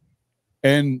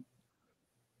 And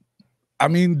I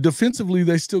mean, defensively,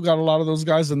 they still got a lot of those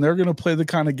guys, and they're going to play the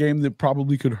kind of game that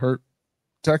probably could hurt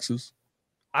Texas.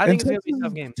 I think it's going to be a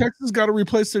tough game. Texas got to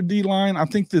replace their D-line. I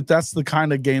think that's the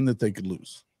kind of game that they could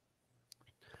lose.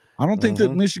 I don't think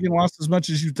that Michigan lost as much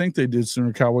as you think they did,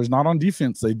 Sooner Cowboys. Not on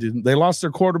defense, they didn't. They lost their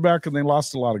quarterback and they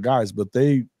lost a lot of guys, but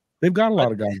they've got a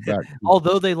lot of guys back.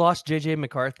 Although they lost J.J.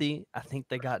 McCarthy, I think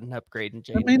they got an upgrade in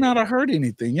J.J. That may not have hurt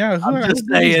anything. Yeah, I'm just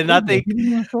saying. I think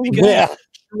because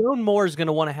Jerome Moore is going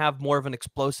to want to have more of an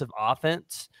explosive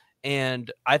offense.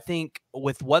 And I think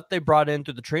with what they brought in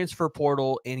through the transfer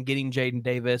portal and getting Jaden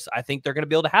Davis, I think they're going to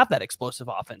be able to have that explosive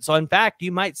offense. So, in fact,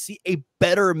 you might see a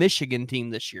better Michigan team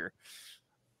this year.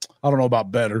 I don't know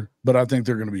about better, but I think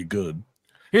they're going to be good.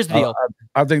 Here's the deal.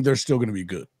 I think they're still going to be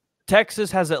good.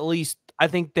 Texas has I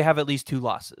think they have at least 2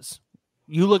 losses.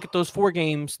 You look at those 4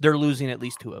 games, they're losing at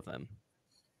least 2 of them.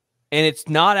 And it's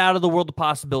not out of the world of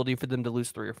possibility for them to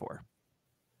lose 3 or 4.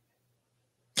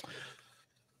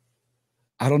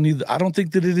 I don't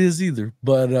think that it is either.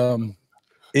 But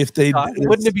if they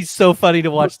wouldn't it be so funny to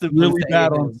watch them really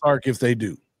bad on Sark if they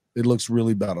do? It looks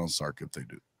really bad on Sark if they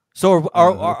do. So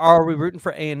are we rooting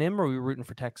for A&M or are we rooting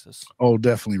for Texas? Oh,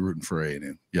 definitely rooting for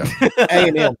A&M. Yeah.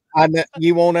 A&M.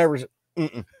 You won't ever.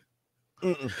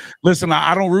 Listen,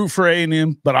 I don't root for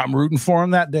A&M, but I'm rooting for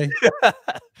them that day.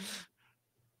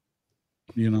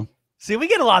 You know. See, we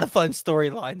get a lot of fun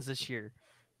storylines this year.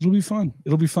 It'll be fun.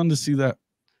 It'll be fun to see that.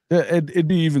 It'd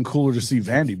be even cooler to see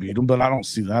Vandy beat them, but I don't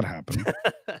see that happening.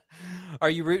 Are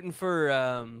you rooting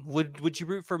for would you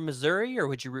root for Missouri or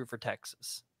would you root for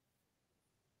Texas?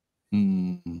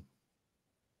 Mm.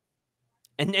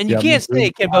 And you can't say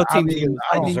it can both teams.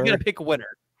 I mean, you got to pick a winner.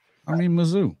 I mean,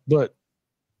 Mizzou, but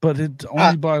it's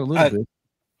only by a little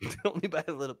bit. Only by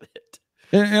a little bit.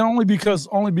 And only because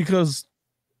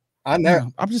I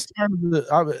know. I'm just tired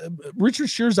of Richard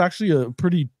Shear's actually a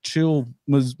pretty chill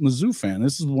Mizzou fan.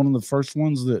 This is one of the first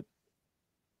ones that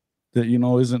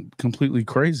isn't completely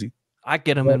crazy. I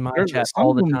get them in my chat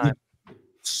all the time.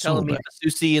 Telling me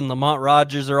Susie and Lamont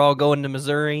Rogers are all going to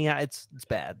Missouri. Yeah, it's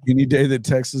bad. Any day that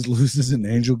Texas loses, an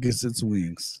angel gets its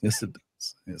wings. Yes, it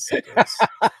does. Yes, it does.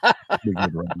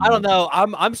 I don't know.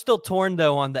 I'm still torn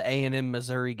though on the A&M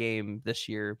Missouri game this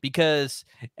year because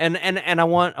and I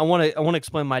want to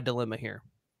explain my dilemma here.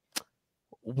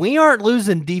 We aren't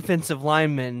losing defensive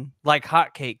linemen like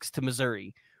hotcakes to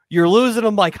Missouri. You're losing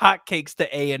them like hotcakes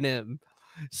to A&M.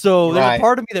 So there's a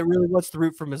part of me that really wants to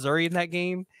root for Missouri in that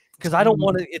game. Because I don't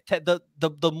want to.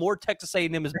 The more Texas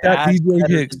A&M is bad. DJ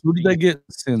Hicks. Who did they get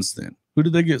since then?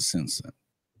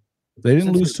 They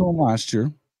didn't lose to him last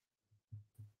year.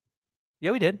 Yeah,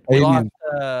 we did. We lost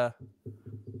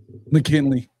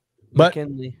McKinley. But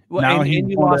McKinley. Well, now he's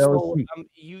going to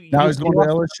LSU. Now he's going to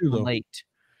LSU though. Late.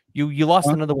 You lost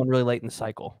another one really late in the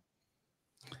cycle.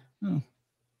 I'm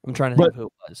trying to think who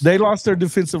it was. They lost their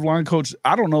defensive line coach.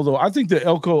 I don't know though. I think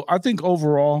I think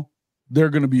overall they're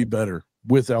going to be better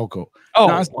with Elko. Oh,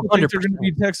 now, I still think they're going to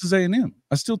be Texas A&M.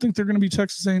 I still think they're going to be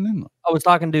Texas A&M. I was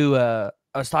talking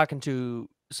to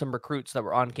some recruits that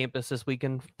were on campus this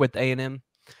weekend with A&M,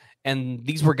 and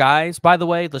these were guys. By the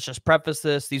way, let's just preface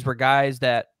this: these were guys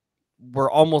that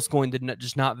were almost going to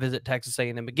just not visit Texas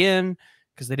A&M again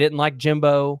because they didn't like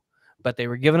Jimbo, but they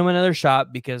were giving them another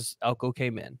shot because Elko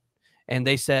came in, and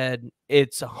they said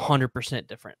it's 100%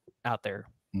 different out there.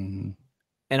 Mm-hmm.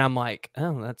 And I'm like,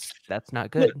 oh, that's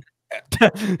not good.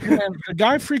 The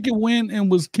guy freaking went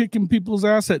and was kicking people's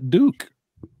ass at Duke.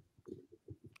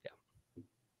 Yeah,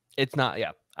 it's not.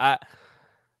 Yeah, I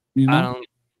don't.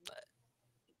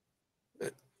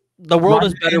 The world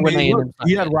is better when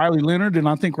he had Riley Leonard, and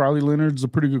I think Riley Leonard's a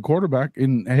pretty good quarterback.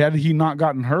 And had he not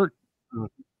gotten hurt,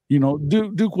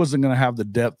 Duke wasn't going to have the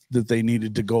depth that they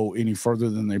needed to go any further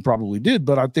than they probably did.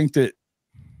 But I think that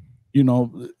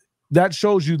that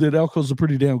shows you that Elko's a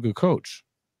pretty damn good coach.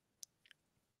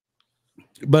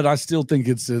 But I still think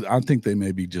I think they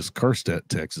may be just cursed at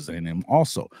Texas A&M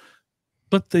also.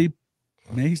 But they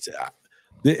may say,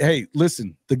 hey,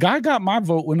 listen, the guy got my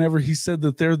vote whenever he said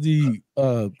that they're the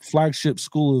flagship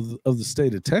school of the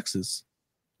state of Texas,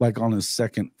 like on his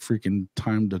second freaking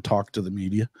time to talk to the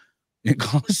media in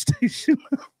College Station.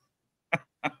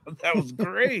 That was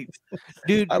great.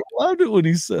 Dude. I loved it when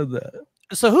he said that.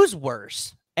 So who's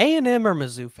worse, A&M or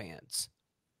Mizzou fans?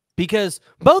 Because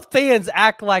both fans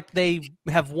act like they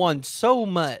have won so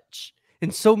much in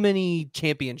so many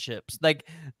championships. Like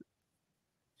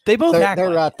they both they're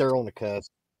right there on the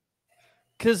cusp.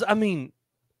 Because I mean,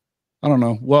 I don't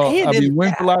know. Well, I mean,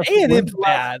 when's the last A&M's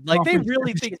bad? Like they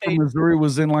really think Missouri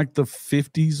was in like the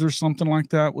 50s or something like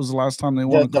that. Was the last time they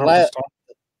won?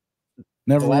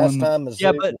 Never won. Time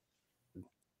Missouri, yeah, but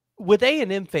with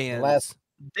A&M fans,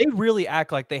 They really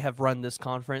act like they have run this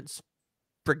conference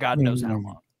for God knows how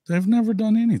long. They've never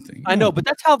done anything. I know, but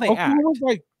that's how they Oklahoma's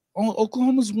act.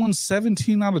 Oklahoma's won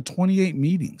 17 out of 28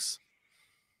 meetings.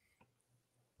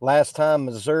 Last time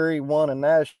Missouri won a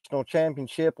national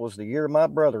championship was the year my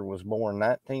brother was born,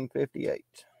 1958.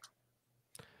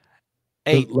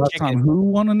 Hey, last time who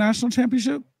won a national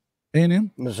championship?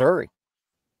 A&M? Missouri.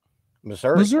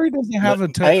 Missouri doesn't have a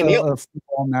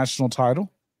football national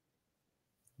title.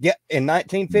 Yeah, in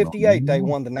 1958 they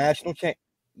won the national champ.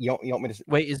 You want me to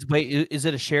wait? Is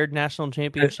it a shared national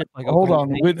championship? Like, hold on,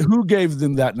 who gave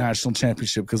them that national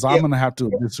championship? Because I'm going to have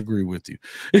to disagree with you.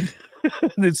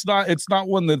 It's not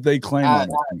one that they claim.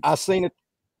 I seen it.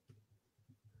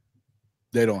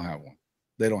 They don't have one.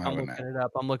 They don't have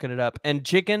I'm looking it up. And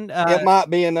chicken. It might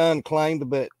be an unclaimed,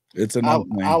 but it's an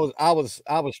unclaimed. I was.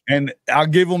 And I'll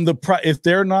give them if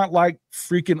they're not like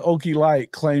freaking Okie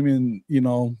Light claiming,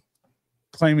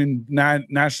 claiming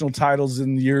national titles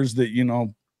in the years that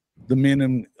the men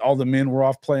and all the men were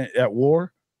off playing at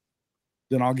war,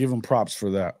 then I'll give them props for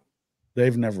that.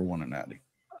 They've never won a natty.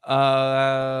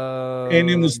 And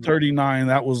it was 39.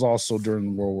 That was also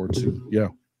during World War II. Yeah.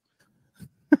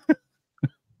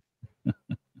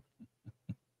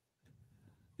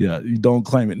 Yeah, you don't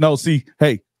claim it. No, see,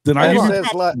 hey, then I give you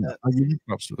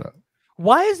props for that.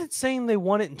 Why is it saying they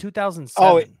won it in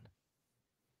 2007?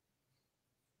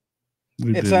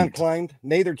 It's unclaimed.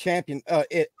 Neither champion.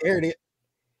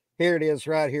 Here it is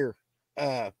right here.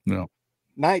 No.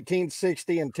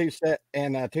 1960 and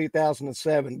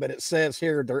 2007, but it says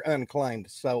here they're unclaimed.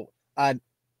 So I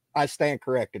stand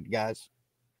corrected, guys.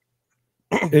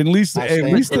 At least they're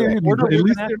not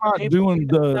doing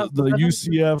the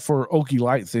UCF or Okie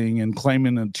Light thing and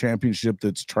claiming a championship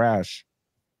that's trash.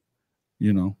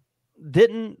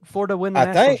 Didn't Florida win the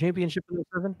national championship in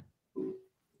 07?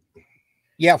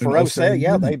 Yeah, for 07,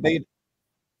 yeah, they beat.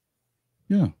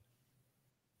 Yeah.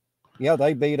 Yeah,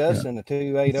 they beat us in the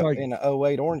 2-8 in the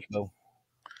 08 Orange Bowl.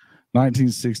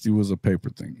 1960 was a paper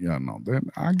thing. Yeah, no,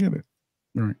 I get it.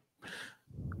 All right.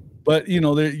 But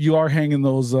you are hanging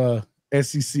those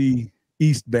SEC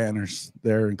East banners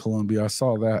there in Columbia. I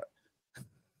saw that.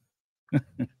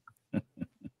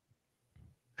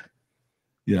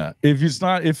 Yeah, if it's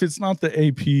not the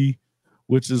AP,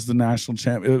 which is the national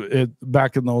champ,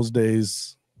 back in those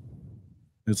days,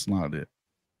 it's not it.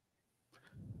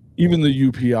 Even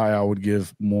the UPI, I would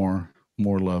give more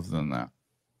love than that.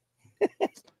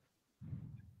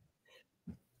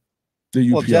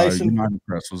 The UPI, Jason, United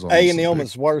Press was A&M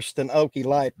is worse than Okie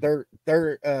Light. Their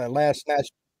last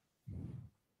national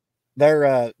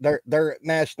their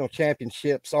national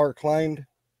championships are claimed,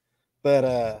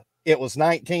 but it was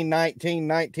 1919,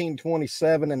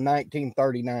 1927, and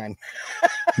 1939.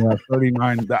 Yeah,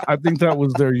 39. I think that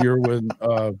was their year when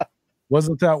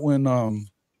wasn't that when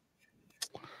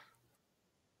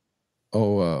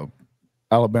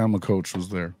Alabama coach was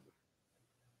there.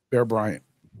 Bear Bryant.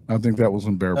 I think that was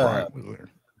when Bear Bryant was there.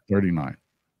 39.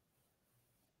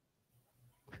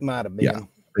 Might have been. Yeah,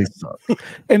 they suck.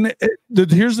 And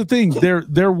here's the thing: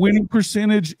 their winning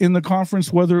percentage in the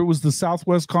conference, whether it was the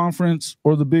Southwest Conference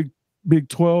or the Big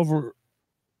 12 or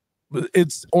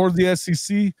the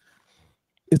SEC,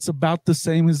 it's about the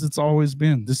same as it's always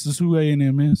been. This is who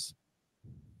A&M is.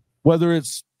 Whether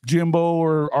it's Jimbo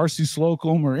or RC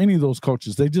Slocum or any of those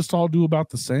coaches, they just all do about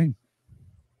the same.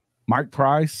 Mike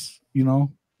Price,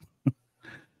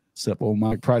 except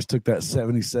Mike Price took that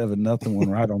 77-0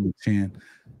 one right on the chin.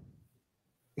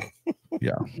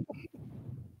 Yeah.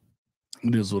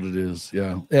 It is what it is.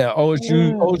 Yeah. Yeah.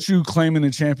 OSU claiming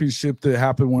a championship that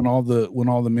happened when all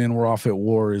the men were off at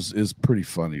war is pretty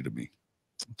funny to me.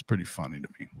 It's pretty funny to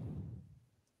me.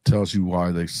 Tells you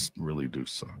why they really do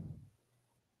suck.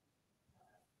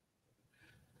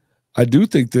 I do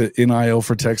think that NIL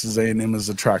for Texas A&M is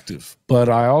attractive, but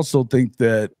I also think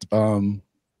that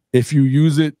if you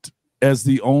use it as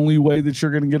the only way that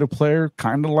you're going to get a player,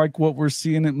 kind of like what we're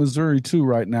seeing at Missouri too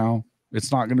right now,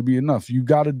 it's not going to be enough. You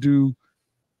have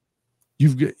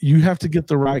to get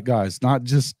the right guys, not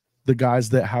just the guys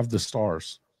that have the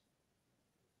stars.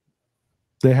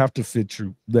 They have to fit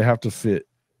you. They have to fit.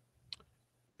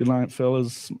 Good night,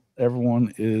 fellas.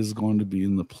 Everyone is going to be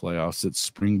in the playoffs. It's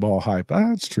spring ball hype.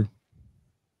 That's true.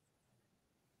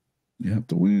 You have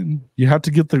to win. You have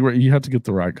to get the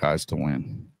right guys to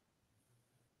win.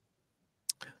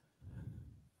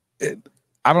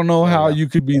 I don't know how you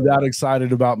could be that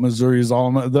excited about Missouri. Is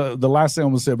all the last thing I'm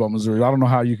gonna say about Missouri. I don't know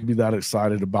how you could be that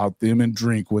excited about them and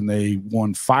Drink when they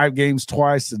won 5 games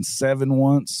twice and 7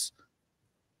 once.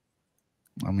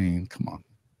 I mean, come on.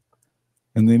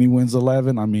 And then he wins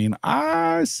 11. I mean,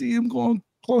 I see him going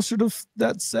closer to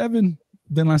that 7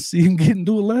 then I see him getting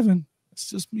to 11. It's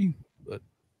just me. But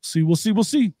we'll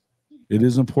see. It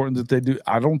is important that they do.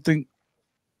 I don't think.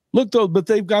 Look though, but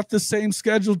they've got the same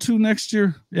schedule too next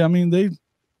year. Yeah, I mean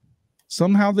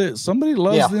somebody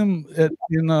loves them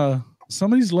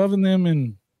somebody's loving them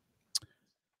in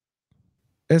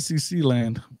SEC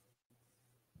land.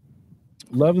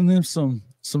 Loving them some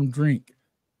drink.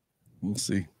 We'll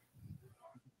see.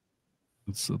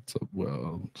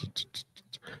 Well,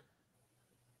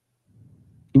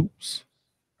 oops.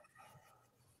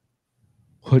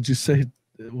 What'd you say?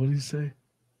 What did he say?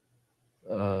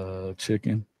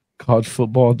 Chicken. College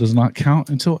football does not count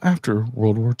until after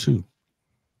World War II.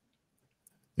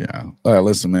 Yeah.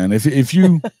 Listen, man. If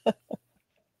you,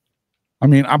 I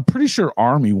mean, I'm pretty sure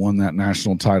Army won that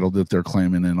national title that they're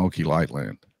claiming in Okie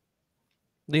Lightland.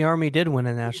 The Army did win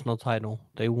a national title.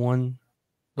 They won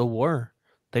the war.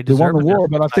 They won the war,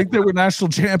 but I think they were national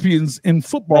champions in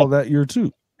football that year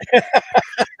too.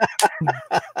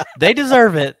 They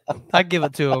deserve it. I give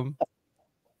it to them.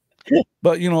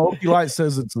 But Okie Light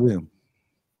says it's them.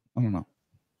 I don't know.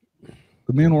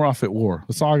 The men were off at war.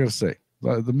 That's all I got to say.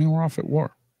 The men were off at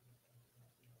war.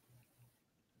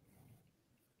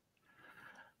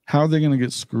 How are they going to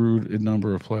get screwed in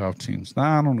number of playoff teams?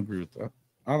 Nah, I don't agree with that.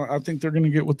 I think they're going to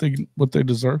get what they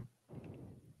deserve.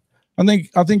 I think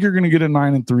you're going to get a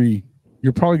 9-3.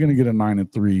 You're probably going to get a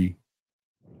 9-3.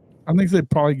 I think they'd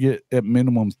probably get at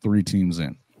minimum 3 teams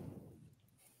in.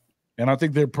 And I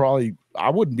think they're probably, I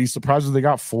wouldn't be surprised if they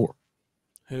got 4.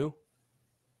 Who?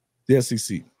 The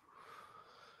SEC.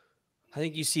 I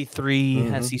think you see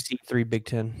 3 SEC, 3 Big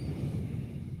Ten.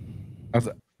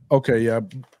 Okay, yeah.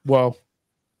 Well,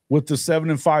 with the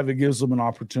 7-5, it gives them an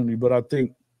opportunity, but I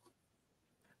think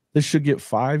they should get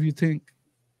 5, you think?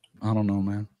 I don't know,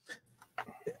 man.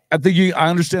 I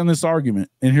understand this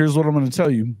argument, and here's what I'm going to tell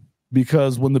you.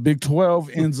 Because when the Big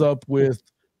 12 ends up with,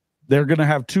 they're going to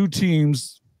have 2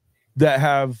 teams that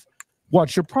have,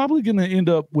 you're probably going to end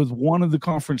up with one of the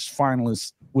conference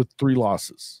finalists with 3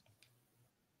 losses.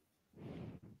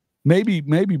 Maybe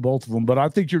both of them, but I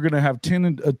think you're going to have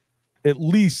 10 at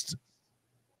least.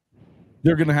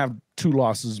 They're going to have 2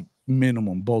 losses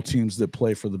minimum, both teams that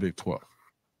play for the Big 12.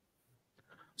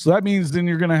 So that means then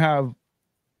you're going to have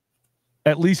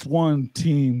at least one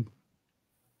team.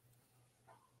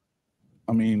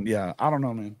 I mean, yeah, I don't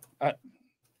know, man.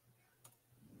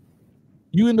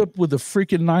 You end up with a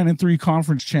freaking 9-3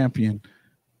 conference champion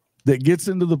that gets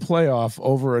into the playoff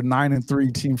over a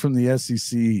 9-3 team from the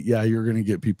SEC. Yeah, you're going to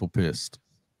get people pissed.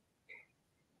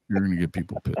 Ryman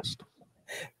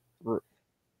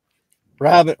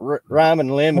Lemon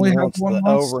wants the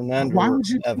over and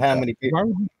under of how many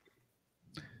people.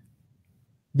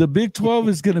 The Big 12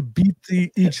 is going to beat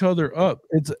each other up.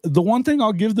 It's the one thing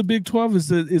I'll give the Big 12 is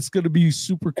that it's going to be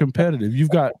super competitive. You've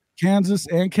got Kansas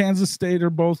and Kansas State are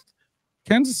both.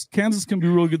 Kansas can be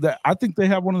really good. I think they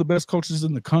have one of the best coaches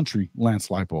in the country, Lance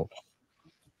Leipold.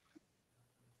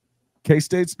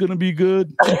 K-State's going to be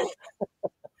good.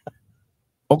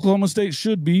 Oklahoma State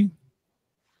should be.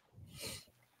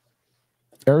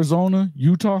 Arizona,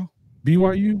 Utah,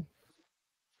 BYU.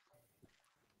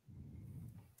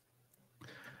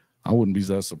 I wouldn't be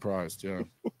that surprised. Yeah.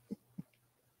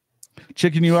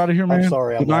 Chicken, you out of here, man? I'm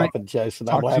sorry, I'm laughing, Jason.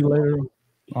 Talk to you later.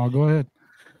 Oh, go ahead.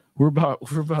 We're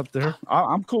about there.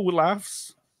 I'm cool with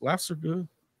laughs. Laughs are good.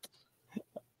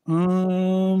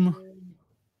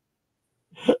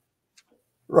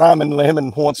 Ryman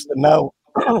Lemon wants to know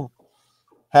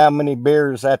how many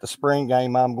beers at the spring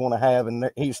game I'm going to have, and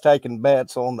he's taking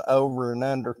bets on the over and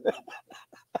under.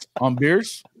 On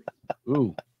beers?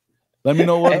 Ooh. Let me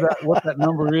know what that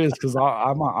number is, because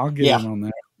I'll get in on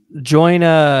that.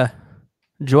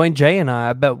 Join Jay and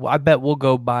I bet we'll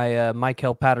go by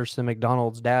Michael Patterson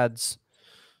McDonald's dad's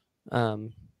bar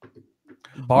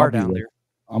down there.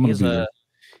 I'm gonna be there.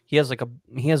 He has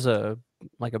a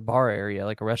bar area,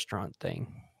 like a restaurant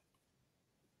thing.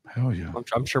 Hell yeah!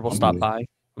 I'm sure we'll stop by.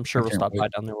 I'm sure we'll stop by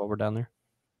down there while we're down there.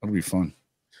 That'll be fun.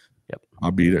 Yep,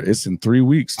 I'll be there. It's in 3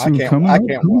 weeks too. I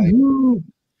can't wait.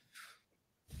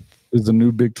 Is the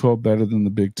new Big 12 better than the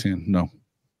Big 10? No.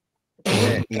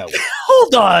 No.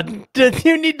 Hold on.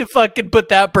 You need to fucking put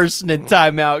that person in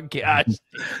timeout. Gosh.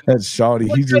 That's shoddy.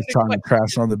 He's just trying to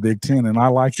crash on the Big 10, and I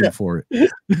like him for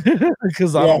it.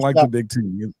 Because I don't like the Big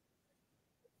 10.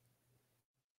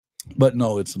 But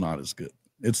no, it's not as good.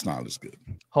 It's not as good.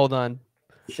 Hold on.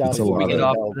 Before we get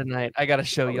off for the night, I got to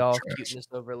show y'all cuteness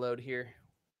overload here.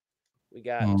 We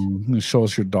got. Show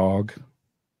us your dog.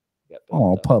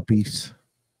 Oh, puppies.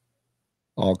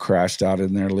 All crashed out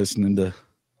in there listening to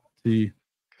the.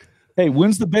 Hey,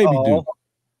 when's the baby due?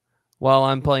 Well,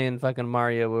 I'm playing fucking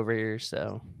Mario over here,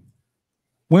 so.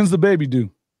 When's the baby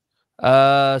due?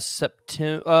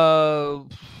 September.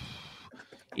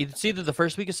 It's either the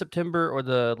first week of September or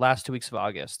the last 2 weeks of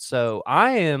August. So I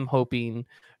am hoping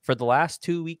for the last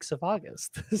 2 weeks of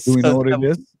August. Do we know what it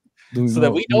is?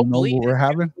 That we don't know bleed what we're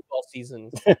having? Football season.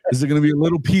 Is it going to be a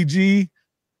little PG?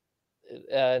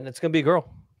 And it's going to be a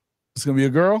girl. It's going to be a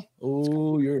girl?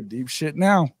 Oh, you're a deep shit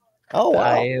now. Oh, wow.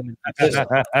 I am.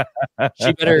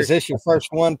 She better. Is this your first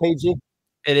one, PG?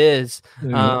 It is.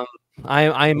 Yeah.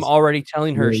 I'm already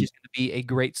telling her Great. she's going to be a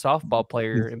great softball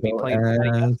player and be It's playing.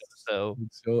 ass. So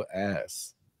It's your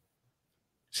ass.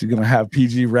 She's going to have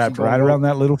PG wrapped right around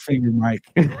that little finger, Mike.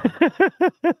 Yep.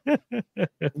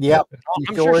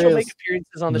 I'm sure she'll make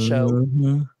appearances on the show.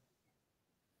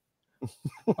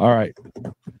 All right.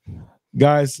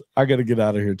 Guys, I got to get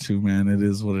out of here too, man. It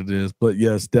is what it is. But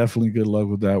yes, definitely good luck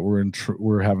with that.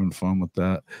 We're having fun with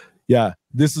that. Yeah,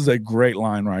 this is a great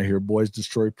line right here. Boys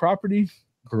destroy property,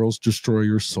 girls destroy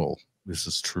your soul. This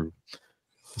is true.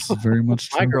 This is very much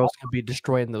true. My girls could be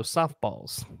destroying those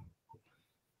softballs.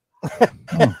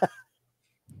 Oh.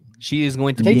 She is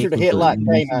going to Teach be her to hit like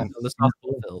K9 on the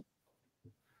softball field.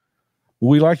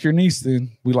 We like your niece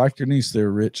then. We like your niece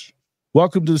there, Rich.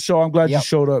 Welcome to the show. I'm glad you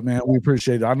showed up, man. We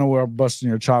appreciate it. I know we're busting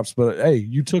your chops, but hey,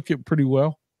 you took it pretty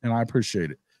well, and I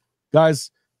appreciate it.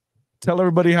 Guys, tell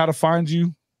everybody how to find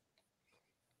you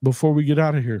before we get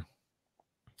out of here.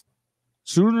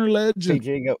 Sooner Legend.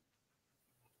 PG, go.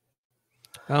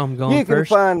 Oh, I'm going first.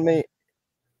 You can find me.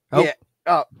 Oh.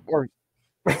 Yeah. Or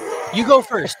you go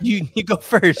first. You go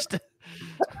first.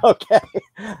 Okay.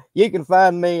 You can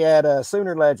find me at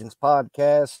Sooner Legends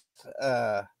podcast.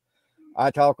 I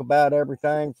talk about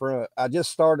everything from, I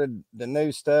just started the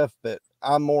new stuff, but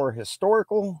I'm more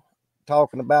historical,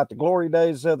 talking about the glory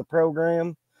days of the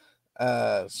program,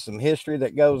 some history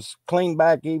that goes clean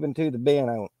back even to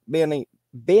the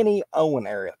Benny Owen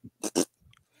era.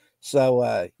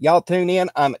 So y'all tune in.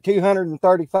 I'm at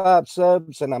 235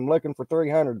 subs, and I'm looking for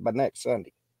 300 by next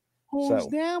Sunday. Who's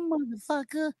down,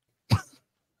 motherfucker?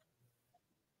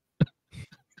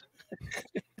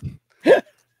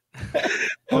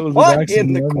 What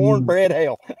in the cornbread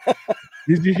hell?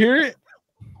 Did you hear it?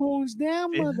 Who's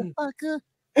down, motherfucker?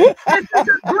 I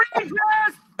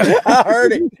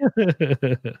heard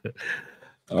it.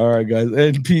 All right, guys.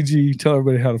 And PG, tell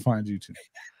everybody how to find you too.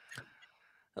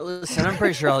 Listen, I'm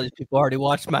pretty sure all these people already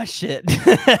watched my shit.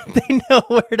 They know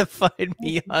where to find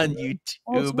me on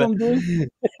YouTube.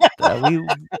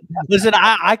 Listen,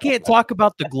 I can't talk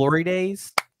about the glory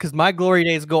days because my glory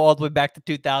days go all the way back to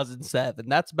 2007.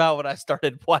 That's about when I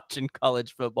started watching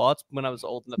college football. That's when I was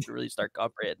old enough to really start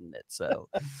comprehending it. So,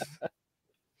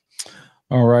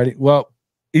 all righty. Well,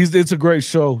 it's a great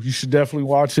show. You should definitely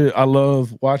watch it. I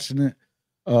love watching it.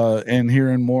 And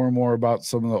hearing more and more about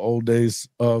some of the old days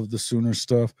of the Sooner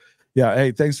stuff. Yeah,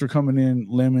 hey, thanks for coming in,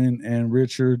 Lemon and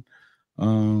Richard.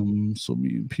 So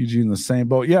me and PG in the same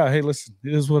boat. Yeah, hey, listen,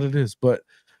 it is what it is. But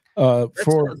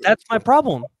that's my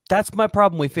problem. That's my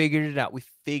problem. We figured it out. We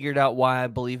figured out why I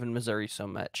believe in Missouri so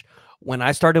much. When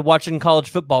I started watching college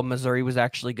football, Missouri was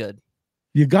actually good.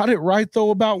 You got it right,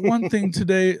 though, about one thing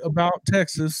today about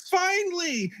Texas.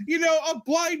 Finally, a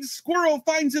blind squirrel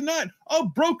finds a nut. A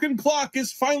broken clock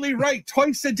is finally right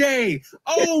twice a day.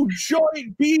 Oh,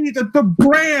 joy be that the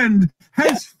brand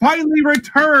has finally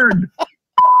returned.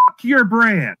 Fuck your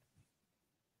brand.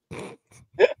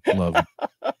 Love it.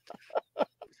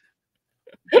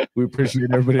 We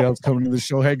appreciate everybody else coming to the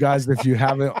show. Hey, guys, if you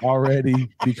haven't already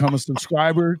become a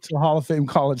subscriber to Hall of Fame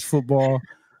College Football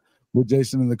with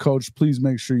Jason and the coach, please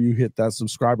make sure you hit that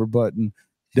subscriber button.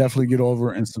 Definitely get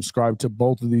over and subscribe to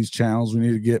both of these channels. We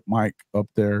need to get Mike up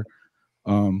there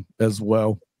as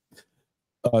well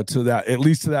to that, at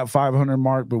least to that 500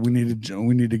 mark, but we need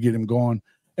to get him going.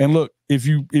 And look, if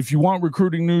you want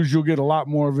recruiting news, you'll get a lot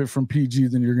more of it from PG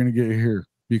than you're going to get here,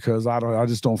 because I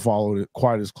just don't follow it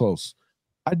quite as close.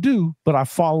 I do, but I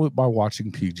follow it by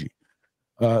watching PG.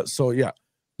 So yeah.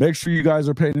 Make sure you guys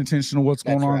are paying attention to what's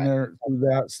going on there,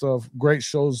 that stuff. Great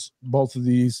shows, both of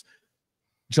these.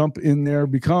 Jump in there,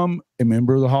 become a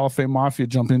member of the Hall of Fame Mafia.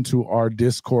 Jump into our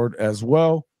Discord as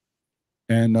well.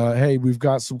 And hey, we've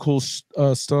got some cool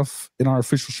stuff in our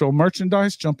official show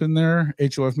merchandise. Jump in there,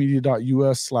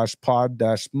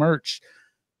 hofmedia.us/pod-merch.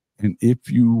 And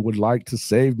if you would like to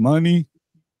save money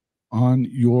on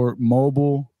your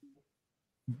mobile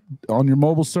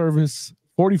service,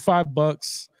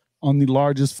 $45 on the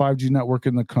largest 5G network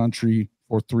in the country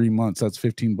for 3 months. That's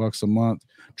 $15 a month.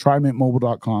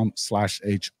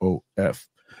 TryMintMobile.com/HOF.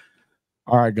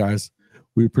 All right, guys.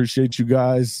 We appreciate you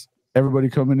guys. Everybody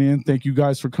coming in. Thank you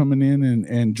guys for coming in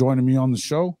and joining me on the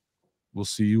show. We'll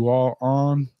see you all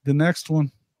on the next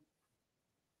one.